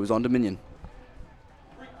it was on Dominion.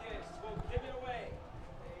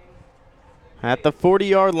 At the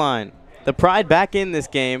 40-yard line, the Pride back in this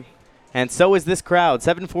game. And so is this crowd.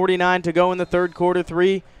 7:49 to go in the third quarter.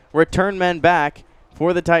 3 return men back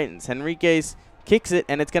for the Titans. Henriquez kicks it,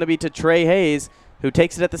 and it's going to be to Trey Hayes, who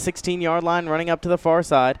takes it at the 16-yard line, running up to the far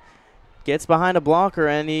side. Gets behind a blocker,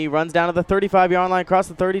 and he runs down to the 35-yard line, across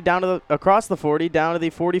the 30, across the 40, down to the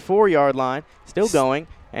 44-yard line. Still going,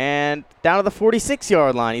 and down to the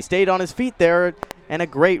 46-yard line. He stayed on his feet there, and a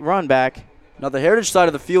great run back. Now the Heritage side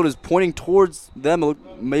of the field is pointing towards them.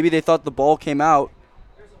 Maybe they thought the ball came out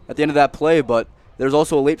at the end of that play, but there's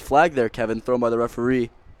also a late flag there, Kevin, thrown by the referee.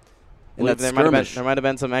 There might have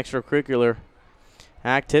been some extracurricular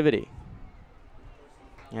activity.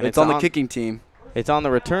 And it's on the kicking team. It's on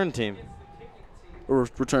the return team. Or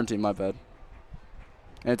return team, my bad.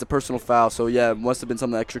 And it's a personal foul, so yeah, it must have been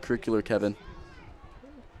something extracurricular, Kevin.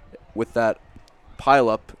 with that pile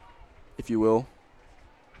up, if you will.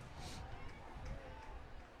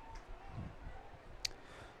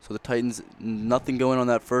 So the Titans, nothing going on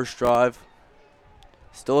that first drive.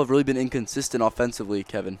 Still have really been inconsistent offensively,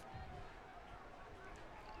 Kevin.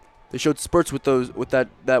 They showed spurts with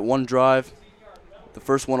that one drive. The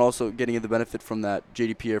first one also getting the benefit from that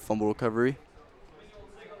J.D. Pierre fumble recovery.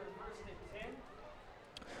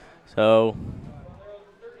 So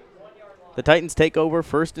the Titans take over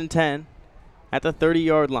 1st and 10 at the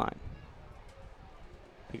 30-yard line.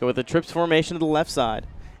 They go with the trips formation to the left side,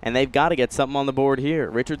 and they've got to get something on the board here.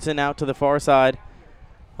 Richardson out to the far side,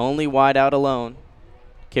 only wide out alone.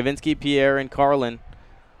 Kavinsky, Pierre, and Carlin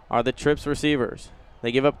are the trips receivers.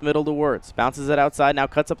 They give up the middle to Wirtz. Bounces it outside, now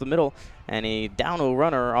cuts up the middle, and a down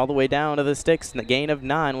runner all the way down to the sticks. And the gain of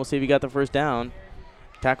 9. We'll see if he got the first down.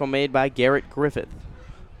 Tackle made by Garrett Griffith.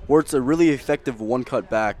 Wirtz, a really effective one-cut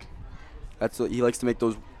back. That's what he likes to make,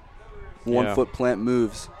 those one-foot plant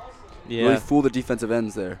moves. Yeah. Really fool the defensive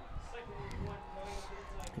ends there.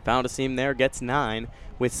 He found a seam there, gets 9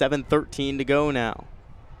 with 7:13 to go now.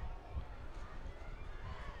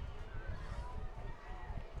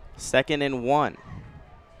 2nd and 1.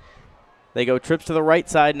 They go trips to the right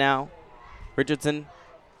side now. Richardson,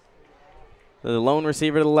 the lone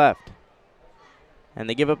receiver to the left. And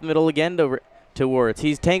they give up the middle again to Wirtz.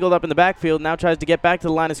 He's tangled up in the backfield, now tries to get back to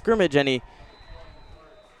the line of scrimmage, and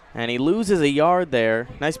he loses a yard there.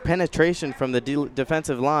 Nice penetration from the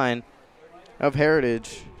defensive line of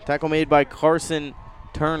Heritage. Tackle made by Carson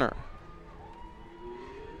Turner.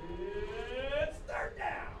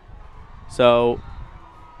 So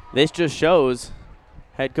this just shows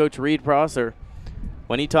head coach Reed Prosser,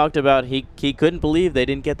 when he talked about he couldn't believe they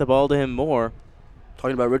didn't get the ball to him more.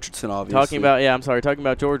 Talking about Richardson, obviously. Talking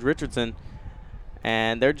about George Richardson.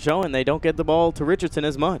 And they're showing they don't get the ball to Richardson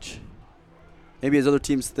as much. Maybe as other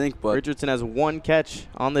teams think, but Richardson has 1 catch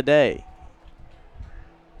on the day.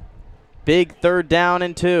 Big 3rd down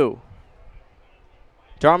and 2.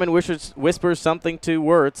 Jarman whispers something to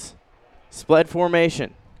Wirtz. Split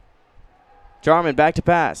formation. Jarman back to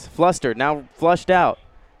pass. Flustered, now flushed out.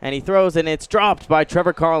 And he throws, and it's dropped by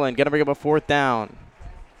Trevor Carlin. Going to bring up a 4th down.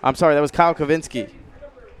 I'm sorry, that was Kyle Kavinsky.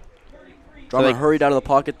 Jarman hurried out of the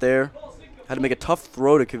pocket there. Had to make a tough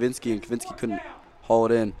throw to Kavinsky, and Kavinsky couldn't haul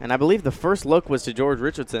it in. And I believe the first look was to George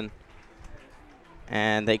Richardson.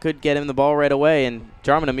 And they could get him the ball right away, and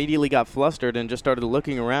Jarman immediately got flustered and just started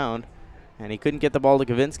looking around, and he couldn't get the ball to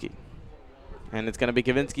Kavinsky. And it's going to be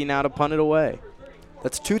Kavinsky now to punt it away.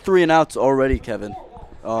 That's 2 3-and-outs already, Kevin,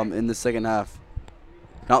 in the second half.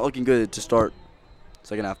 Not looking good to start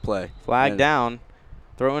second half play. Flag down,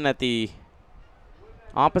 thrown at the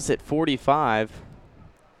opposite 45.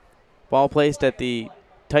 Ball placed at the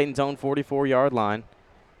Titans' own 44-yard line.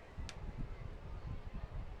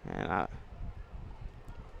 And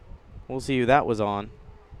we'll see who that was on.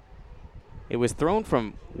 It was thrown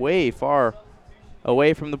from way far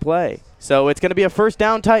away from the play. So it's going to be a 1st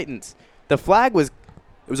down Titans. The flag was...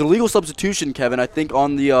 It was a legal substitution, Kevin, I think,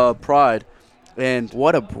 on the Pride. And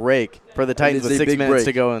what a break for the Titans with 6 minutes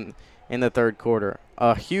to go in the 3rd quarter.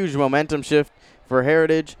 A huge momentum shift for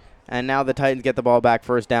Heritage, and now the Titans get the ball back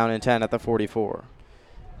 1st down and 10 at the 44.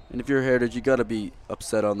 And if you're Heritage, you got to be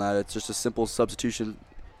upset on that. It's just a simple substitution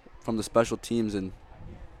from the special teams, and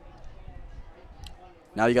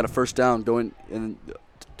now you got a 1st down going, and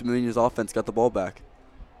Dominion's offense got the ball back.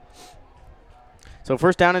 So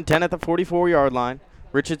 1st down and 10 at the 44-yard line.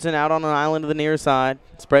 Richardson out on an island to the near side.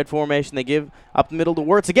 Spread formation. They give up the middle to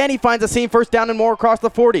Wirtz. Again, he finds a seam. 1st down and more across the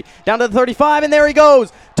 40. Down to the 35, and there he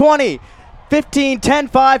goes. 20, 15, 10,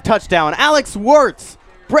 5, touchdown. Alex Wirtz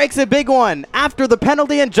breaks a big one after the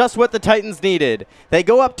penalty and just what the Titans needed. They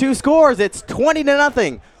go up 2 scores. It's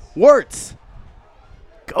 20-0. Wirtz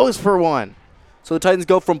goes for 1. So the Titans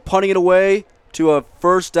go from punting it away to a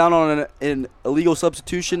 1st down on an illegal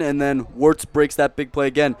substitution, and then Wirtz breaks that big play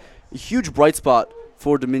again. A huge bright spot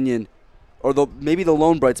for Dominion, or maybe the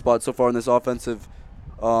lone bright spot so far in this offensive,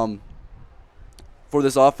 for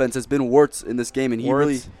this offense has been Wirtz in this game, and he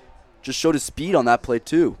really just showed his speed on that play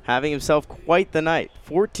too. Having himself quite the night.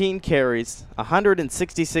 14 carries,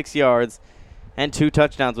 166 yards, and 2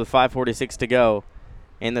 touchdowns with 5:46 to go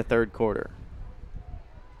in the 3rd quarter.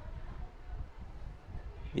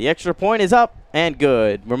 The extra point is up and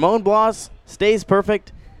good. Ramon Blas stays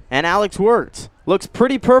perfect, and Alex Wirtz looks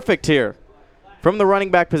pretty perfect here from the running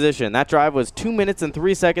back position. That drive was 2 minutes and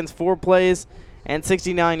 3 seconds, 4 plays, and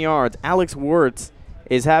 69 yards. Alex Wirtz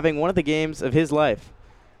is having one of the games of his life,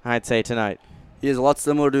 I'd say, tonight. He is a lot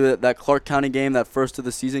similar to that Clark County game, that first of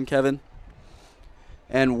the season, Kevin.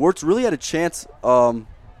 And Wirtz really had a chance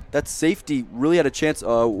that safety really had a chance.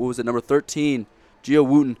 What was it, number 13, Gio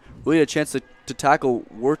Wooten, really had a chance to tackle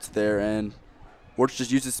Wirtz there, and Wirtz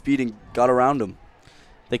just used his speed and got around him.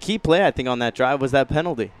 The key play, I think, on that drive was that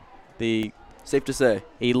penalty. The Safe to say.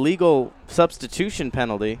 illegal substitution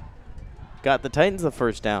penalty got the Titans the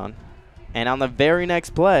first down. And on the very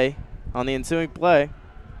next play, on the ensuing play,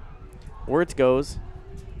 Wirtz goes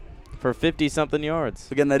for 50-something yards.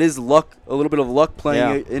 Again, that is luck, a little bit of luck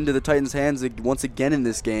playing Yeah. into the Titans' hands once again in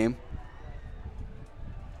this game.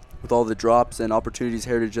 With all the drops and opportunities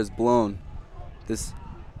Heritage has blown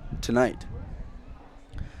tonight.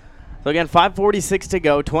 So again, 5:46 to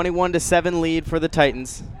go, 21-7 lead for the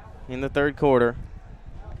Titans in the third quarter.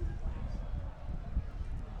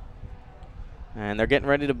 And they're getting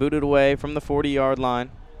ready to boot it away from the 40-yard line.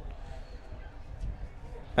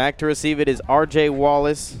 Back to receive it is R.J.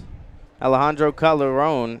 Wallace, Alejandro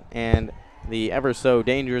Calderon, and the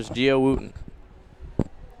ever-so-dangerous Gio Wooten.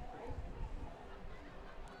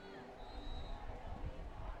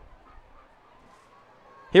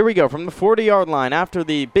 Here we go from the 40-yard line after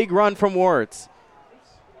the big run from Wirtz.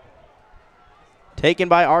 Taken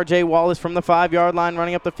by R.J. Wallace from the 5-yard line,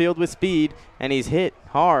 running up the field with speed, and he's hit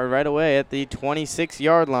hard right away at the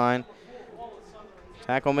 26-yard line.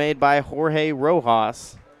 Tackle made by Jorge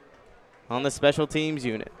Rojas on the special teams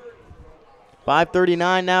unit.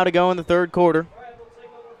 5:39 now to go in the third quarter.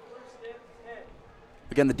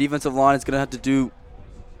 Again, the defensive line is going to have to do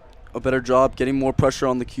a better job getting more pressure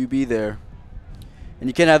on the QB there. And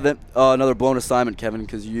you can't have another blown assignment, Kevin,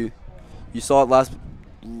 because you saw it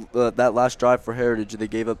that last drive for Heritage. They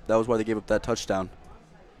gave up. That was why they gave up that touchdown.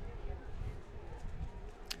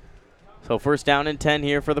 So first down and 10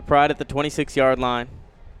 here for the Pride at the 26-yard line.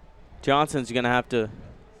 Johnson's going to have to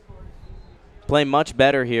play much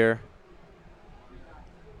better here.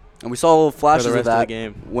 And we saw little flashes rest of of the that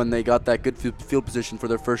game. when they got that good field position for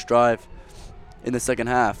their first drive in the second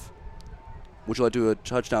half, which led to a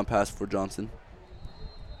touchdown pass for Johnson.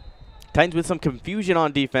 Titans with some confusion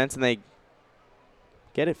on defense, and they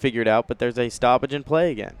get it figured out, but there's a stoppage in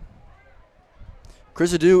play again.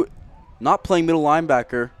 Chris Adu not playing middle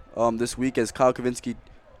linebacker this week as Kyle Kavinsky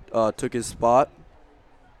took his spot.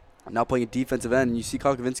 Now playing a defensive end. And you see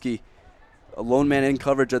Kyle Kavinsky, a lone man in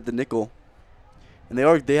coverage at the nickel. And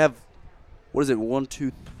they have, what is it, 1,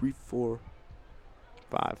 2, 3, 4,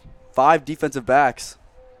 5 defensive backs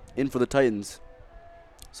in for the Titans.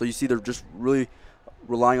 So you see they're just really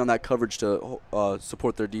relying on that coverage to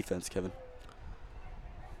support their defense, Kevin.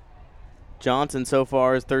 Johnson so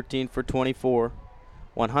far is 13 for 24,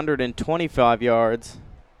 125 yards,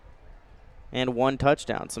 and 1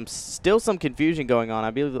 touchdown. Still some confusion going on.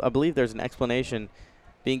 I believe there's an explanation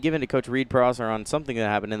being given to Coach Reed Prosser on something that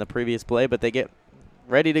happened in the previous play, but they get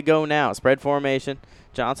ready to go now. Spread formation.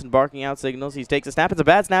 Johnson barking out signals. He takes a snap. It's a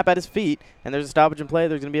bad snap at his feet, and there's a stoppage in play.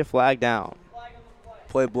 There's going to be a flag down.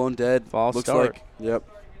 Play blown dead. False Looks start. like, yep.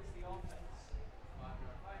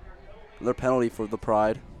 Another penalty for the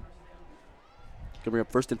Pride. Going to bring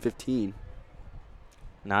up 1st and 15.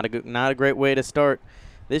 Not a great way to start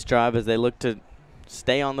this drive as they look to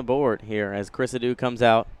stay on the board here as Chris Adu comes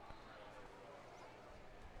out.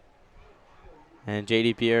 And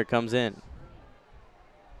J.D. Pierre comes in.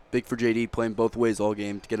 Big for J.D. playing both ways all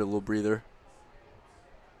game to get a little breather.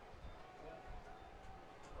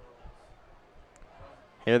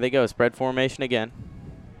 Here they go, spread formation again.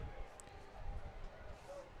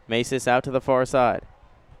 Macis out to the far side.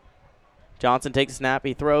 Johnson takes a snap,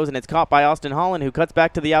 he throws, and it's caught by Austin Holland, who cuts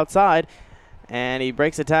back to the outside, and he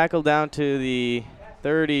breaks a tackle down to the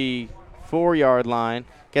 34-yard line.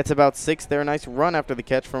 Gets about 6 there. Nice run after the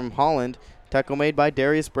catch from Holland. Tackle made by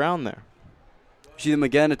Darius Brown there. See them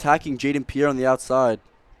again attacking Jaden Pierre on the outside.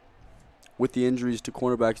 With the injuries to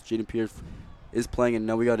cornerbacks, Jaden Pierre is playing, and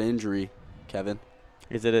now we got an injury, Kevin.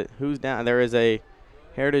 Who's down? There is a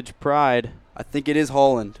Heritage Pride. I think it is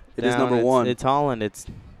Holland. It is number 1. It's Holland. It's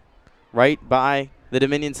right by the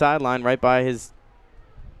Dominion sideline, right by his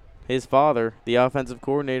father, the offensive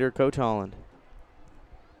coordinator, Coach Holland.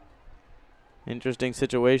 Interesting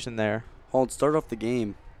situation there. Holland started off the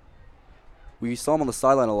game. We saw him on the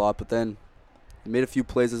sideline a lot, but then he made a few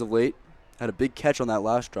plays as of late. Had a big catch on that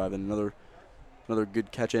last drive and another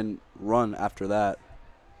good catch and run after that.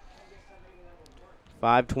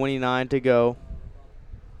 5:29 to go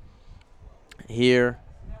here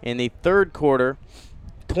in the third quarter.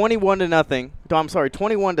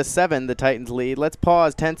 21-7 the Titans lead. Let's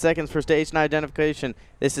pause 10 seconds for station identification.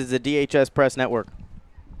 This is the DHS Press Network.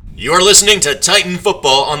 You're listening to Titan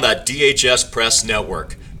Football on the DHS Press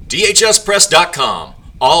Network. DHSPress.com.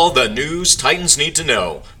 All the news Titans need to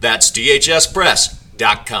know. That's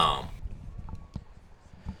DHSPress.com.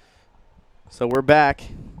 So we're back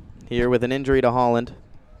here with an injury to Holland.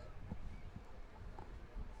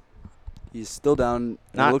 He's still down.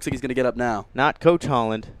 And it looks like he's going to get up now. Not Coach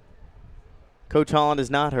Holland. Coach Holland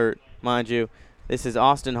is not hurt, mind you. This is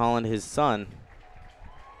Austin Holland, his son.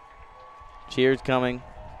 Cheers coming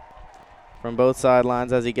from both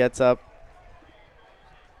sidelines as he gets up.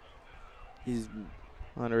 He's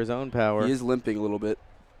under his own power. He is limping a little bit.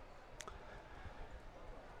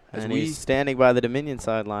 And he's standing by the Dominion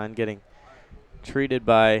sideline getting treated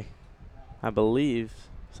by, I believe,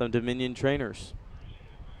 some Dominion trainers.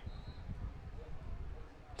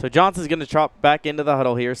 So Johnson's going to chop back into the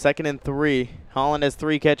huddle here. 2nd and 3. Holland has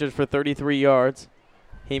 3 catches for 33 yards.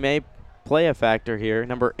 He may play a factor here.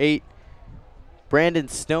 Number 8, Brandon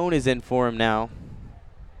Stone is in for him now.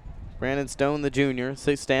 Brandon Stone, the junior,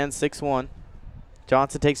 stands 6'1".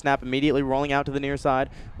 Johnson takes snap immediately, rolling out to the near side,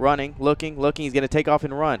 running, looking. He's going to take off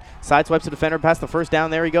and run. Sideswipes the defender past the first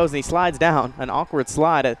down. There he goes, and he slides down. An awkward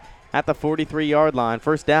slide at the 43-yard line.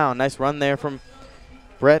 First down. Nice run there from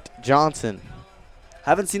Brett Johnson.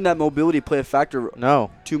 Haven't seen that mobility play a factor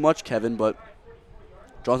too much, Kevin, but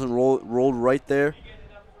Johnson rolled right there.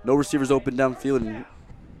 No receivers open downfield and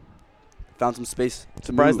found some space to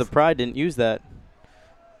Surprised move. the Pride didn't use that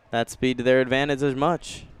speed to their advantage as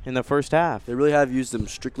much in the first half. They really have used him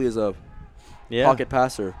strictly as a pocket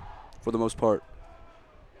passer for the most part.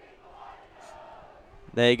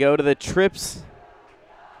 They go to the trips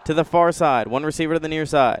to the far side. One receiver to the near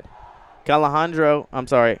side.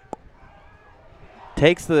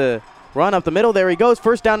 Takes the run up the middle. There he goes.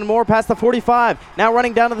 First down and more past the 45. Now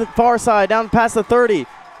running down to the far side, down past the 30,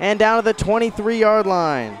 and down to the 23-yard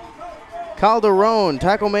line. Calderon,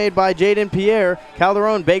 tackle made by Jaden Pierre.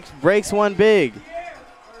 Calderon breaks one big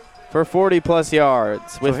for 40-plus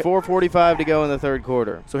yards with 4:45 to go in the third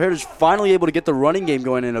quarter. So Heritage finally able to get the running game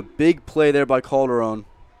going in. A big play there by Calderon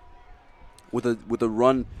with a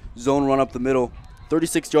run, zone run up the middle.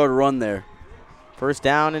 36-yard run there. First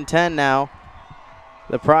down and 10 now.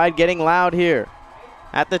 The Pride getting loud here.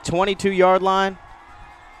 At the 22-yard line,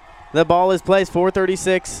 the ball is placed.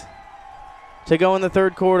 4:36 to go in the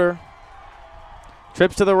third quarter.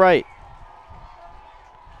 Trips to the right.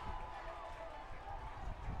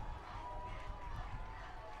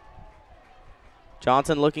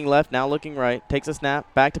 Johnson looking left, now looking right. Takes a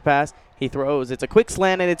snap, back to pass. He throws. It's a quick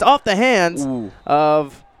slant, and it's off the hands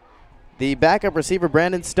of the backup receiver,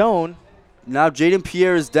 Brandon Stone. Now Jaden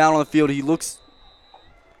Pierre is down on the field. He looks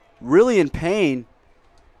really in pain.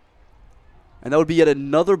 And that would be yet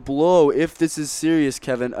another blow if this is serious,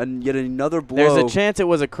 Kevin. And yet another blow. There's a chance it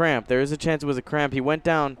was a cramp. There is a chance it was a cramp. He went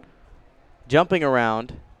down jumping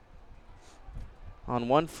around on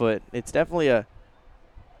one foot. It's definitely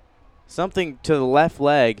something to the left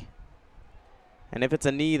leg. And if it's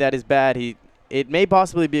a knee, that is bad. It may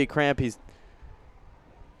possibly be a cramp. He's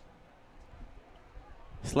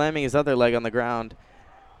slamming his other leg on the ground.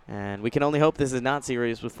 And we can only hope this is not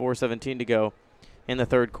serious with 4:17 to go in the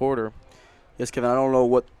third quarter. Yes, Kevin, I don't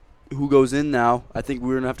know who goes in now. I think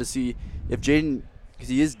we're going to have to see if Jaden, because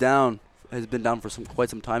he is down, has been down for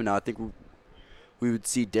quite some time now. I think we would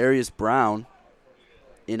see Darius Brown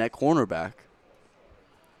in at cornerback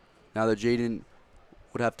now that Jaden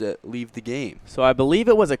would have to leave the game. So I believe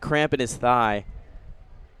it was a cramp in his thigh.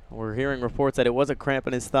 We're hearing reports that it was a cramp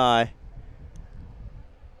in his thigh.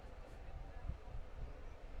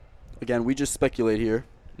 Again, we just speculate here.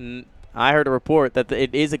 I heard a report that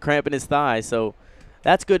it is a cramp in his thigh, so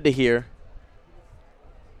that's good to hear.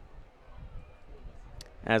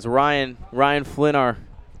 As Ryan Flynn,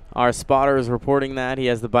 our spotter, is reporting that. He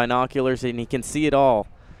has the binoculars and he can see it all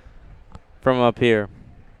from up here.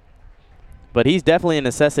 But he's definitely a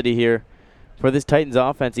necessity here for this Titans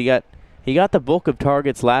offense. He got the bulk of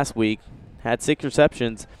targets last week, had 6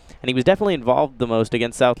 receptions, and he was definitely involved the most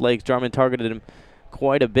against South Lakes. Jarman targeted him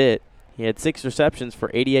quite a bit. He had 6 receptions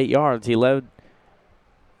for 88 yards. He led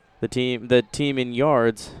the team in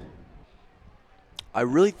yards. I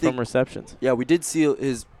really think from receptions. Yeah, we did see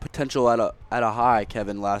his potential at a high,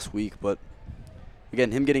 Kevin, last week, but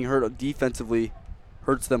again, him getting hurt defensively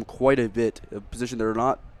hurts them quite a bit, a position they're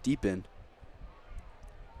not deep in.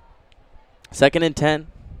 2nd and 10.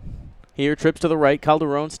 Here, trips to the right.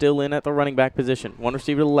 Calderon still in at the running back position. One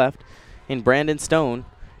receiver to the left in Brandon Stone.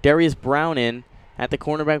 Darius Brown in at the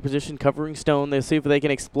cornerback position, covering Stone. They'll see if they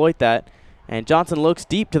can exploit that. And Johnson looks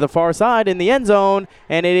deep to the far side in the end zone,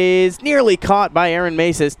 and it is nearly caught by Aaron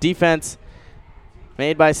Macis. Defense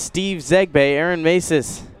made by Steve Zegbe. Aaron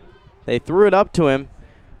Macis, they threw it up to him.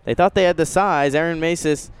 They thought they had the size. Aaron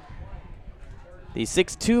Macis, the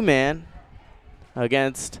 6'2 man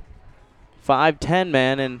against 5'10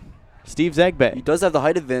 man, and Steve Zegbe. He does have the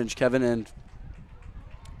height advantage, Kevin, and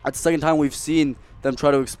That's the second time we've seen them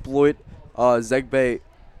try to exploit the Zegbe-Macis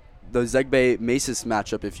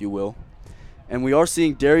matchup, if you will. And we are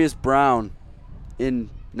seeing Darius Brown in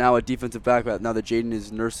now at defensive back now that Jaden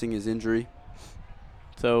is nursing his injury.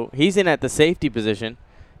 So he's in at the safety position.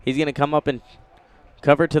 He's going to come up and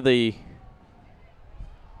cover to the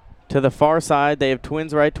far side. They have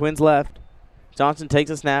twins right, twins left. Johnson takes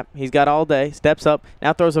a snap. He's got all day. Steps up.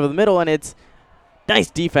 Now throws over the middle, and it's nice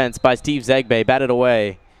defense by Steve Zegbe. Batted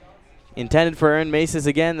away. Intended for Aaron Macis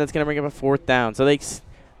again. That's going to bring up a 4th down. So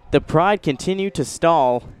the Pride continue to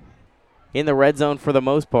stall in the red zone for the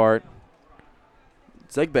most part.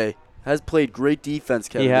 Zegbe has played great defense,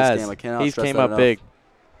 Kevin, he has. This game. I cannot He's stress came that up enough. big.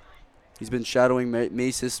 He's been shadowing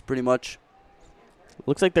Macis pretty much.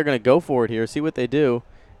 Looks like they're going to go for it here, see what they do.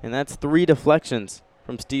 And that's 3 deflections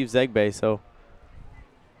from Steve Zegbe. So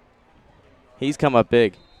he's come up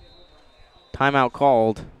big. Timeout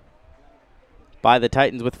called by the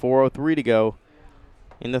Titans with 4:03 to go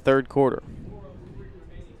in the third quarter.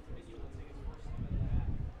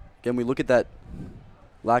 Again, we look at that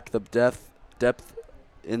lack of depth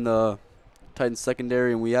in the Titans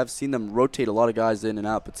secondary, and we have seen them rotate a lot of guys in and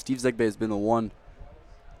out, but Steve Zegbe has been the one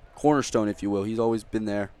cornerstone, if you will. He's always been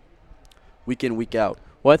there week in, week out.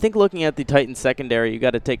 Well, I think looking at the Titans secondary, you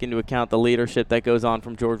got to take into account the leadership that goes on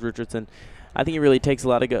from George Richardson. I think he really takes a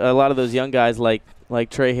lot of those young guys like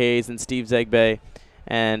Trey Hayes and Steve Zegbe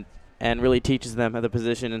and really teaches them the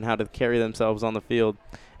position and how to carry themselves on the field.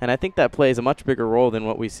 And I think that plays a much bigger role than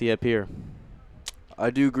what we see up here.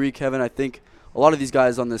 I do agree, Kevin. I think a lot of these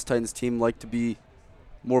guys on this Titans team like to be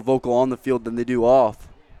more vocal on the field than they do off.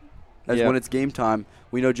 When it's game time.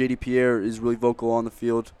 We know J.D. Pierre is really vocal on the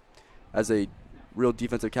field as a real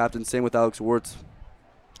defensive captain. Same with Alex Wirtz.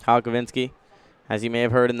 Kyle Kavinsky, as you may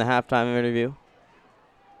have heard in the halftime interview,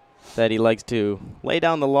 that he likes to lay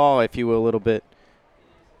down the law, if you will, a little bit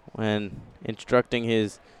when instructing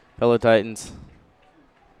his fellow Titans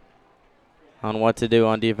on what to do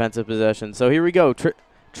on defensive possession. So here we go.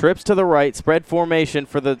 Trips to the right, spread formation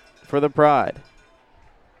for the Pride.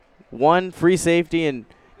 1 free safety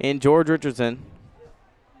in George Richardson.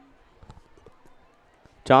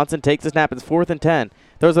 Johnson takes the snap. It's 4th and 10.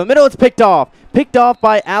 Throws in the middle. It's picked off. Picked off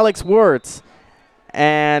by Alex Wirtz.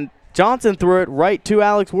 And Johnson threw it right to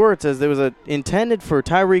Alex Wirtz as there was intended for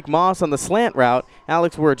Tyreek Moss on the slant route.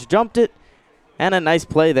 Alex Wirtz jumped it, and a nice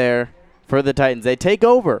play there for the Titans. They take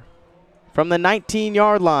over from the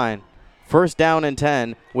 19-yard line. 1st down and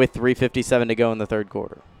 10 with 3:57 to go in the third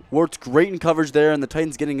quarter. Wirtz great in coverage there, and the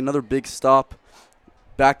Titans getting another big stop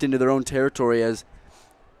backed into their own territory as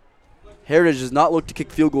Heritage does not look to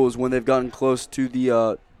kick field goals when they've gotten close to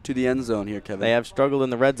the end zone here, Kevin. They have struggled in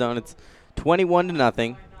the red zone. It's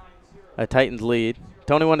 21-0, a Titans lead.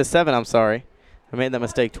 21-7, I'm sorry. I made that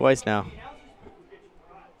mistake twice now.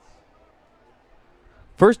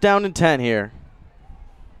 1st down and 10 here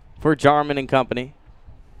for Jarman and company.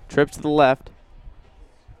 Trips to the left.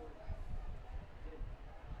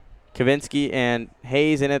 Kavinsky and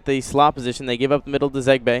Hayes in at the slot position. They give up the middle to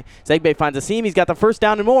Zegbe. Zegbe finds a seam. He's got the 1st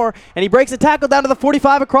down and more, and he breaks a tackle down to the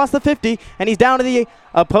 45 across the 50, and he's down to the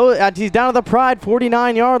Pride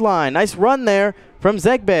 49-yard line. Nice run there from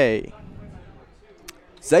Zegbe.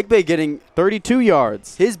 Zegbe getting 32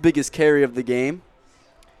 yards. His biggest carry of the game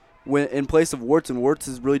in place of Wirtz, and Wirtz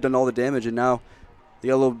has really done all the damage, and now they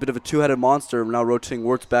got a little bit of a two-headed monster, now rotating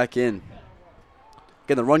Wirtz back in.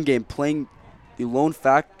 Again, the run game playing the lone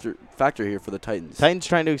factor here for the Titans. Titans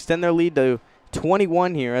trying to extend their lead to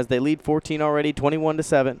 21 here as they lead 14 already,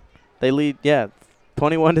 21-7. They lead,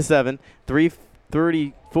 21-7,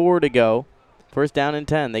 3:34 to go. 1st down and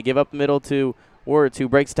 10. They give up the middle to Wirtz, who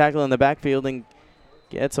breaks tackle in the backfield and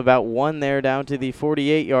gets about 1 there down to the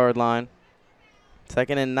 48-yard line.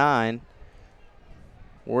 2nd and 9.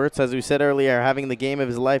 Wirtz, as we said earlier, having the game of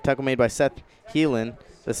his life. Tackle made by Seth Heelan,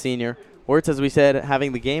 the senior. Wirtz, as we said,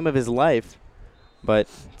 having the game of his life. But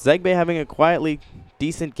Zegbe having a quietly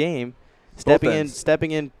decent game,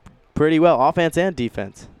 stepping in pretty well, offense and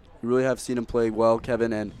defense. You really have seen him play well,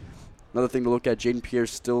 Kevin. And another thing to look at, Jaden Pierre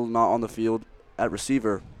still not on the field at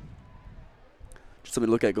receiver. Just something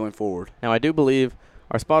to look at going forward. Now, I do believe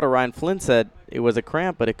our spotter, Ryan Flynn, said it was a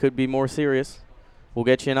cramp, but it could be more serious. We'll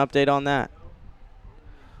get you an update on that.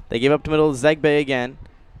 They give up to middle to Zegbe again,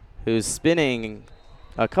 who's spinning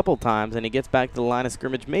a couple times, and he gets back to the line of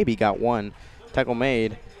scrimmage. Maybe got 1. Tackle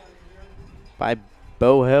made by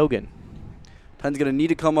Bo Hogan. Titans going to need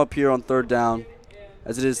to come up here on 3rd down,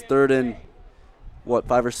 as it is 3rd and,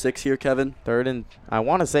 5 or 6 here, Kevin? 3rd and, I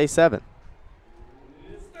want to say 7.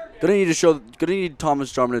 Going to need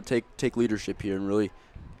Thomas Jarman to take leadership here and really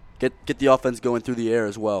get the offense going through the air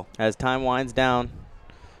as well. As time winds down,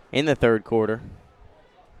 in the third quarter.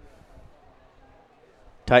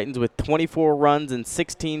 Titans with 24 runs and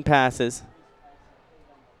 16 passes.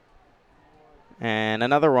 And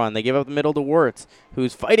another run. They give up the middle to Wirtz,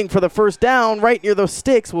 who's fighting for the first down right near those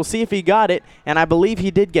sticks. We'll see if he got it, and I believe he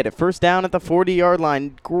did get it. First down at the 40-yard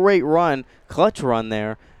line. Great run. Clutch run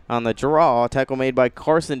there on the draw. Tackle made by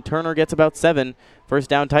Carson. Turner gets about 7. First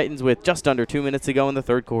down Titans with just under 2 minutes to go in the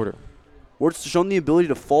third quarter. Wirtz has shown the ability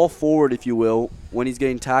to fall forward, if you will, when he's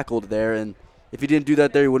getting tackled there. And if he didn't do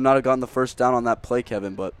that there, he would not have gotten the first down on that play,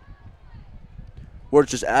 Kevin. But Wirtz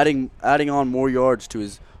just adding on more yards to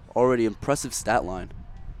his already impressive stat line.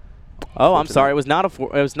 Oh, I'm sorry. It was not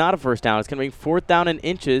a first down. It's going to be 4th down and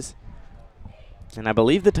inches. And I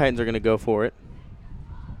believe the Titans are going to go for it.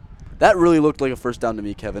 That really looked like a first down to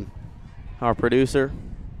me, Kevin. Our producer,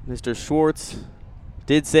 Mr. Schwartz,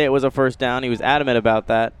 did say it was a first down. He was adamant about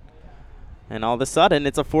that. And all of a sudden,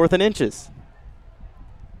 it's a 4th and inches.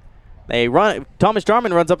 They run. Thomas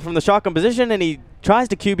Jarman runs up from the shotgun position, and he tries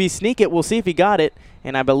to QB sneak it. We'll see if he got it,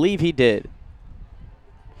 and I believe he did.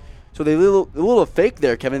 So they did a little fake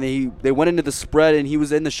there, Kevin. They went into the spread, and he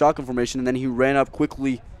was in the shotgun formation, and then he ran up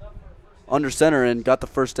quickly under center and got the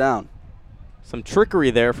first down. Some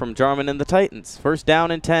trickery there from Jarman and the Titans. First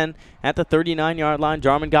down and 10 at the 39-yard line.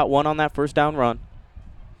 Jarman got 1 on that first down run.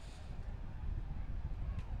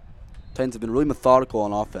 Titans have been really methodical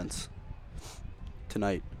on offense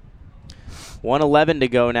tonight. 1:11 to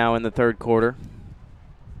go now in the third quarter.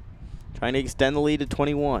 Trying to extend the lead to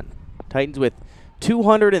 21. Titans with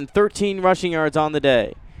 213 rushing yards on the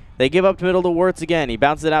day. They give up to middle to Wirtz again. He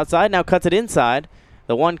bounces it outside, now cuts it inside.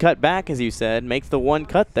 The one cut back, as you said, makes the one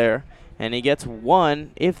cut there. And he gets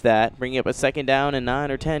 1, if that, bringing up a second down and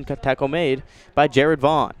 9 or 10. Cut tackle made by Jared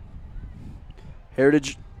Vaughn.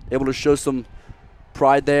 Heritage able to show some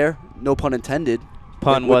pride there. No pun intended.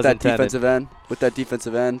 Pun was intended. With that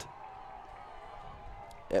defensive end.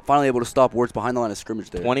 Yeah, finally able to stop Wirtz behind the line of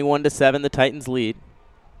scrimmage there. 21-7, the Titans lead.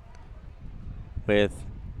 With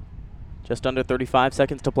just under 35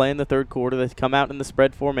 seconds to play in the third quarter. They come out in the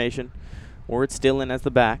spread formation. Wirtz still in as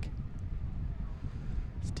the back.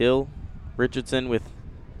 Still Richardson with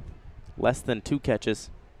less than 2 catches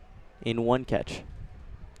in 1 catch.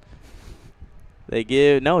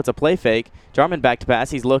 It's a play fake. Jarman back to pass.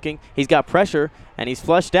 He's looking. He's got pressure, and he's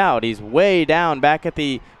flushed out. He's way down back at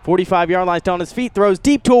the 45-yard line, still on his feet. Throws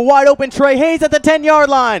deep to a wide-open Trey Hayes at the 10-yard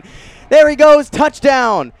line. There he goes.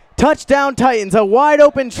 Touchdown. Touchdown Titans. A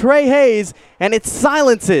wide-open Trey Hayes, and it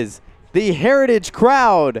silences the Heritage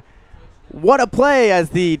crowd. What a play as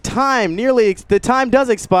the time does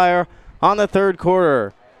expire on the third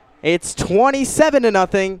quarter. It's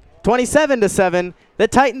 27-0, 27-7. The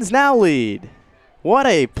Titans now lead. What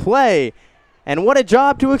a play, and what a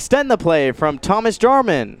job to extend the play from Thomas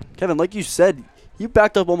Jarman. Kevin, like you said, you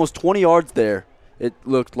backed up almost 20 yards there, it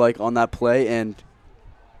looked like, on that play, and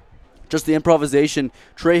just the improvisation.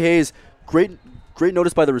 Trey Hayes, great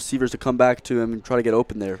notice by the receivers to come back to him and try to get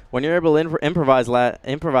open there. When you're able to improvise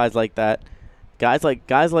like that, guys like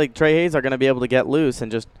Trey Hayes are going to be able to get loose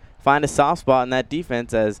and just find a soft spot in that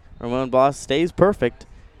defense as Ramon Bloss stays perfect,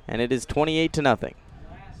 and it is 28-0.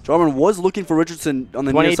 Jarman was looking for Richardson on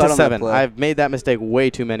the near side on that play. I've made that mistake way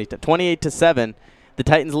too many times. 28-7. The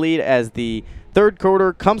Titans lead as the third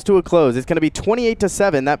quarter comes to a close. It's going to be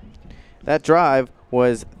 28-7. That drive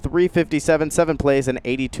was 357, 7 plays, and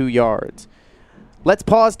 82 yards. Let's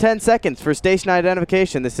pause 10 seconds for station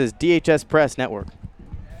identification. This is DHS Press Network.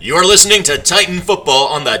 You're listening to Titan Football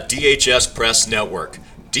on the DHS Press Network.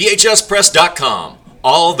 DHSPress.com.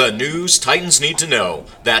 All the news Titans need to know.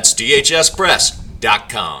 That's DHSPress.com.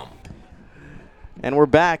 And we're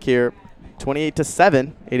back here,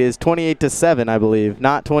 28-7. It is 28-7, I believe,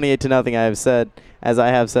 not 28-0. I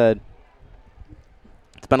have said.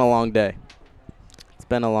 It's been a long day.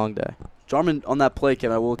 Jarman on that play,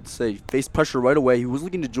 Kevin, I will say, faced pressure right away. He was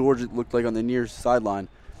looking to George, it looked like, on the near sideline.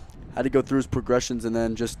 Had to go through his progressions and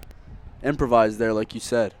then just improvise there, like you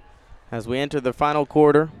said. As we enter the final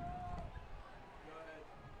quarter,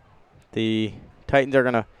 the Titans are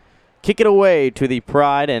going to kick it away to the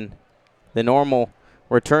pride and the normal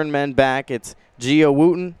return men back. It's Gio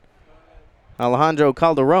Wooten, Alejandro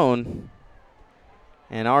Calderon,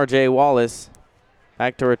 and R.J. Wallace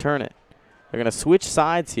back to return it. They're going to switch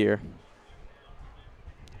sides here.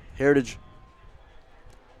 Heritage,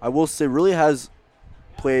 I will say, really has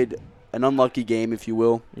played an unlucky game, if you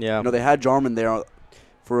will. Yeah. They had Jarman there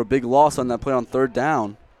for a big loss on that play on third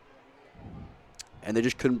down, and they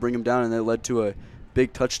just couldn't bring him down, and that led to a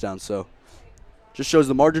big touchdown. So just shows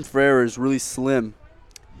the margin for error is really slim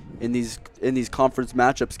in these conference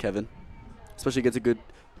matchups, Kevin, especially against a good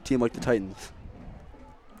team like the Titans.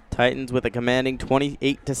 Titans with a commanding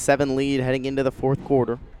 28-7 lead heading into the fourth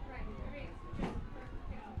quarter.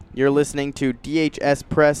 You're listening to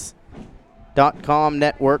DHSPress.com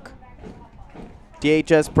network.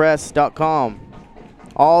 DHSPress.com.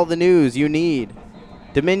 All the news you need.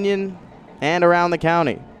 Dominion and around the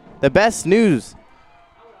county. The best news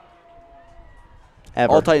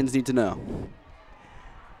ever. All Titans need to know.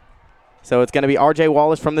 So it's going to be R.J.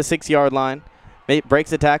 Wallace from the 6-yard line. Breaks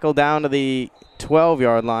the tackle down to the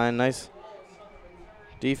 12-yard line. Nice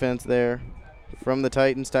defense there from the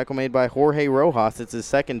Titans. Tackle made by Jorge Rojas. It's his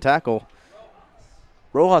second tackle.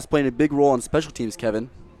 Rojas playing a big role on special teams, Kevin,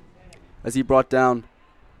 as he brought down,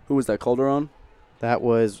 who was that, Calderon? That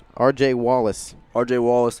was R.J. Wallace. R.J.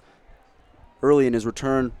 Wallace early in his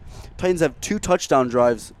return. Titans have two touchdown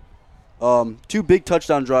drives, two big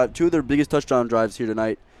touchdown drives, two of their biggest touchdown drives here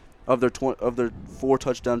tonight. Of their 4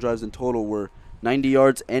 touchdown drives in total were 90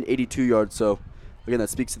 yards and 82 yards. So, again, that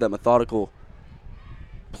speaks to that methodical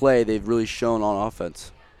play they've really shown on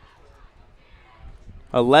offense.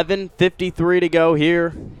 11:53 to go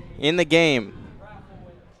here in the game.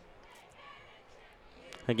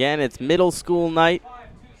 Again, it's middle school night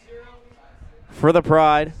for the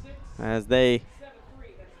Pride as they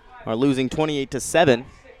are losing 28-7.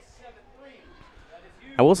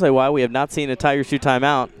 I will say why we have not seen a Tiger shoot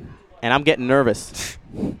timeout, and I'm getting nervous.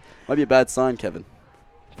 Might be a bad sign, Kevin.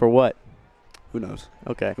 For what? Who knows?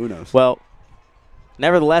 Okay. Who knows? Well,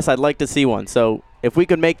 nevertheless, I'd like to see one. So if we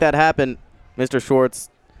could make that happen, Mr. Schwartz,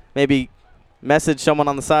 maybe message someone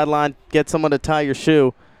on the sideline, get someone to tie your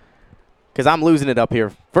shoe, because I'm losing it up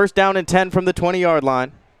here. First down and 10 from the 20-yard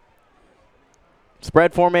line.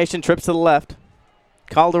 Spread formation, trips to the left.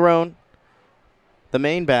 Calderon, the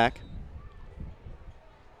main back.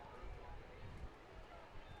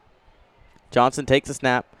 Johnson takes a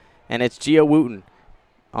snap, and it's Gio Wooten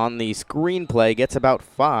on the screenplay. Gets about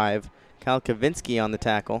 5. Kyle Kavinsky on the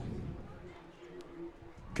tackle.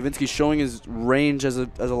 Kavinsky showing his range as a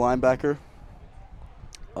linebacker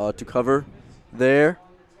to cover there.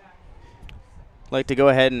 Like to go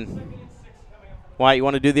ahead and, Wyatt, you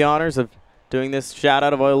want to do the honors of doing this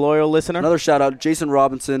shout-out of a loyal listener? Another shout-out, Jason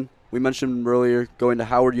Robinson. We mentioned him earlier, going to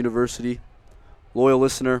Howard University. Loyal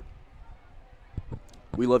listener.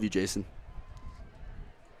 We love you, Jason.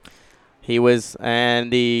 He was,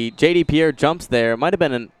 and the J.D. Pierre jumps there. It might have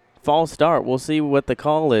been a false start. We'll see what the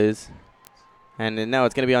call is. And now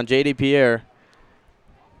it's going to be on J.D. Pierre.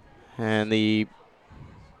 And the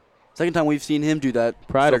second time we've seen him do that.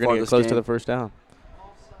 Pride so are going to get close to the first down.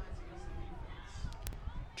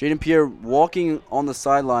 Jaden Pierre walking on the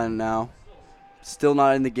sideline now. Still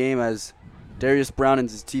not in the game as Darius Brown and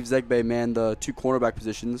Steve Zegbay man the 2 cornerback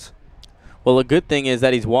positions. Well, the good thing is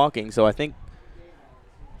that he's walking, so I think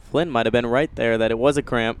Flynn might have been right there that it was a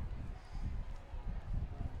cramp.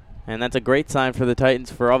 And that's a great sign for the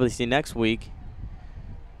Titans for obviously next week,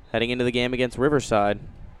 heading into the game against Riverside.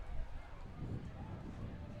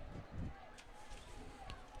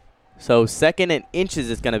 So 2nd and inches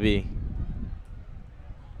it's going to be.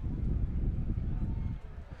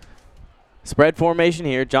 Spread formation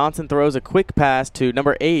here. Johnson throws a quick pass to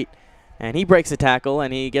number 8, and he breaks a tackle,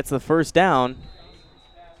 and he gets the first down.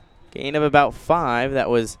 Gain of about 5. That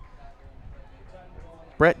was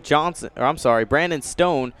Brandon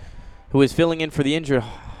Stone, who is filling in for the injured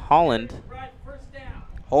Holland.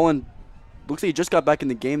 Holland looks like he just got back in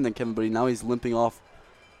the game then, Kevin, but now he's limping off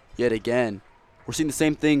yet again. We're seeing the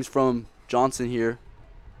same things from Johnson here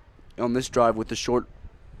on this drive with the short,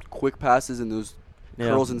 quick passes and those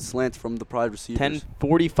curls and slants from the Pride receivers.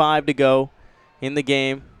 10:45 to go in the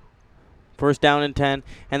game. First down and 10.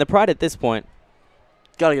 And the Pride at this point,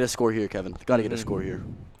 got to get a score here, Kevin. Got to get a score here.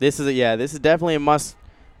 This is definitely a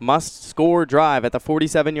must score drive at the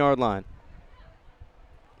 47-yard line.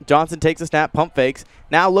 Johnson takes a snap, pump fakes.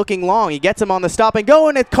 Now looking long. He gets him on the stop and go,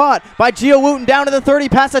 and it's caught by Gio Wooten down to the 30,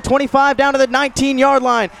 past the 25, down to the 19-yard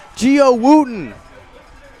line. Gio Wooten.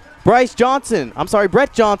 Brett Johnson.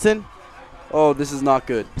 Oh, this is not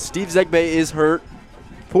good. Steve Zegbay is hurt.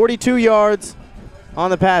 42 yards on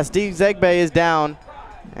the pass. Steve Zegbay is down,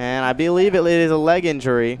 and I believe it is a leg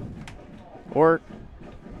injury. Or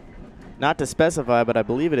not to specify, but I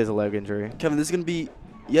believe it is a leg injury. Kevin, this is going to be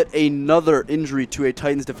yet another injury to a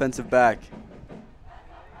Titans defensive back.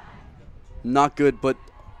 Not good, but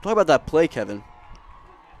talk about that play, Kevin.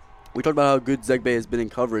 We talked about how good Zegbay has been in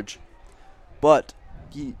coverage, but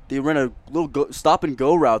they ran a little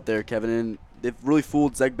stop-and-go route there, Kevin, and they've really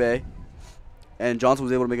fooled Zegbay, and Johnson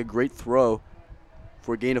was able to make a great throw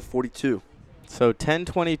for a gain of 42. So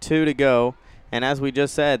 10:22 to go, and as we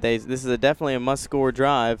just said, this is definitely a must-score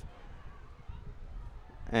drive,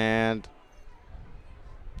 and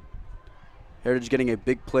Heritage getting a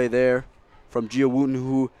big play there from Gio Wooten,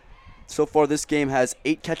 who so far this game has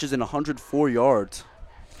 8 catches and 104 yards.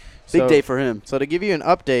 Big day for him. So to give you an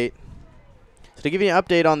update,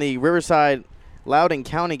 on the Riverside Loudoun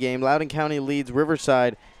County game, Loudoun County leads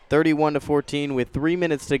Riverside 31-14 with 3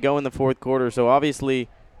 minutes to go in the fourth quarter. So obviously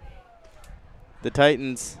the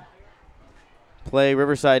Titans play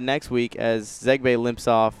Riverside next week as Zegbe limps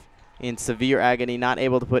off in severe agony, not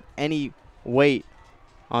able to put any weight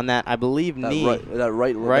on that, I believe, knee. That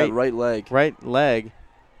right leg. Right leg.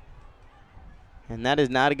 And that is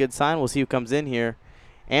not a good sign. We'll see who comes in here.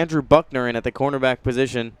 Andrew Buckner in at the cornerback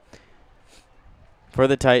position for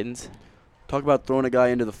the Titans. Talk about throwing a guy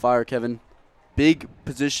into the fire, Kevin. Big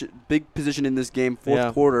position in this game,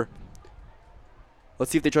 fourth quarter.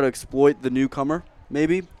 Let's see if they try to exploit the newcomer,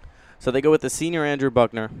 maybe. So they go with the senior Andrew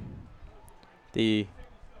Buckner, the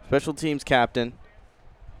special teams captain.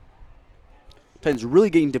 Titans really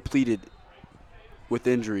getting depleted with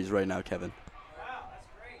injuries right now, Kevin.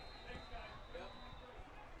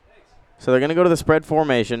 So they're going to go to the spread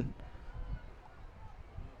formation.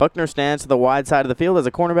 Buckner stands to the wide side of the field as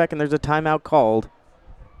a cornerback, and there's a timeout called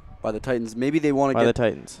by the Titans. Maybe they want to get the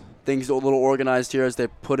Titans things a little organized here as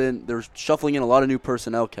they're shuffling in a lot of new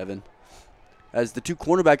personnel, Kevin. As the two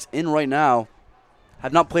cornerbacks in right now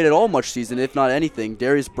have not played at all much season, if not anything.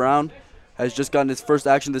 Darius Brown has just gotten his first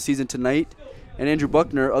action of the season tonight, and Andrew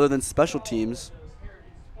Buckner, other than special teams,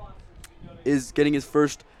 is getting his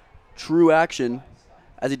first true action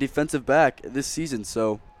as a defensive back this season.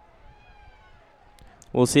 So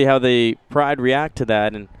we'll see how the Pride react to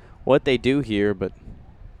that and what they do here, but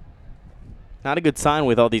not a good sign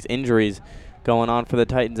with all these injuries going on for the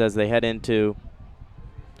Titans as they head into.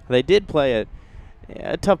 They did play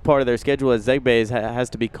a tough part of their schedule as Zegbe has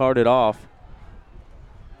to be carted off.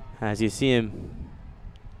 As you see him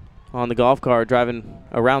on the golf cart driving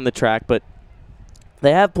around the track, but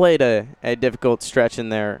they have played a difficult stretch in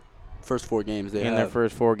their first 4 games. Their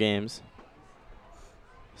first 4 games.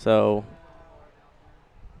 So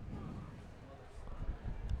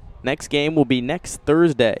next game will be next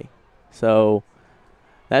Thursday. So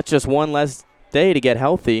that's just one less day to get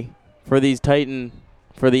healthy for the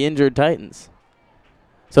injured Titans.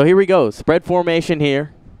 So here we go. Spread formation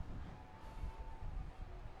here.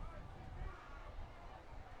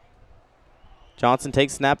 Johnson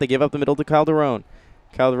takes snap. They give up the middle to Calderon.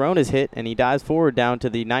 Calderon is hit, and he dives forward down to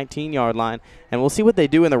the 19-yard line. And we'll see what they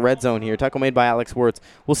do in the red zone here. Tackle made by Alex Wirtz.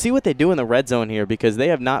 We'll see what they do in the red zone here because they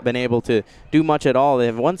have not been able to do much at all. They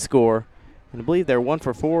have 1 score, and I believe they're 1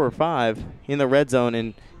 for 4 or 5 in the red zone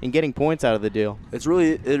in getting points out of the deal. It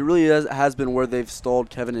really has been where they've stalled,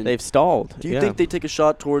 Kevin. They've stalled. Do you think they take a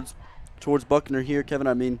shot towards Buckner here, Kevin?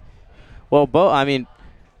 I mean, well, both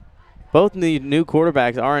the new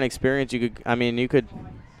quarterbacks are inexperienced. You could.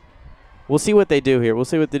 We'll see what they do here. We'll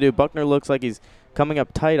see what they do. Buckner looks like he's coming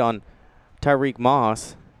up tight on Tyreek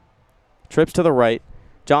Moss. Trips to the right.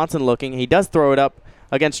 Johnson looking. He does throw it up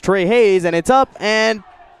against Trey Hayes, and it's up and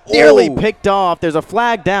nearly picked off. There's a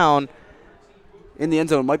flag down in the end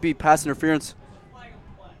zone. Might be pass interference.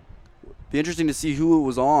 Be interesting to see who it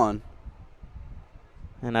was on.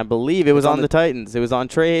 And I believe it was on the Titans. It was on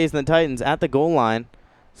Trey Hayes and the Titans at the goal line.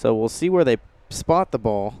 So we'll see where they spot the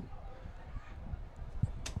ball.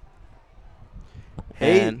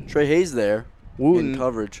 Trey Hayes there in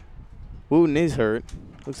coverage. Wooten is hurt.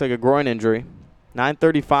 Looks like a groin injury.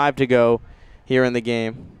 9:35 to go here in the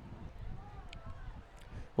game.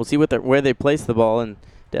 We'll see where they place the ball, and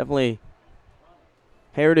definitely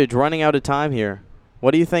Heritage running out of time here.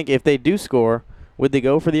 What do you think if they do score? Would they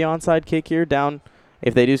go for the onside kick here down?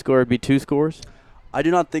 If they do score, it'd be 2 scores? I do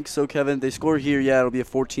not think so, Kevin. They score here, it'll be a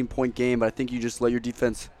 14-point game, but I think you just let your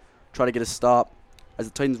defense try to get a stop as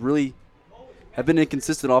the Titans really have been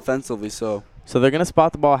inconsistent offensively. So they're going to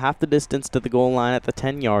spot the ball half the distance to the goal line at the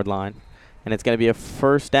 10-yard line, and it's going to be a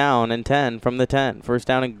 1st down and 10 from the 10. 1st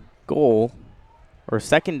down and goal, or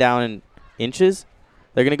 2nd down in inches.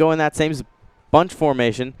 They're going to go in that same bunch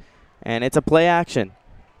formation, and it's a play action.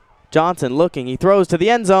 Johnson looking. He throws to the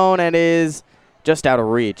end zone and is just out of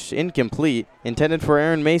reach. Incomplete. Intended for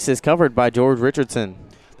Aaron Maces, covered by George Richardson.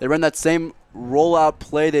 They ran that same rollout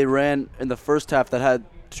play they ran in the first half that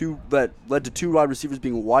led to 2 wide receivers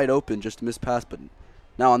being wide open, just missed pass. But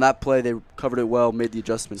now on that play, they covered it well, made the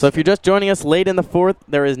adjustments. So if you're just joining us late in the 4th,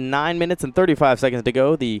 there is 9 minutes and 35 seconds to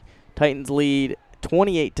go. The Titans lead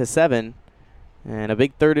 28-7. And a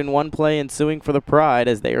big 3rd and 1 play ensuing for the Pride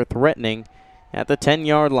as they are threatening at the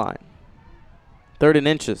 10-yard line. 3rd and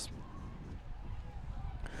inches.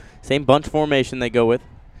 Same bunch formation they go with.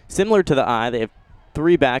 Similar to the I, they have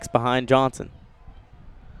 3 backs behind Johnson.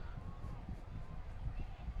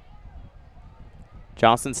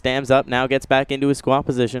 Johnson stands up, now gets back into his squat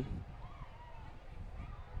position.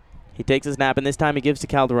 He takes a snap, and this time he gives to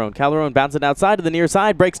Calderon. Calderon bounces outside to the near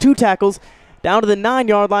side, breaks 2 tackles, down to the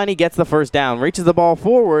 9-yard line. He gets the first down, reaches the ball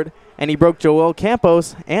forward, and he broke Joel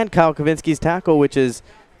Campos and Kyle Kavinsky's tackle,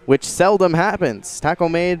 which seldom happens. Tackle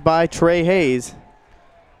made by Trey Hayes.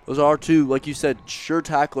 Those are our two, like you said, sure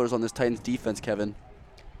tacklers on this Titans defense, Kevin,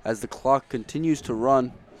 as the clock continues to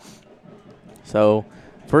run. So,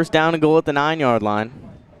 first down and goal at the 9-yard line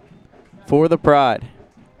for the Pride.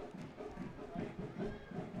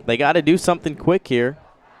 They got to do something quick here,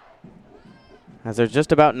 as there's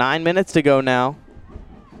just about 9 minutes to go now.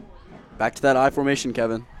 Back to that I formation,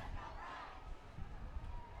 Kevin.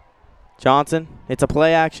 Johnson, it's a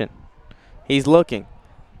play action. He's looking.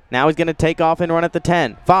 Now he's going to take off and run at the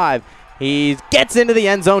 10. 5. He gets into the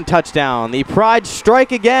end zone, touchdown. The Pride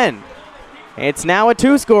strike again. It's now a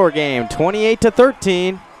 2-score game,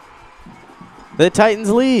 28-13. The Titans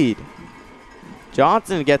lead.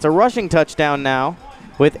 Johnson gets a rushing touchdown now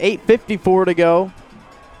with 8:54 to go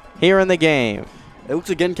here in the game. It looks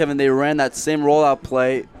again, Kevin, they ran that same rollout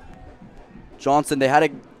play. Johnson,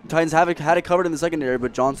 Titans had it covered in the secondary,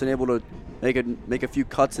 but Johnson able to make a few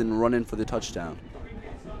cuts and run in for the touchdown.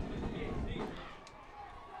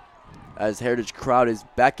 As Heritage crowd is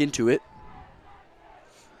back into it.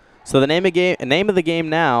 So the name of the game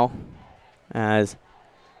now, as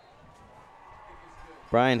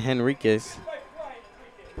Brian Henriquez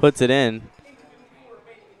puts it in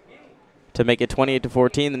to make it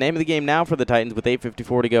 28-14. The name of the game now for the Titans with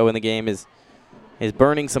 8:54 to go in the game is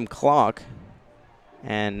burning some clock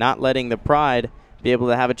and not letting the Pride be able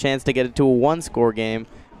to have a chance to get it to a 1-score game,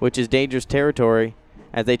 which is dangerous territory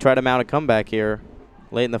as they try to mount a comeback here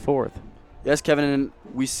late in the 4th. Yes, Kevin, and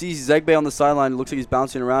we see Zegbe on the sideline. It looks like he's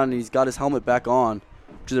bouncing around, and he's got his helmet back on,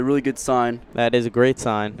 which is a really good sign. That is a great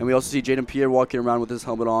sign. And we also see Jaden Pierre walking around with his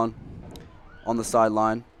helmet on the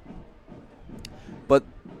sideline. But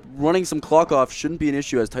running some clock off shouldn't be an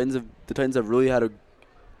issue, as the Titans have really they've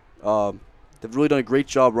really done a great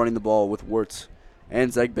job running the ball with Wirtz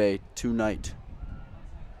and Zegbe tonight.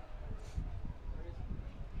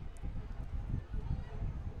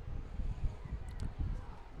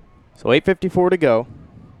 So 8:54 to go.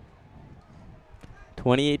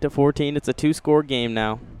 28-14. It's a 2-score game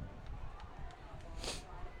now.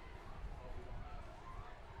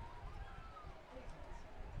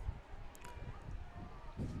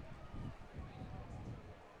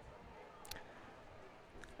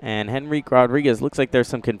 And Henrique Rodriguez, looks like there's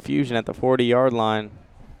some confusion at the 40-yard line.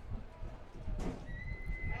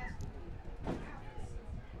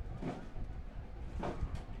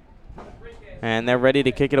 And they're ready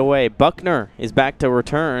to kick it away. Buckner is back to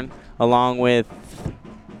return along with,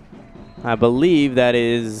 I believe that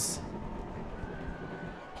is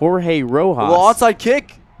Jorge Rojas. Well, onside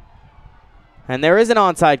kick. And there is an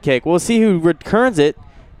onside kick. We'll see who returns it.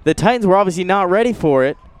 The Titans were obviously not ready for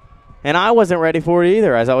it. And I wasn't ready for it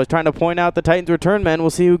either, as I was trying to point out the Titans return men.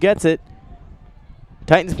 We'll see who gets it.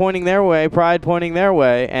 Titans pointing their way, Pride pointing their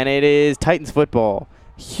way, and it is Titans football.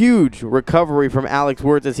 Huge recovery from Alex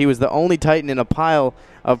Wirtz, as he was the only Titan in a pile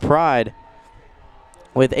of Pride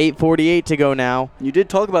with 8:48 to go now. You did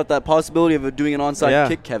talk about that possibility of doing an onside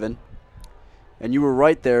kick, Kevin. And you were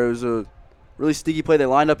right there. It was a really sneaky play. They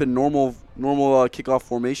lined up in normal kickoff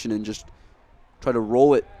formation and just try to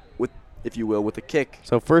roll it with, if you will, with a kick.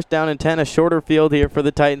 So first down and 10, a shorter field here for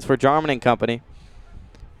the Titans for Jarman and company.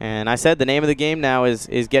 And I said the name of the game now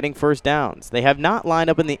is getting first downs. They have not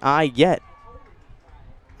lined up in the I yet,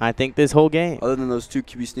 I think, this whole game. Other than those 2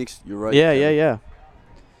 QB sneaks, you're right. Yeah.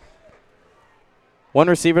 One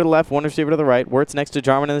receiver to the left, one receiver to the right. Wirtz next to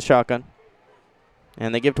Jarman in the shotgun.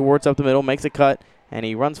 And they give to Wirtz up the middle, makes a cut, and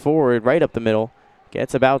he runs forward right up the middle.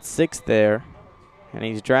 Gets about 6 there, and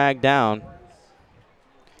he's dragged down.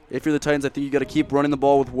 If you're the Titans, I think you got to keep running the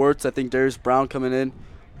ball with Wirtz. I think Darius Brown coming in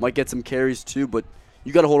might get some carries too, but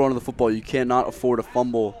you got to hold on to the football. You cannot afford a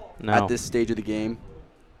fumble at this stage of the game.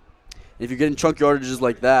 If you're getting chunk yardages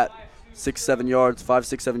like that, 6-7 yards,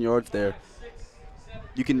 5-6-7 yards there,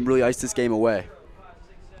 you can really ice this game away.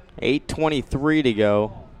 8:23 to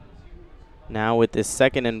go now with this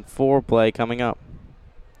 2nd and 4 play coming up.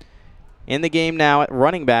 In the game now at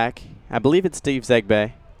running back, I believe it's Steve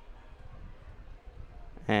Zegbe.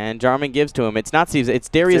 And Jarman gives to him. It's not Steve, it's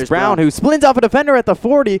Darius Brown, who spins off a defender at the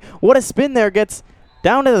 40. What a spin there. Gets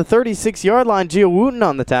down to the 36-yard line. Gio Wooten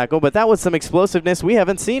on the tackle, but that was some explosiveness we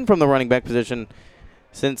haven't seen from the running back position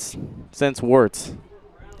since Wirtz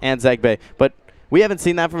and Zegbe. But we haven't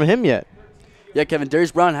seen that from him yet. Yeah, Kevin,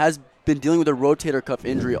 Darius Brown has been dealing with a rotator cuff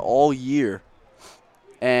injury all year.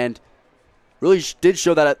 And really did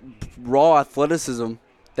show that raw athleticism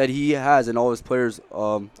that he has, and all his players,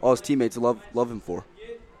 all his teammates love him for.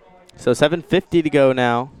 So 7:50 to go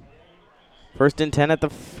now. 1st and 10 at the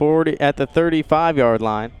 35-yard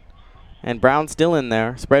line. And Brown still in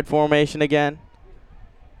there. Spread formation again.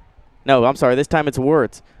 No, I'm sorry. This time it's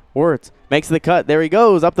Wirtz. Wirtz makes the cut. There he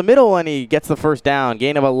goes up the middle, and he gets the first down.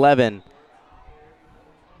 Gain of 11.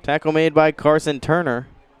 Tackle made by Carson Turner.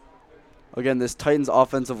 Again, this Titans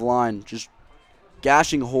offensive line just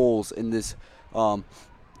gashing holes in this, doing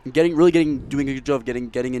a good job of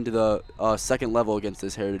getting into the second level against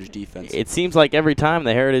this Heritage defense. It seems like every time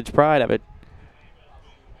the Heritage Pride of it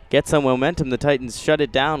gets some momentum, the Titans shut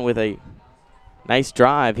it down with a nice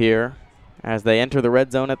drive here as they enter the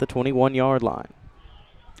red zone at the 21-yard line.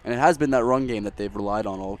 And it has been that run game that they've relied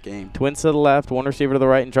on all game. Twins to the left, one receiver to the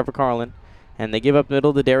right, and Trevor Carlin. And they give up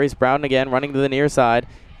middle to Darius Brown again, running to the near side.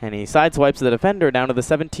 And he sideswipes the defender down to the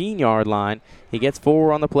 17-yard line. He gets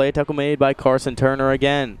 4 on the play. Tackle made by Carson Turner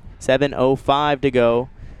again. 7:05 to go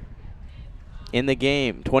in the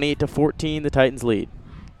game. 28-14, the Titans lead.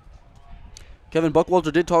 Kevin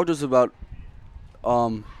Buckwalter did talk to us about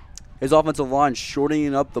his offensive line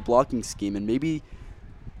shortening up the blocking scheme, and maybe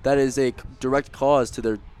that is a direct cause to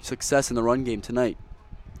their success in the run game tonight.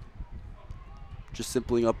 Just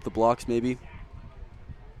simpling up the blocks, maybe.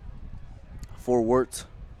 For Wirtz.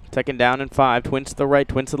 2nd down and 5. Twins to the right,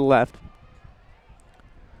 twins to the left.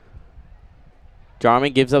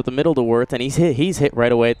 Jarman gives up the middle to Wirtz, and he's hit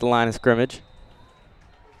right away at the line of scrimmage.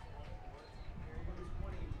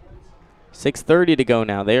 6:30 to go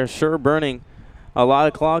now. They are sure burning a lot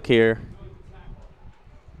of clock here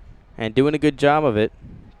and doing a good job of it.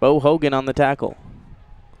 Bo Hogan on the tackle.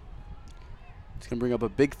 It's going to bring up a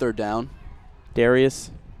big 3rd down. Darius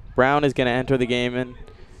Brown is going to enter the game, and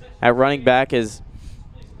at running back is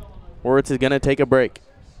Wirtz is going to take a break.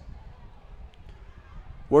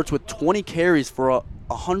 Wirtz with 20 carries for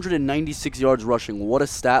 196 yards rushing. What a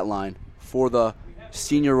stat line for the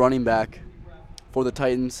senior running back for the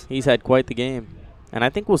Titans. He's had quite the game. And I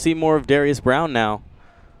think we'll see more of Darius Brown now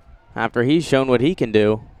after he's shown what he can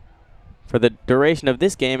do for the duration of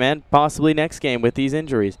this game and possibly next game with these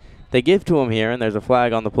injuries. They give to him here, and there's a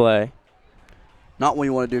flag on the play. Not what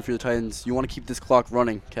you want to do for the Titans. You want to keep this clock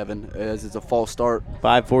running, Kevin, as it's a false start.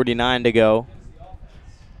 5:49 to go.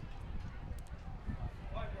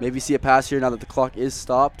 Maybe see a pass here now that the clock is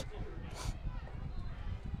stopped.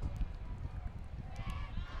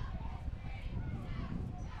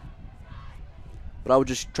 But I would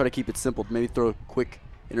just try to keep it simple. Maybe throw quick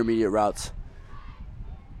intermediate routes.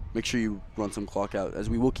 Make sure you run some clock out, as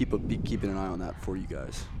we will be keeping an eye on that for you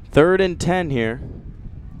guys. 3rd and 10 here.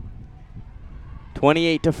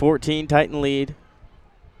 28-14, Titan lead.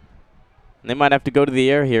 And they might have to go to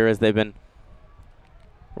the air here as they've been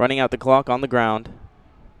running out the clock on the ground.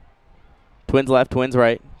 Twins left, twins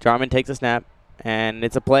right. Jarman takes a snap, and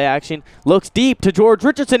it's a play action. Looks deep to George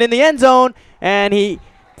Richardson in the end zone, and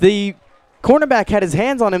the cornerback had his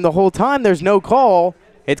hands on him the whole time. There's no call.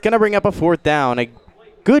 It's going to bring up a 4th down. A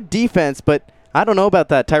good defense, but I don't know about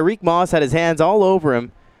that. Tyreek Moss had his hands all over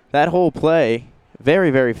him that whole play.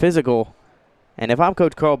 Very, very physical. And if I'm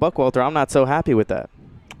Coach Carl Buckwalter, I'm not so happy with that.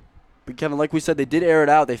 But, Kevin, like we said, they did air it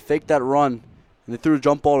out. They faked that run, and they threw a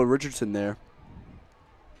jump ball to Richardson there.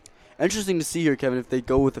 Interesting to see here, Kevin, if they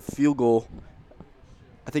go with a field goal.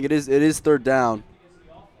 I think it is 3rd down.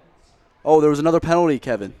 Oh, there was another penalty,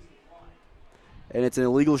 Kevin. And it's an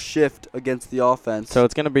illegal shift against the offense. So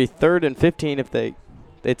it's going to be 3rd and 15 if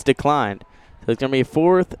it's declined. So it's going to be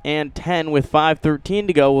 4th and 10 with 5:13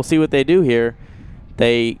 to go. We'll see what they do here.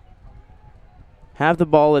 They have the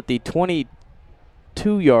ball at the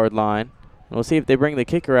 22-yard line. And we'll see if they bring the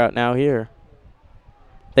kicker out now here.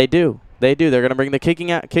 They do. They're going to bring the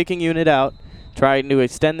kicking unit out, trying to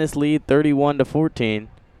extend this lead 31-14.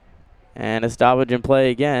 And a stoppage in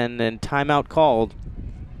play again, and timeout called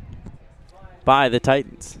by the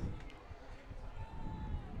Titans.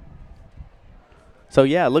 So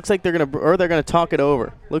yeah, it looks like they're gonna talk it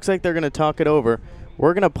over. Looks like they're gonna talk it over.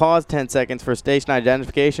 We're gonna pause 10 seconds for station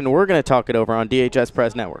identification. We're gonna talk it over on DHS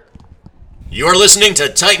Press Network. You are listening to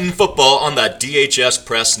Titan Football on the DHS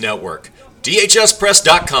Press Network.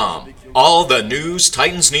 DHSPress.com. All the news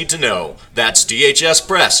Titans need to know. That's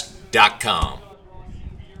DHSPress.com.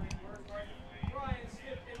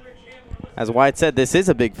 As Wyatt said, this is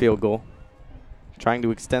a big field goal. Trying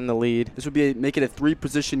to extend the lead. This would make it a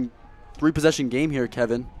three-possession game here,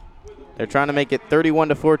 Kevin. They're trying to make it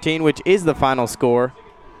 31-14, which is the final score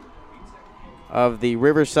of the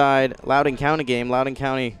Riverside-Loudoun County game. Loudoun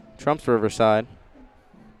County trumps Riverside.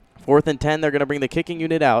 4th and 10, they're going to bring the kicking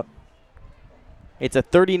unit out. It's a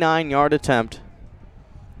 39-yard attempt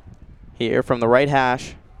here from the right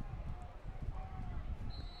hash.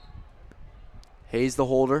 Hayes the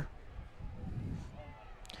holder.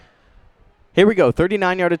 Here we go,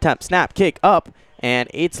 39-yard attempt. Snap, kick, up, and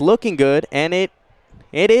it's looking good, and it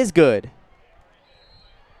is good.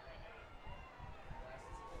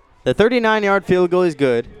 The 39-yard field goal is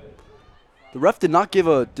good. The ref did not give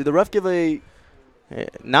a. Did the ref give a?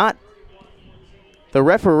 Not. The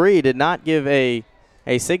referee did not give a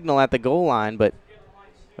signal at the goal line, but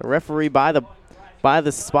the referee by the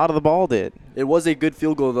spot of the ball did. It was a good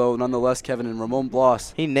field goal though, nonetheless. Kevin and Ramon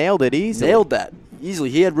Blas. He nailed it easily. Nailed that easily.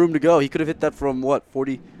 He had room to go. He could have hit that from what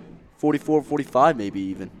 40, 44, 45 maybe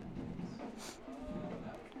even.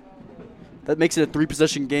 That makes it a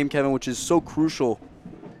 3-possession game, Kevin, which is so crucial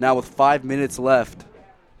now with 5 minutes left.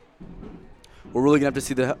 We're really going to have to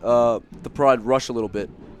see the Pride rush a little bit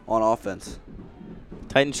on offense.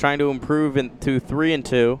 Titans trying to improve to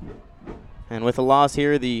 3-2. And with a loss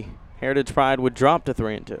here, the Heritage Pride would drop to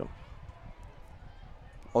 3-2.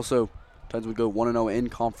 Also, Titans would go 1-0 in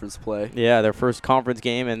conference play. Yeah, their first conference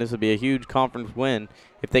game, and this would be a huge conference win.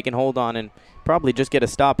 If they can hold on and probably just get a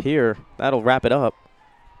stop here, that'll wrap it up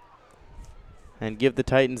and give the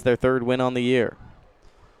Titans their 3rd win on the year.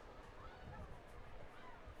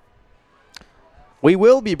 We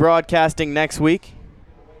will be broadcasting next week,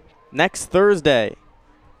 next Thursday.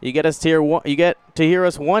 You get to hear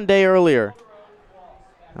us one day earlier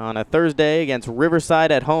on a Thursday against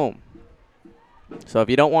Riverside at home. So if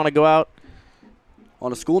you don't want to go out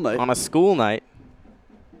on a school night,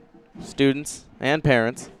 students and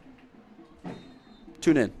parents,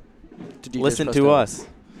 tune in to listen to us.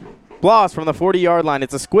 Bloss from the 40-yard line.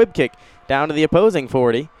 It's a squib kick down to the opposing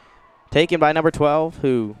 40, taken by number 12,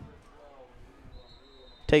 who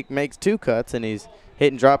makes 2 cuts, and he's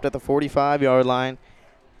hit and dropped at the 45-yard line.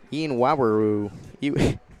 Ian Wawaru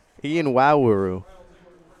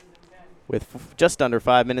with just under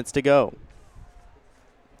 5 minutes to go.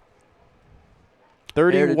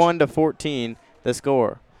 31-14 the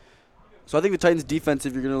score. So I think the Titans defense,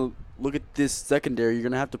 if you're going to look at this secondary, you're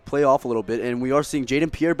going to have to play off a little bit. And we are seeing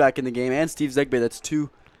Jaden Pierre back in the game and Steve Zegbe. That's 2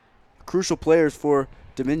 crucial players for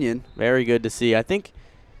Dominion. Very good to see. I think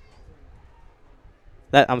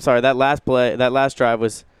that last drive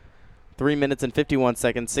was 3 minutes and 51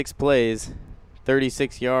 seconds, 6 plays,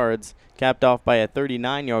 36 yards, capped off by a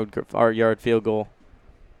 39-yard field goal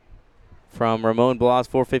from Ramon Blas.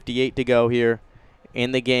 4:58 to go here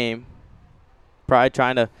in the game. Pride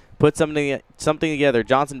trying to put something together.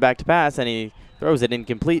 Johnson back to pass, and he throws it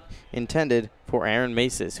incomplete, intended for Aaron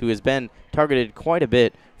Maces, who has been targeted quite a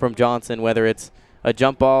bit from Johnson, whether it's a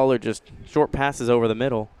jump ball or just short passes over the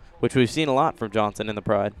middle, which we've seen a lot from Johnson in the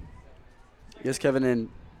Pride. Yes, Kevin, and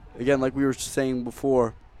again, like we were saying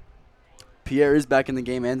before, Pierre is back in the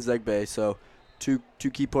game and Zegbe, so two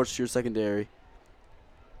key parts to your secondary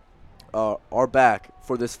are back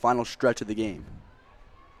for this final stretch of the game.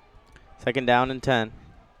 2nd down and 10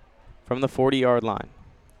 from the 40-yard line.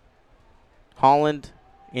 Holland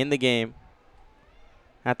in the game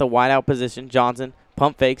at the wideout position. Johnson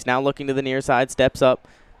pump fakes, now looking to the near side, steps up,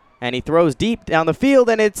 and he throws deep down the field,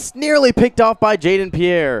 and it's nearly picked off by Jaden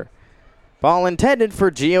Pierre. Ball intended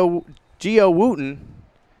for Gio Wooten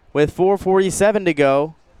with 4:47 to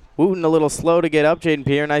go. Wooten a little slow to get up. Jaden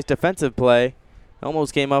Pierre, nice defensive play.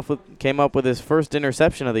 Almost came up with his first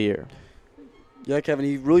interception of the year. Yeah, Kevin,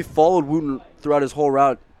 he really followed Wooten throughout his whole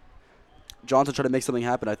route. Johnson tried to make something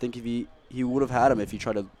happen. I think if he would have had him if he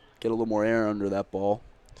tried to get a little more air under that ball.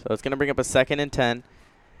 So it's going to bring up a 2nd and 10.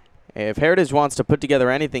 If Heritage wants to put together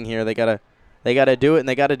anything here, they gotta do it, and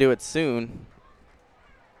they got to do it soon.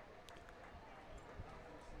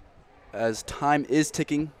 As time is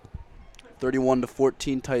ticking,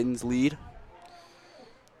 31-14 Titans lead.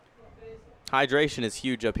 Hydration is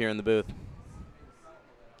huge up here in the booth.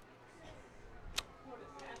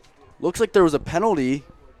 Looks like there was a penalty.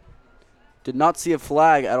 Did not see a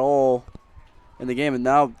flag at all in the game, and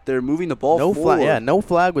now they're moving the ball forward. No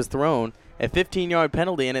flag was thrown. A 15-yard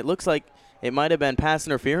penalty, and it looks like it might have been pass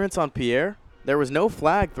interference on Pierre. There was no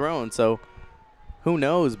flag thrown, so who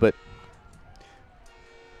knows, but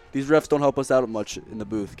these refs don't help us out much in the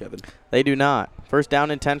booth, Kevin. They do not. 1st down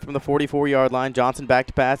and 10 from the 44-yard line. Johnson back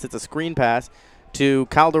to pass. It's a screen pass to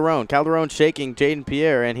Calderon. Calderon shaking Jaden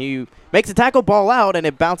Pierre, and he makes a tackle, ball out, and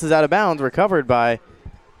it bounces out of bounds, recovered by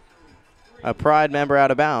a Pride member out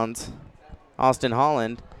of bounds, Austin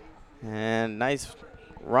Holland. And nice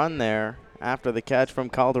run there after the catch from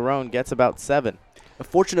Calderon. Gets about 7. A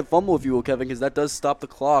fortunate fumble, if you will, Kevin, because that does stop the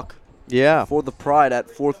clock for the Pride at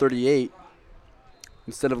 4:38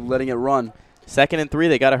 instead of letting it run. 2nd and 3.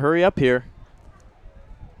 They got to hurry up here.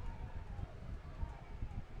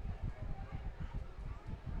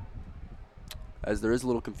 as there is a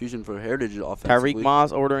little confusion for Heritage offensively. Tyreek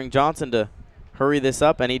Moss ordering Johnson to hurry this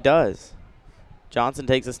up, and he does. Johnson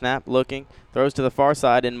takes a snap, looking, throws to the far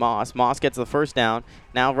side in Moss. Moss gets the first down.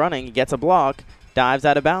 Now running, he gets a block, dives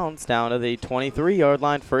out of bounds down to the 23-yard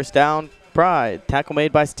line. First down, Pride. Tackle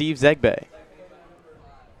made by Steve Zegbe.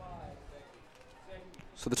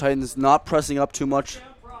 So the Titans not pressing up too much.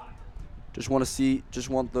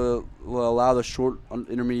 Allow the short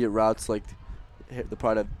intermediate routes like the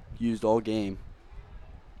Pride have used all game.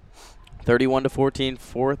 31-14,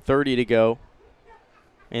 4:30 to go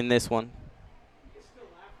in this one.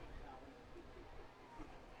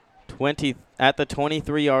 20 at the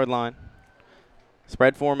 23-yard line.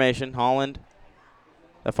 Spread formation. Holland,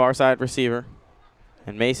 the far side receiver,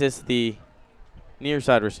 and Macis, the near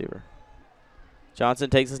side receiver. Johnson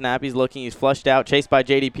takes a snap. He's looking. He's flushed out, chased by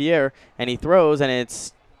J.D. Pierre, and he throws, and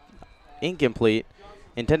it's incomplete.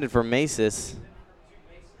 Intended for Macis.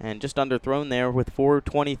 And just underthrown there with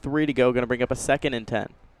 4:23 to go. Going to bring up a 2nd and 10.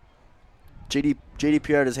 J.D.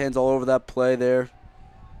 Pierre had his hands all over that play there.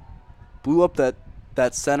 Blew up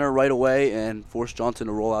that center right away and forced Johnson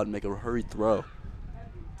to roll out and make a hurried throw.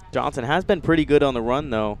 Johnson has been pretty good on the run,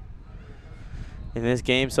 though, in this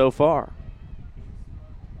game so far.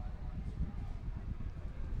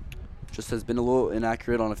 Just has been a little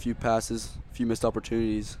inaccurate on a few passes, a few missed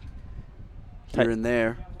opportunities here and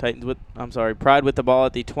there. Pride with the ball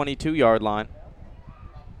at the 22-yard line.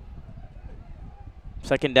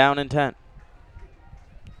 2nd down and 10.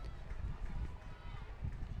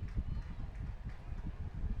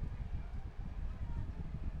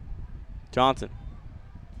 Johnson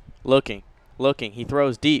looking. He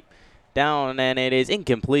throws deep down, and it is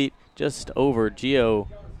incomplete, just over Gio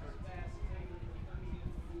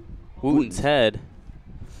Wooten's head,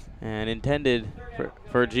 and intended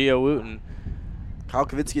for Gio Wooten. Kyle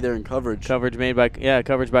Kavinsky there in coverage. Coverage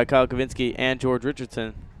by Kyle Kavinsky and George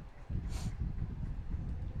Richardson.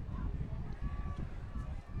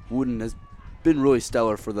 Wooten has been really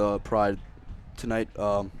stellar for the Pride tonight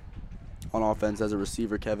on offense as a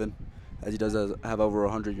receiver, Kevin, as he does have over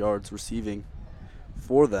 100 yards receiving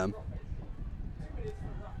for them.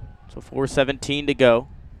 So 4:17 to go.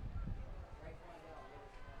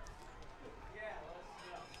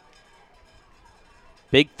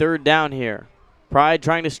 Big 3rd down here. Pride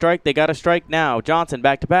trying to strike. They got to strike now. Johnson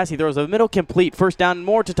back to pass. He throws a middle complete. First down and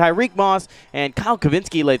more to Tyreek Moss, and Kyle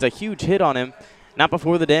Kavinsky lays a huge hit on him. Not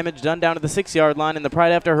before the damage done down to the 6-yard line, and the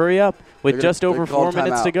Pride have to hurry up with just over 4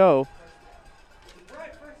 minutes to go.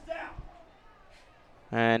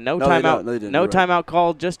 And no timeout. No timeout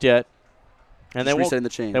called just yet. And they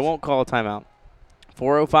won't call a timeout.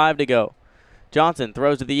 4:05 to go. Johnson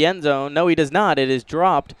throws to the end zone. No, he does not. It is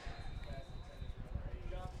dropped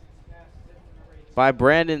by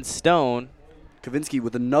Brandon Stone. Kavinsky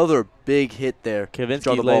with another big hit there.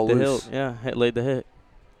 Kavinsky laid the hit. Yeah, laid the hit.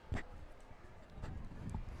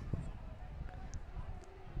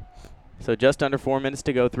 So just under 4 minutes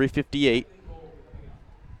to go, 3:58.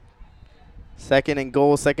 2nd and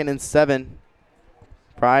goal, 2nd and 7.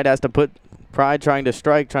 Pride trying to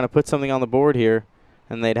strike, trying to put something on the board here.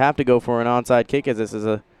 And they'd have to go for an onside kick as this is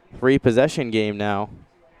a 3-possession game now.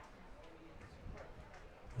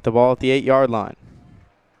 With the ball at the 8-yard line.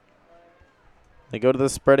 They go to the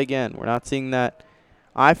spread again. We're not seeing that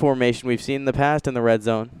I formation we've seen in the past in the red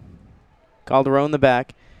zone. Calderon the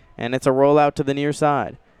back, and it's a rollout to the near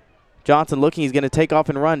side. Johnson looking, he's going to take off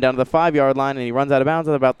and run down to the 5-yard line, and he runs out of bounds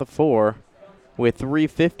at about the 4 with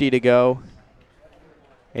 3:50 to go.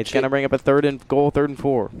 It's going to bring up a 3rd and goal, 3rd and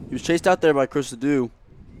 4. He was chased out there by Chris Ledoux.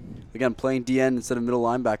 Again, playing DN instead of middle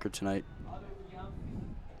linebacker tonight.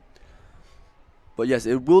 But yes,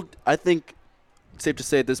 it will, I think, safe to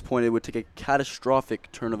say at this point, it would take a catastrophic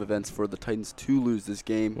turn of events for the Titans to lose this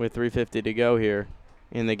game. With 3:50 to go here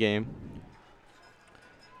in the game.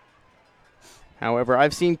 However,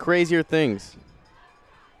 I've seen crazier things.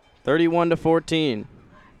 31-14.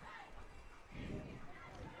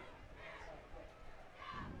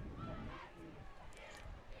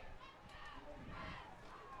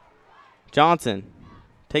 Johnson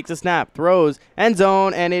takes a snap, throws, end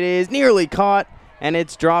zone, and it is nearly caught, and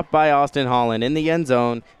it's dropped by Austin Holland in the end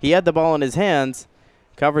zone. He had the ball in his hands,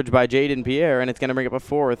 coverage by Jaden Pierre, and it's going to bring up a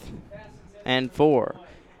 4th and 4.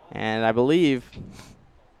 And I believe,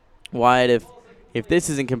 Wyatt, if this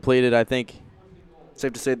isn't completed, I think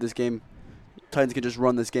safe to say this game, Titans can just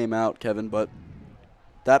run this game out, Kevin, but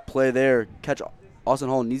that play there, catch Austin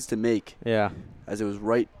Holland needs to make. Yeah. As it was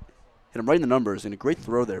hit him right in the numbers, and a great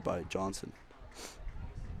throw there by Johnson.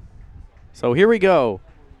 So here we go.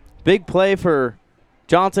 Big play for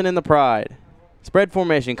Johnson in the Pride. Spread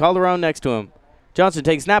formation. Calderon next to him. Johnson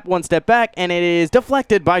takes snap, one step back, and it is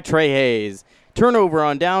deflected by Trey Hayes. Turnover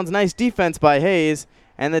on downs. Nice defense by Hayes,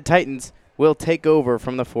 and the Titans will take over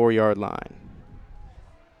from the 4-yard line.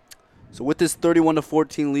 So with this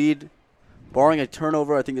 31-14 lead, barring a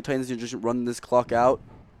turnover, I think the Titans can just run this clock out.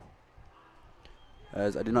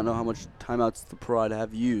 As I do not know how much timeouts the Pride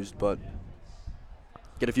have used, but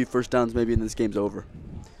get a few first downs maybe and this game's over.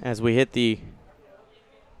 As we hit the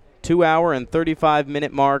 2-hour and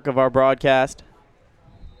 35-minute mark of our broadcast.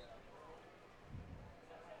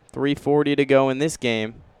 3:40 to go in this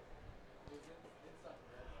game.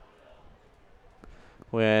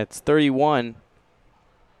 Well, it's 31-14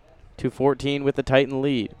 with the Titan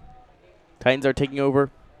lead. Titans are taking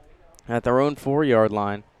over at their own 4-yard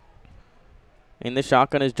line. In the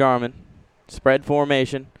shotgun is Jarman. Spread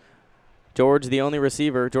formation. George Richardson the only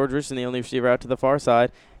receiver out to the far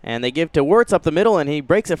side. And they give to Wirtz up the middle, and he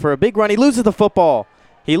breaks it for a big run. He loses the football.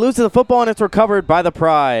 And it's recovered by the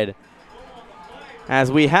Pride.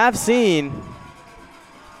 As we have seen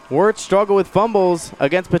Wirtz struggle with fumbles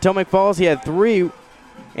against Potomac Falls. He had 3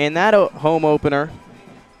 in that home opener.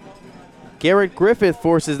 Garrett Griffith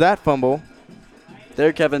forces that fumble.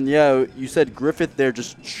 There, Kevin, yeah, you said Griffith there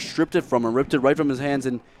just stripped it from him, ripped it right from his hands.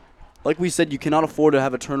 And like we said, you cannot afford to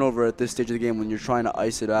have a turnover at this stage of the game when you're trying to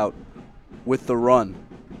ice it out with the run.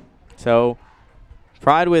 So,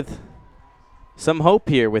 Pride with some hope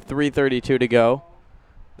here with 3:32 to go.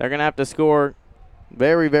 They're going to have to score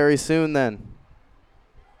very, very soon then.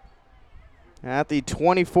 At the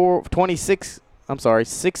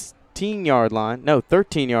 16-yard line. No,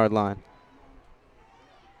 13-yard line.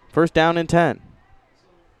 First down and 10.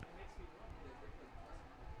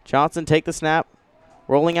 Johnson take the snap.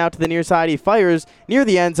 Rolling out to the near side. He fires near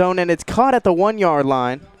the end zone, and it's caught at the 1-yard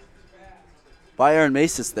line. By Aaron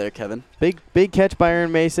Macis there, Kevin. Big catch by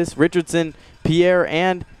Aaron Macis. Richardson, Pierre,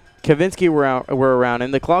 and Kavinsky were around.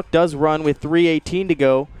 And the clock does run with 3:18 to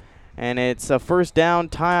go. And it's a first down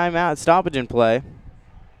timeout stoppage in play.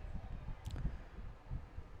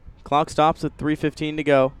 Clock stops with 3:15 to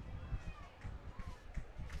go.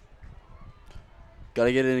 Got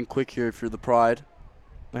to get it in quick here if you're the Pride.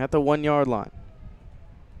 At the 1-yard line.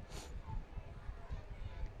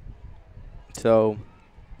 So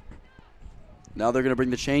now they're going to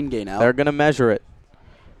bring the chain gain out. They're going to measure it.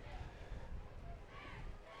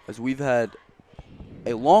 As we've had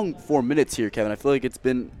a long 4 minutes here, Kevin. I feel like it's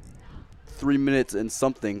been 3 minutes and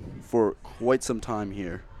something for quite some time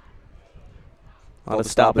here. A lot of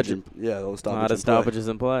stoppages. Yeah, a lot of stoppages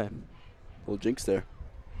in play. Little jinx there.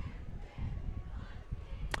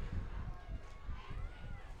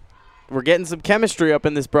 We're getting some chemistry up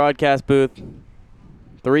in this broadcast booth.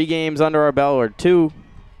 3 games under our belt, or 2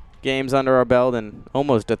 games under our belt, and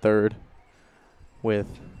almost a third with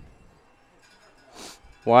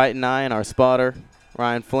Wyatt and I and our spotter,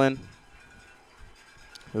 Ryan Flynn,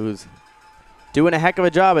 who's doing a heck of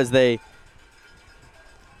a job as they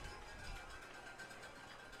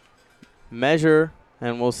measure,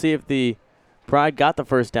 and we'll see if the Pride got the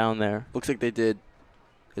first down there. Looks like they did,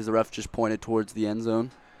 as the ref just pointed towards the end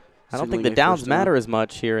zone. I don't think the downs matter as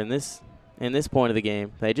much here in this point of the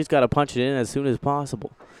game. They just got to punch it in as soon as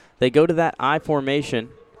possible. They go to that I formation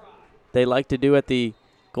they like to do at the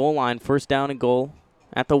goal line, first down and goal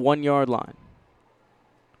at the 1-yard line.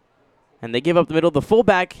 And they give up the middle, the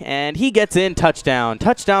fullback, and he gets in, touchdown.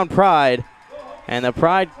 Touchdown Pride. And the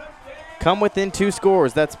Pride come within 2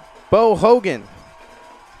 scores. That's Bo Hogan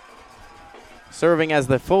serving as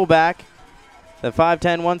the fullback, the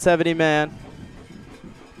 5'10", 170 man.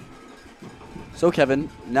 So, Kevin,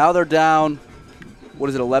 now they're down,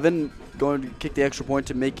 11? Going to kick the extra point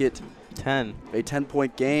to make it 10. A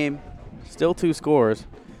 10-point game. Still 2 scores.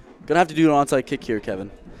 Going to have to do an onside kick here, Kevin.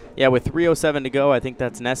 Yeah, with 3:07 to go, I think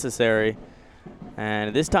that's necessary.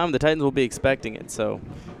 And this time the Titans will be expecting it, so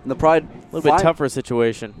and the Pride a little bit tougher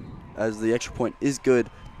situation. As the extra point is good.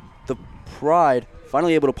 The Pride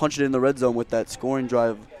finally able to punch it in the red zone with that scoring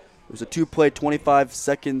drive. It was a 2-play, 25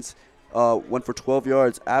 seconds, went for 12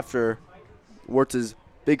 yards after Wirtz's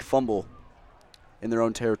big fumble in their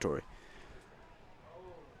own territory.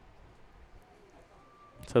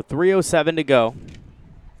 So 3:07 to go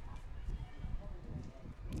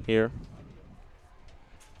here.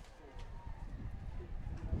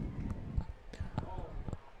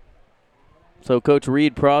 So Coach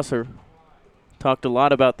Reed Prosser talked a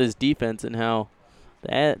lot about this defense and how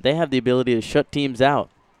they have the ability to shut teams out.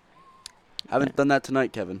 Haven't done that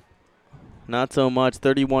tonight, Kevin. Not so much,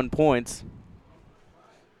 31 points.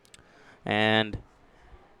 And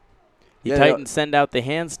the Titans send out the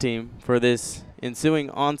hands team for this ensuing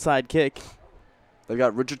onside kick. They've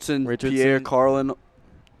got Richardson, Pierre, Carlin,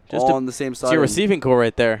 Just all on the same side. It's your and- receiving core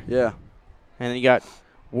right there. Yeah. And then you got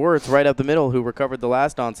Wirtz right up the middle who recovered the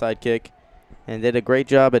last onside kick and did a great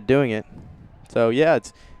job at doing it. So, yeah,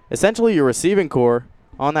 it's essentially your receiving core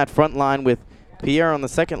on that front line with Pierre on the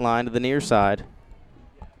second line to the near side.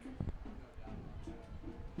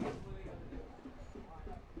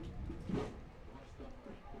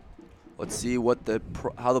 Let's see what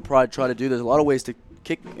how the Pride try to do. There's a lot of ways to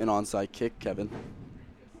kick an onside kick, Kevin.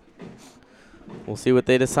 We'll see what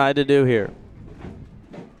they decide to do here.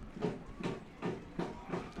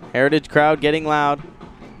 Heritage crowd getting loud.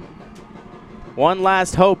 One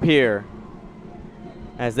last hope here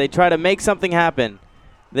as they try to make something happen.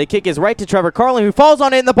 The kick is right to Trevor Carlin, who falls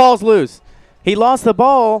on it, and the ball's loose. He lost the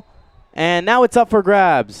ball, and now it's up for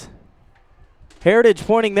grabs. Heritage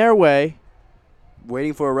pointing their way.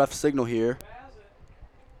 Waiting for a ref signal here.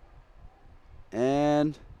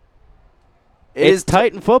 And It's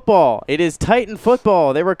Titan football. It is Titan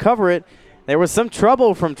football. They recover it. There was some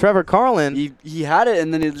trouble from Trevor Carlin. He had it,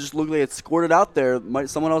 and then it just looked like it squirted out there.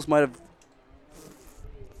 Someone else might have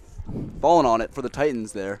fallen on it for the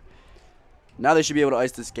Titans there. Now they should be able to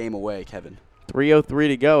ice this game away, Kevin. 3:03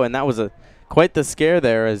 to go, and that was quite the scare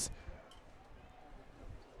there as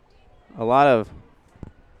a lot of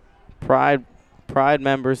Pride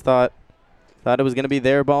members thought it was going to be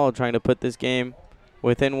their ball trying to put this game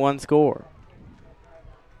within one score.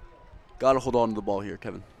 Got to hold on to the ball here,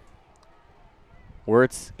 Kevin.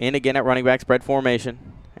 Wirtz in again at running back, spread formation,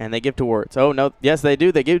 and they give to Wirtz. Oh, no. Yes, they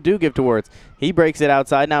do. They do give to Wirtz. He breaks it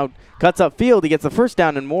outside. Now cuts up field. He gets the first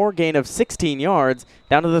down and more, gain of 16 yards,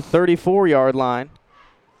 down to the 34-yard line.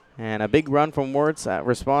 And a big run from Wirtz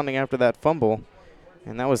responding after that fumble.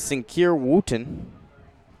 And that was Sinkir Wooten,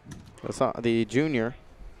 the junior.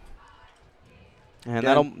 And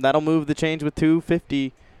that'll move the change with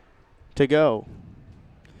 2:50 to go.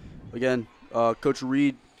 Again, Coach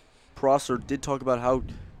Reed Prosser did talk about how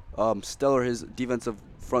stellar his defensive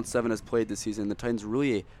front seven has played this season. The Titans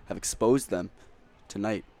really have exposed them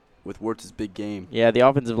tonight with Wirtz's big game. Yeah, the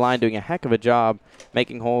offensive line doing a heck of a job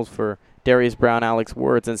making holes for Darius Brown, Alex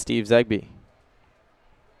Wirtz, and Steve Zegby.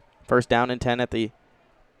 First down and 10 at the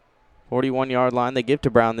 41-yard line. They give to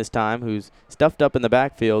Brown this time, who's stuffed up in the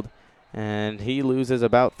backfield, and he loses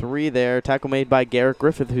about 3 there. Tackle made by Garrett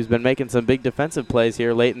Griffith, who's been making some big defensive plays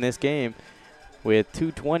here late in this game with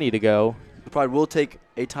 2:20 to go. The Pride will take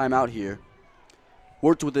a timeout here.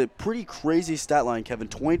 Wirtz with a pretty crazy stat line, Kevin.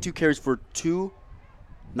 22 carries for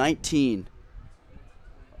 219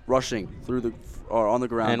 rushing through or on the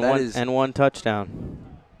ground. And one touchdown.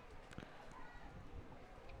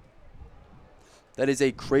 That is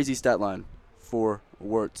a crazy stat line for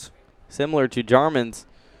Wirtz. Similar to Jarman's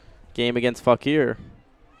game against Fakir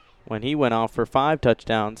when he went off for 5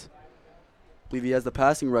 touchdowns. I believe he has the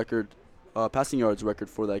passing yards record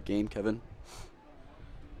for that game, Kevin.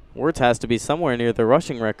 Wirtz has to be somewhere near the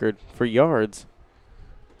rushing record for yards.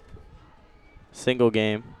 Single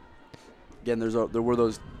game. Again, there were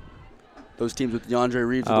those teams with DeAndre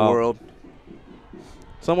Reeves of the world.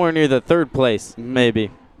 Somewhere near the 3rd place,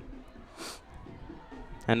 maybe.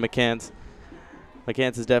 And McCants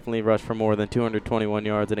has definitely rushed for more than 221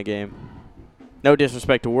 yards in a game. No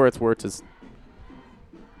disrespect to Wirtz. Wirtz is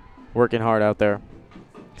working hard out there.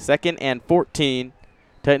 2nd and 14.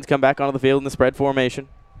 Titans come back onto the field in the spread formation.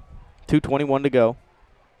 2:21 to go.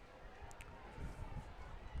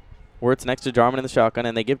 Wirtz next to Jarman in the shotgun,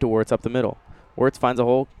 and they give to Wirtz up the middle. Wirtz finds a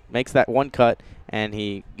hole, makes that one cut, and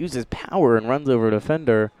he uses power and runs over a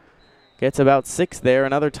defender. Gets about 6 there.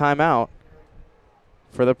 Another timeout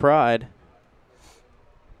for the Pride.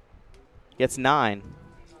 Gets 9.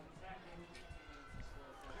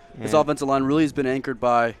 This offensive line really has been anchored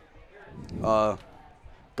by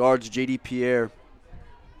guards J.D. Pierre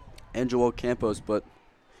and Joel Campos, but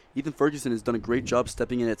Ethan Ferguson has done a great job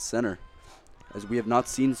stepping in at center, as we have not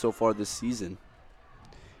seen so far this season.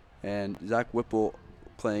 And Zach Whipple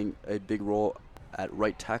playing a big role at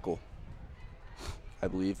right tackle, I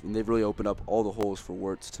believe. And they've really opened up all the holes for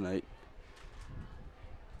Wirtz tonight.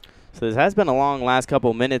 So this has been a long last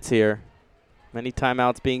couple minutes here. Many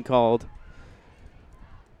timeouts being called.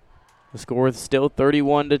 The score is still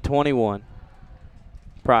 31-21.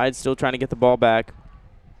 Pride still trying to get the ball back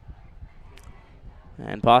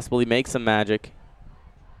and possibly make some magic.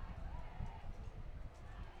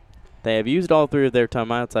 They have used all 3 of their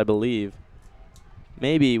timeouts, I believe.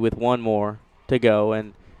 Maybe with one more to go,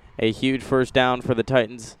 and a huge first down for the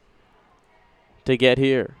Titans to get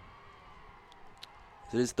here.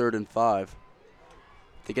 It is 3rd and 5.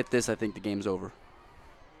 If they get this, I think the game's over.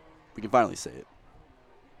 We can finally say it.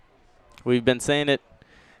 We've been saying it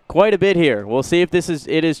quite a bit here. We'll see if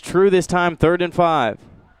it is true this time. 3rd and 5.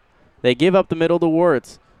 They give up the middle to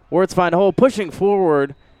Wirtz. Wirtz find a hole, pushing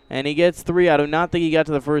forward, and he gets 3. I do not think he got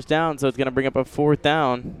to the first down, so it's going to bring up a 4th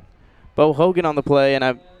down. Bo Hogan on the play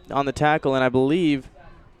and on the tackle, and I believe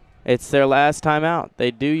it's their last timeout.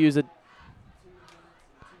 They do use it.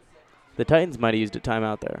 The Titans might have used a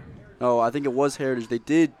timeout there. No, I think it was Heritage. They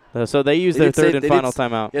did. So they used their third and final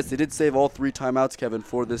timeout. Yes, they did save all 3 timeouts, Kevin,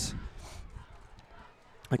 for this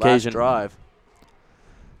occasion. Last drive.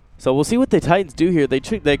 So we'll see what the Titans do here. They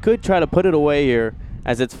could try to put it away here,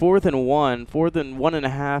 as it's 4th and 1, 4th and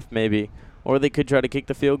 1.5 maybe, or they could try to kick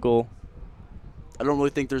the field goal. I don't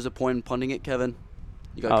really think there's a point in punting it, Kevin.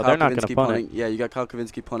 You got Kyle they're not going to Kavinsky punt punting. it. Yeah, you got Kyle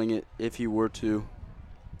Kavinsky punting it if he were to.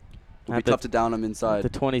 It would At be tough to down him inside the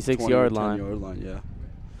 26-yard line. 10-yard line, yeah.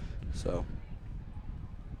 So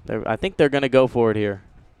I think they're going to go for it here.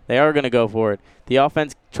 They are going to go for it. The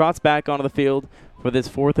offense trots back onto the field for this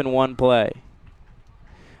 4th and 1 play.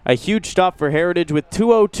 A huge stop for Heritage with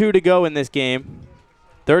 2:02 to go in this game.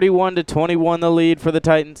 31-21 the lead for the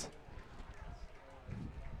Titans.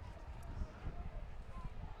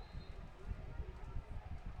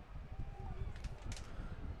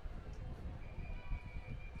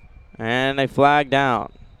 And a flag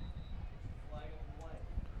down.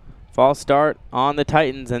 False start on the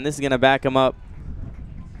Titans, and this is going to back them up.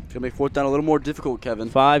 it's gonna make 4th down a little more difficult, Kevin.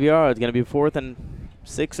 5 yards. Going to be 4th and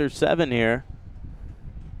 6 or 7 here.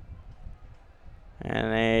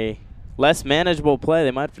 And a less manageable play.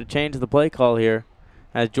 They might have to change the play call here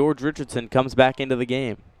as George Richardson comes back into the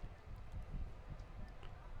game.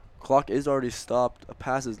 Clock is already stopped. A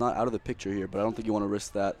pass is not out of the picture here, but I don't think you want to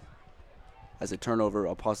risk that as a turnover,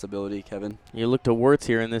 a possibility, Kevin. You look to Wirtz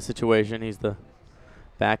here in this situation. He's the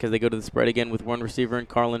back as they go to the spread again with one receiver and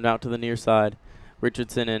Carlin out to the near side.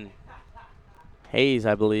 Richardson and Hayes,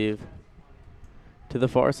 I believe, to the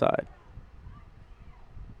far side.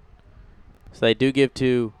 So they do give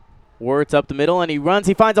to Wirtz up the middle, and he runs.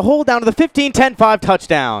 He finds a hole down to the 15, 10-5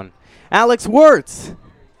 touchdown. Alex Wirtz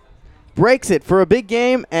breaks it for a big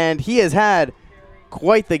game, and he has had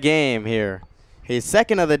quite the game here. His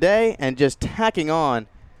second of the day, and just tacking on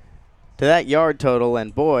to that yard total,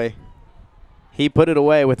 and boy, he put it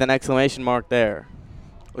away with an exclamation mark there.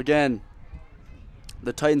 Again,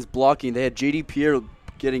 the Titans blocking. They had J.D. Pierre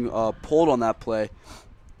getting pulled on that play,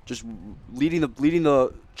 just leading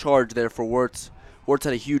the charge there for Wirtz. Wirtz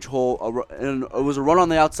had a huge hole, and it was a run on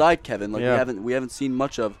the outside, Kevin. Like we haven't seen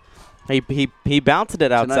much of. He bounced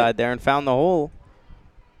it outside tonight. there and found the hole,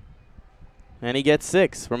 and he gets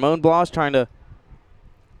 6. Ramon Blas trying to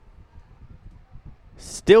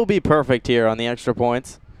still be perfect here on the extra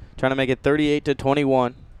points, trying to make it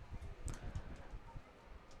 38-21.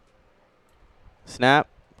 Snap,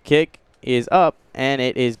 kick is up, and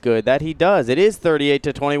it is good. That he does. It is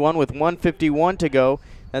 38-21 with 1:51 to go.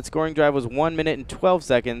 That scoring drive was 1 minute and 12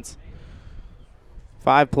 seconds.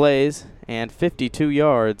 5 plays and 52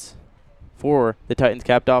 yards for the Titans,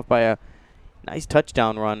 capped off by a nice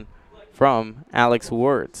touchdown run from Alex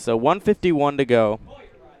Wirtz. So 1:51 to go,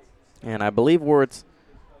 and I believe Wirtz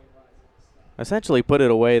essentially put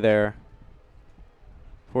it away there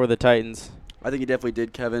for the Titans. I think he definitely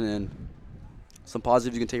did, Kevin, and some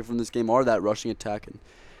positives you can take from this game are that rushing attack, and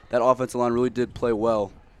that offensive line really did play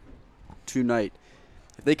well tonight.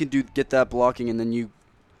 If they can get that blocking, and then you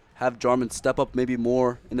have Jarman step up maybe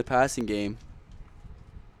more in the passing game,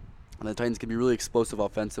 and the Titans can be really explosive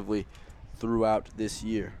offensively throughout this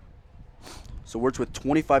year. So Wirtz with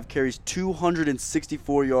 25 carries,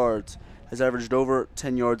 264 yards, has averaged over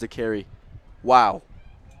 10 yards a carry. Wow.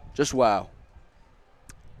 Just wow.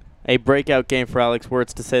 A breakout game for Alex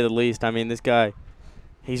Wirtz, to say the least. I mean, this guy,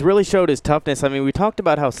 he's really showed his toughness. I mean, we talked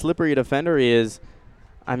about how slippery a defender he is.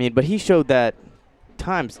 I mean, but he showed that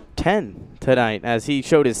times 10 tonight, as he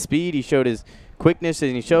showed his speed, he showed his quickness,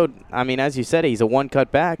 and he showed, I mean, as you said, he's a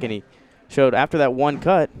one-cut back, and he showed after that one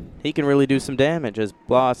cut, he can really do some damage as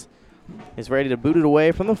Blas is ready to boot it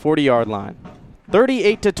away from the 40-yard line.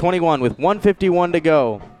 38-21 with 1:51 to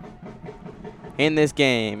go in this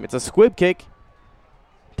game. It's a squib kick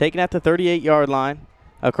taken at the 38-yard line,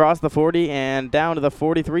 across the 40 and down to the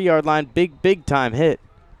 43-yard line. Big time hit.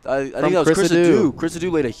 I think that was Chris Adu. Chris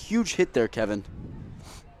Adu laid a huge hit there, Kevin,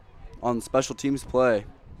 on special teams play.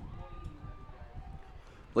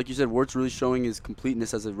 Like you said, Wirtz really showing his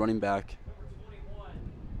completeness as a running back,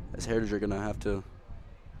 as Heritage are going to have to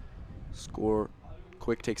score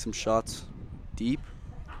quick, take some shots deep.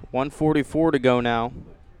 1:44 to go now.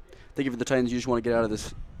 I think if the Titans, you just want to get out of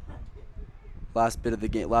this last bit of the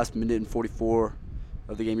game, last minute and 44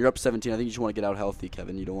 of the game. You're up 17. I think you just want to get out healthy,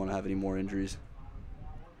 Kevin. You don't want to have any more injuries.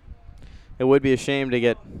 It would be a shame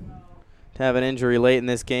to have an injury late in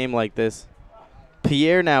this game like this.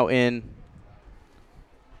 Pierre now in.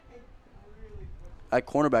 At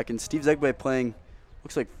cornerback, and Steve Zegbe playing,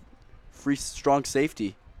 looks like free strong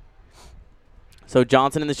safety. So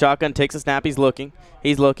Johnson in the shotgun takes a snap. He's looking.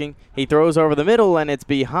 He's looking. He throws over the middle, and it's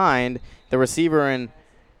behind the receiver and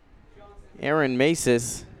Aaron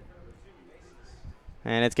Macis.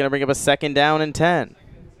 And it's going to bring up a 2nd down and 10.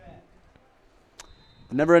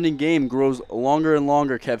 The never-ending game grows longer and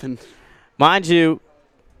longer, Kevin. Mind you,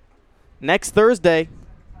 next Thursday,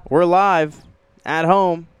 we're live at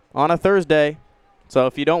home on a Thursday. So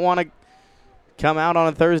if you don't want to come out on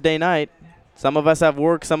a Thursday night, some of us have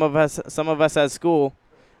work, some of us have school.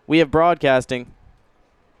 We have broadcasting.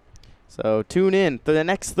 So tune in for the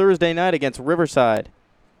next Thursday night against Riverside.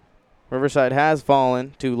 Riverside has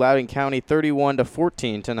fallen to Loudoun County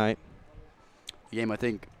 31-14 tonight. A game I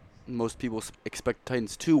think most people expect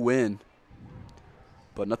Titans to win,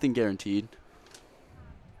 but nothing guaranteed.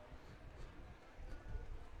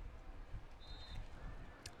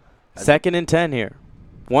 Second and 10 here.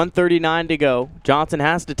 1:39 to go. Johnson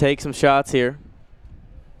has to take some shots here.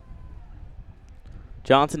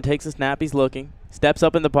 Johnson takes a snap. He's looking. Steps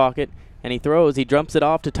up in the pocket, and he throws. He jumps it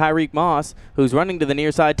off to Tyreek Moss, who's running to the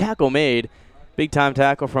near side. Tackle made. Big-time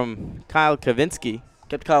tackle from Kyle Kavinsky.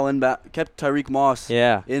 Kept Tyreek Moss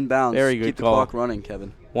inbounds. Very good Keep the call. clock running,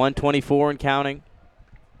 Kevin. 1:24 and counting.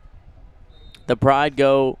 The Pride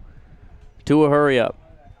go to a hurry-up.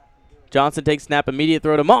 Johnson takes snap, immediate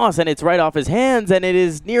throw to Moss, and it's right off his hands, and it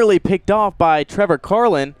is nearly picked off by Trevor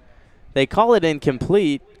Carlin. They call it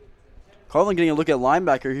incomplete. Carlin getting a look at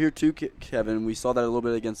linebacker here too, Kevin. We saw that a little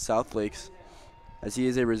bit against South Lakes, as he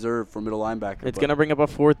is a reserve for middle linebacker. It's going to bring up a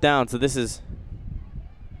 4th down, so this is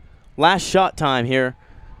last shot time here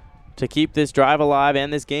to keep this drive alive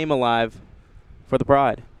and this game alive for the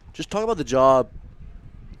Pride. Just talk about the job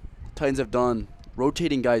Titans have done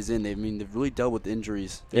rotating guys in. They've really dealt with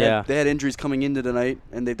injuries. They had injuries coming into tonight,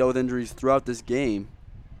 and they've dealt with injuries throughout this game.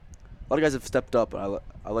 A lot of guys have stepped up.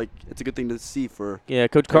 I like. It's a good thing to see for. Yeah,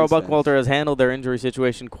 Coach Carl Titans fans. Buckwalter has handled their injury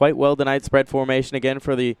situation quite well tonight. Spread formation again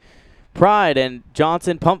for the Pride, and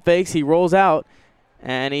Johnson pump fakes. He rolls out,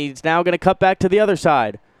 and he's now going to cut back to the other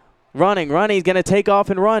side. Running. He's going to take off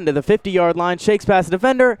and run to the 50-yard line. Shakes past the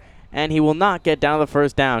defender, and he will not get down to the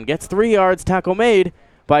 1st down. Gets 3 yards. Tackle made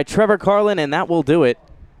by Trevor Carlin, and that will do it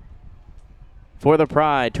for the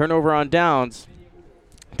Pride. Turnover on downs.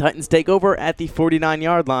 Titans take over at the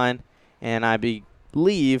 49-yard line, and I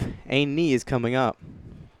believe a knee is coming up.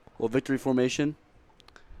 Well, victory formation,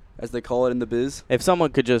 as they call it in the biz. If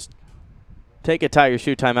someone could just take a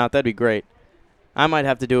tie-your-shoe timeout, that'd be great. I might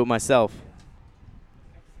have to do it myself.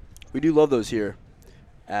 We do love those here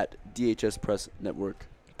at DHS Press Network.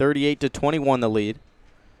 38-21 the lead.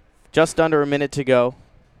 Just under a minute to go.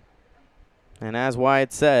 And as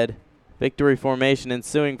Wyatt said, victory formation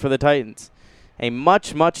ensuing for the Titans. A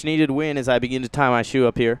much, much needed win as I begin to tie my shoe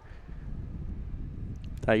up here.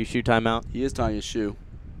 Tie your shoe timeout. He is tying his shoe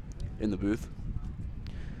in the booth.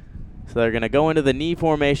 So they're going to go into the knee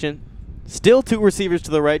formation. Still 2 receivers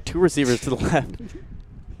to the right, 2 receivers to the left.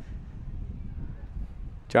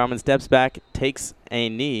 Jarman steps back, takes a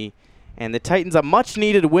knee, and the Titans a much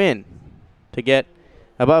needed win to get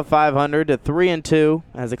above 500 to 3-2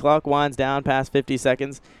 as the clock winds down past 50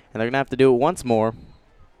 seconds, and they're going to have to do it once more.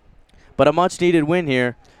 But a much-needed win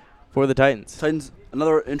here for the Titans. Titans,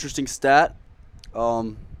 another interesting stat.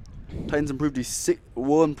 Titans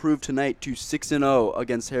will improve tonight to 6-0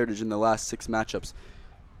 against Heritage in the last 6 matchups.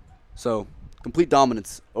 So, complete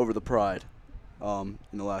dominance over the Pride in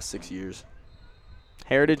the last 6 years.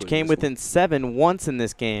 Heritage came within 7 once in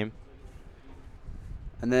this game.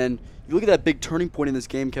 And then you look at that big turning point in this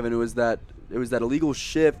game, Kevin. It was that illegal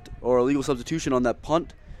shift or illegal substitution on that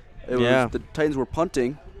punt. Was the Titans were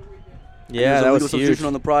punting. Yeah, that was illegal huge. Substitution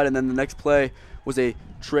on the Pride, and then the next play was a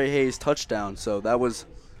Trey Hayes touchdown. So that was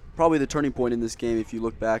probably the turning point in this game if you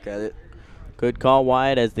look back at it. Good call,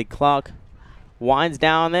 Wyatt, as the clock winds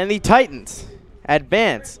down. And the Titans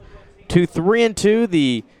advance to 3-2.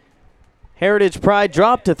 The Heritage Pride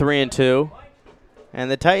dropped to 3-2. And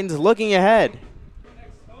the Titans looking ahead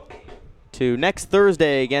to next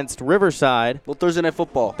Thursday against Riverside. Well, Thursday Night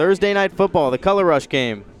Football. Thursday Night Football, the Color Rush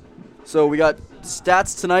game. So we got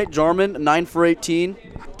stats tonight. Jarman, 9 for 18.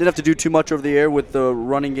 Didn't have to do too much over the air with the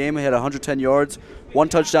running game. He had 110 yards, 1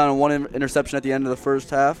 touchdown and 1 interception at the end of the first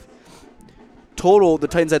half. Total, the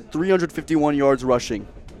Titans had 351 yards rushing.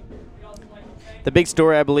 The big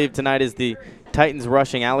story, I believe, tonight is the Titans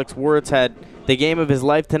rushing. Alex Wirtz had the game of his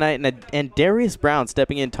life tonight, and Darius Brown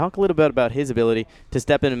stepping in. Talk a little bit about his ability to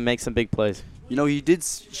step in and make some big plays. You know, he did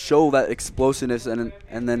show that explosiveness, and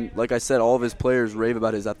then, like I said, all of his players rave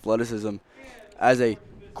about his athleticism. as a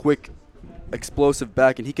quick, explosive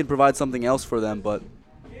back, and he can provide something else for them. But,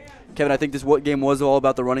 Kevin, I think this game was all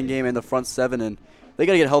about the running game and the front seven, and they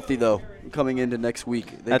got to get healthy, though, coming into next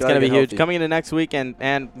week. That's going to be huge. Coming into next week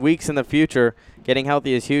and weeks in the future, getting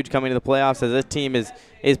healthy is huge coming to the playoffs, as this team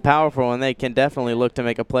is powerful, and they can definitely look to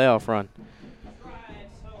make a playoff run.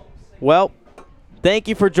 Well, thank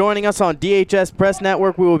you for joining us on DHS Press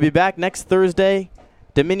Network. We will be back next Thursday.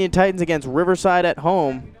 Dominion Titans against Riverside at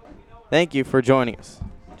home. Thank you for joining us.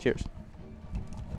 Cheers.